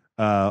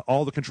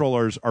 All the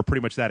controllers are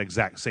pretty much that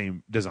exact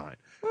same design.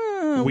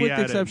 With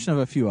the exception of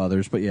a few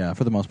others, but yeah,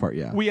 for the most part,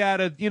 yeah. We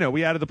added the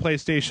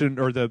PlayStation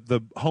or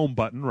the home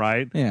button,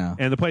 right? Yeah.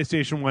 And the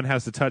PlayStation 1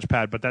 has the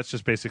touchpad, but that's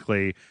just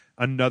basically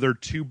another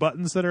 2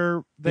 buttons that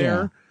are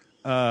there.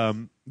 Yeah.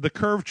 The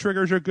curved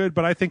triggers are good,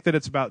 but I think that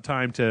it's about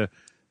time to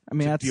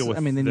deal with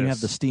then this. You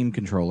have the Steam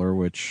controller,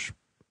 which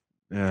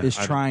is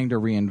trying to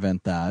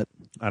reinvent that.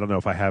 I don't know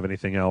if I have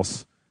anything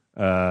else.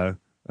 Well,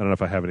 I don't know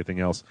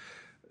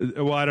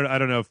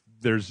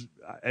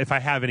if I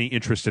have any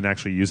interest in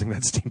actually using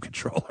that Steam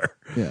controller.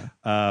 Yeah.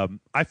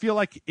 I feel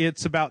like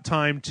it's about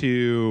time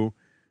to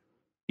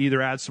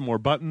either add some more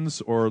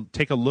buttons or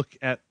take a look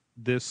at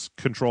this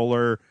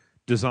controller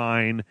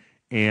design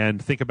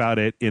and think about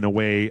it in a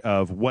way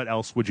of what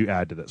else would you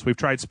add to this. We've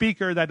tried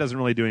speaker. That doesn't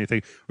really do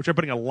anything. We tried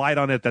putting a light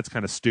on it. That's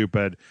kind of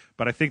stupid.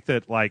 But I think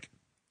that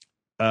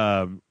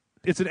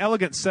it's an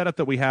elegant setup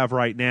that we have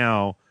right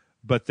now,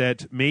 but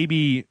that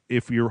maybe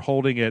if you're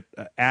holding it,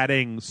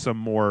 adding some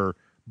more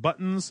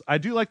buttons. I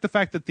do like the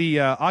fact that the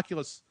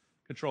Oculus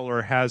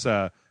controller has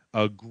a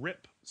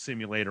grip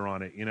simulator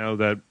on it.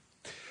 That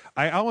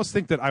I almost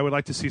think that I would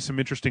like to see some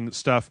interesting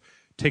stuff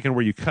taken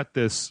where you cut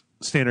this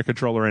standard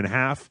controller in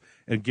half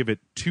and give it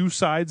 2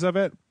 sides of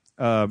it.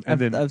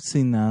 I've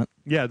seen that.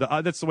 Yeah,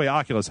 that's the way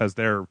Oculus has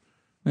their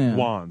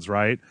wands,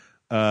 right?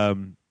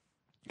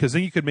 because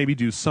then you could maybe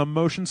do some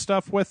motion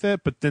stuff with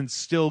it, but then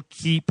still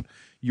keep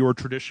your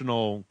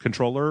traditional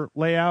controller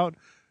layout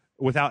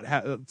without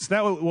so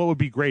that what would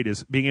be great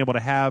is being able to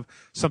have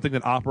something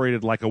that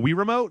operated like a Wii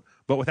remote,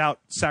 but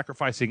without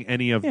sacrificing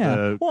any of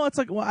the. Well, it's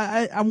like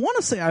I want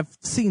to say I've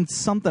seen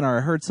something or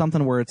I heard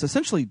something where it's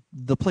essentially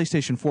the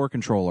PlayStation 4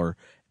 controller,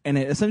 and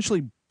it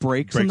essentially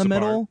breaks in the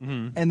middle,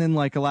 and then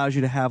like allows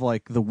you to have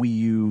like the Wii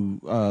U,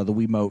 the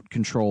Wiimote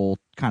control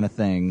kind of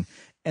thing.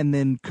 And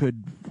then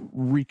could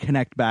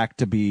reconnect back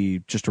to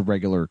be just a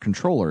regular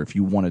controller if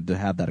you wanted to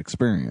have that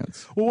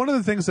experience. Well, one of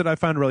the things that I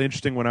found really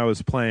interesting when I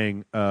was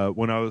playing,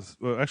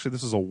 actually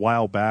this was a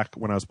while back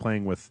when I was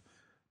playing with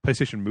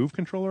PlayStation Move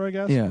controller, I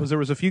guess, was there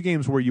was a few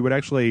games where you would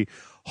actually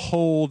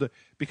hold,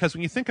 because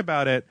when you think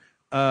about it,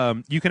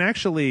 you can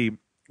actually,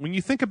 when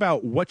you think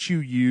about what you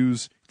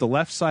use the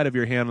left side of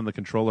your hand on the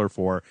controller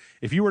for,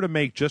 if you were to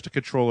make just a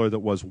controller that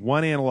was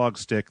one analog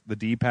stick, the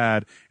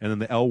D-pad, and then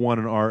the L1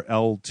 and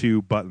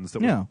L2 buttons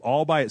that were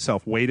all by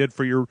itself, weighted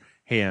for your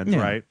hand,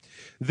 right?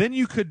 Then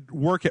you could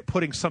work at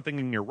putting something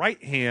in your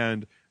right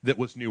hand that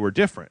was new or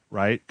different,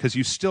 right? Because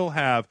you still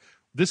have,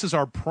 this is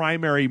our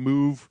primary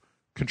Move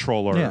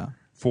controller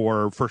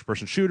for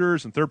first-person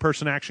shooters and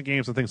third-person action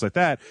games and things like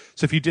that.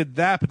 So if you did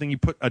that, but then you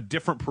put a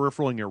different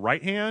peripheral in your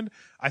right hand,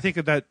 I think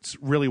that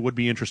really would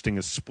be interesting,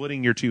 is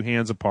splitting your two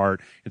hands apart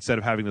instead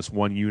of having this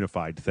one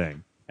unified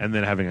thing. And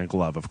then having a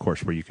glove, of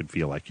course, where you can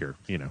feel like you're,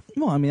 you know.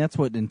 Well, I mean, that's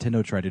what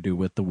Nintendo tried to do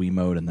with the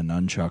Wiimote and the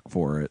nunchuck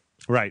for it.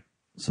 Right.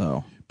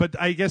 So, but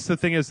I guess the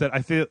thing is that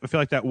I feel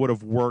like that would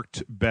have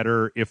worked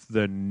better if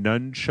the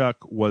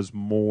nunchuck was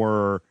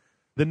more.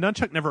 The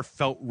nunchuck never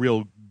felt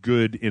real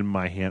good in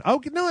my hand.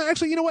 Oh no,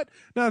 actually, you know what?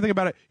 Now that I think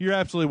about it, you're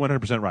absolutely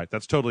 100% right.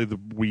 That's totally the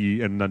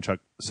Wii and nunchuck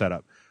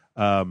setup.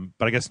 But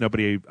I guess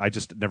I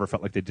just never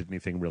felt like they did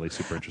anything really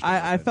super interesting.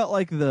 I felt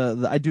like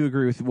I do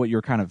agree with what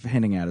you're kind of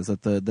hinting at, is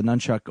that the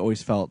nunchuck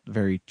always felt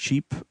very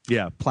cheap,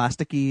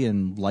 plasticky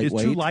and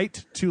lightweight.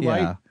 It's too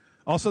light.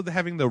 Also,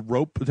 having the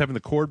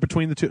cord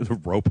between the two,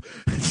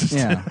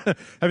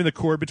 having the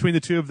cord between the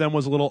two of them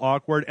was a little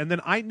awkward. And then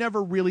I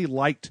never really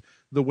liked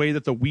the way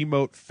that the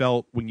Wiimote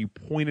felt when you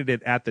pointed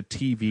it at the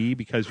TV,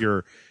 because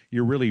you're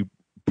really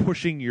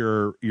pushing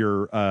your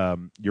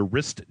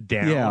wrist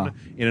down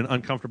in an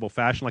uncomfortable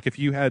fashion. Like if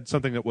you had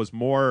something that was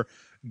more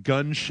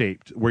gun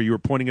shaped, where you were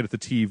pointing it at the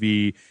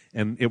TV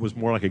and it was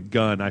more like a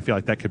gun, I feel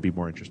like that could be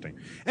more interesting.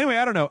 Anyway,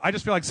 I don't know. I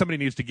just feel like somebody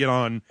needs to get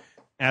on,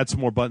 add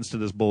some more buttons to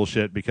this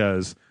bullshit,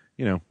 because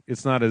you know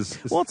it's not as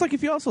well. It's like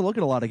if you also look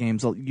at a lot of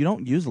games, you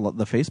don't use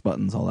the face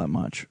buttons all that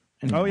much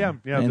anymore. Oh yeah,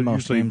 in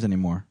most games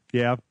anymore.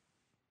 Yeah.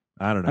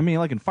 I don't know. I mean,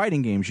 like in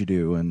fighting games, you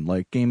do, and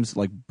like games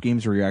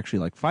where you're actually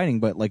like fighting,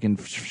 but like in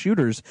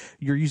shooters,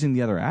 you're using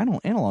the other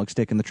analog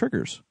stick and the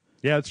triggers.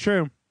 Yeah, it's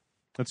true.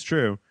 That's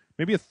true.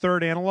 Maybe a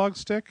third analog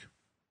stick,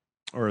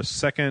 or a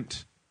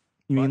second.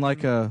 You mean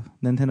like a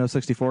Nintendo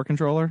 64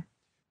 controller?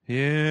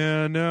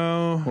 Yeah,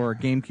 no. Or a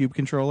GameCube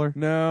controller?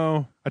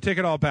 No. I take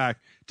it all back.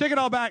 Take it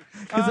all back.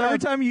 Because every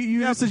time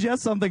you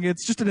suggest something,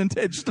 it's just a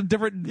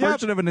different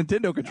version of a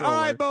Nintendo controller.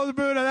 All right, Bo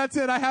Buddha, that's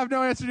it. I have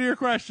no answer to your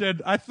question.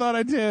 I thought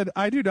I did.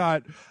 I do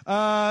not.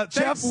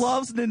 Jeff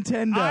loves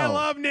Nintendo. I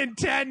love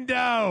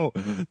Nintendo.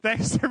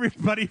 Thanks,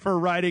 everybody, for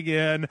writing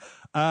in.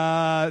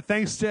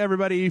 Thanks to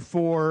everybody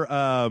for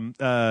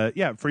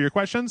your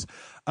questions.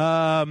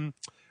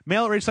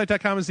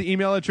 Mail@ragesite.com is the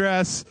email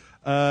address.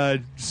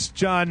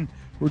 John,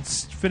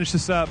 let's finish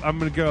this up. I'm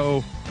going to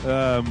go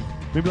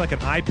maybe like an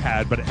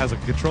iPad, but it has a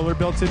controller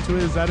built into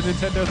it. Is that a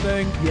Nintendo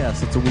thing?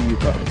 Yes, it's a Wii U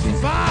product.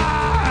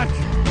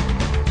 Fuck!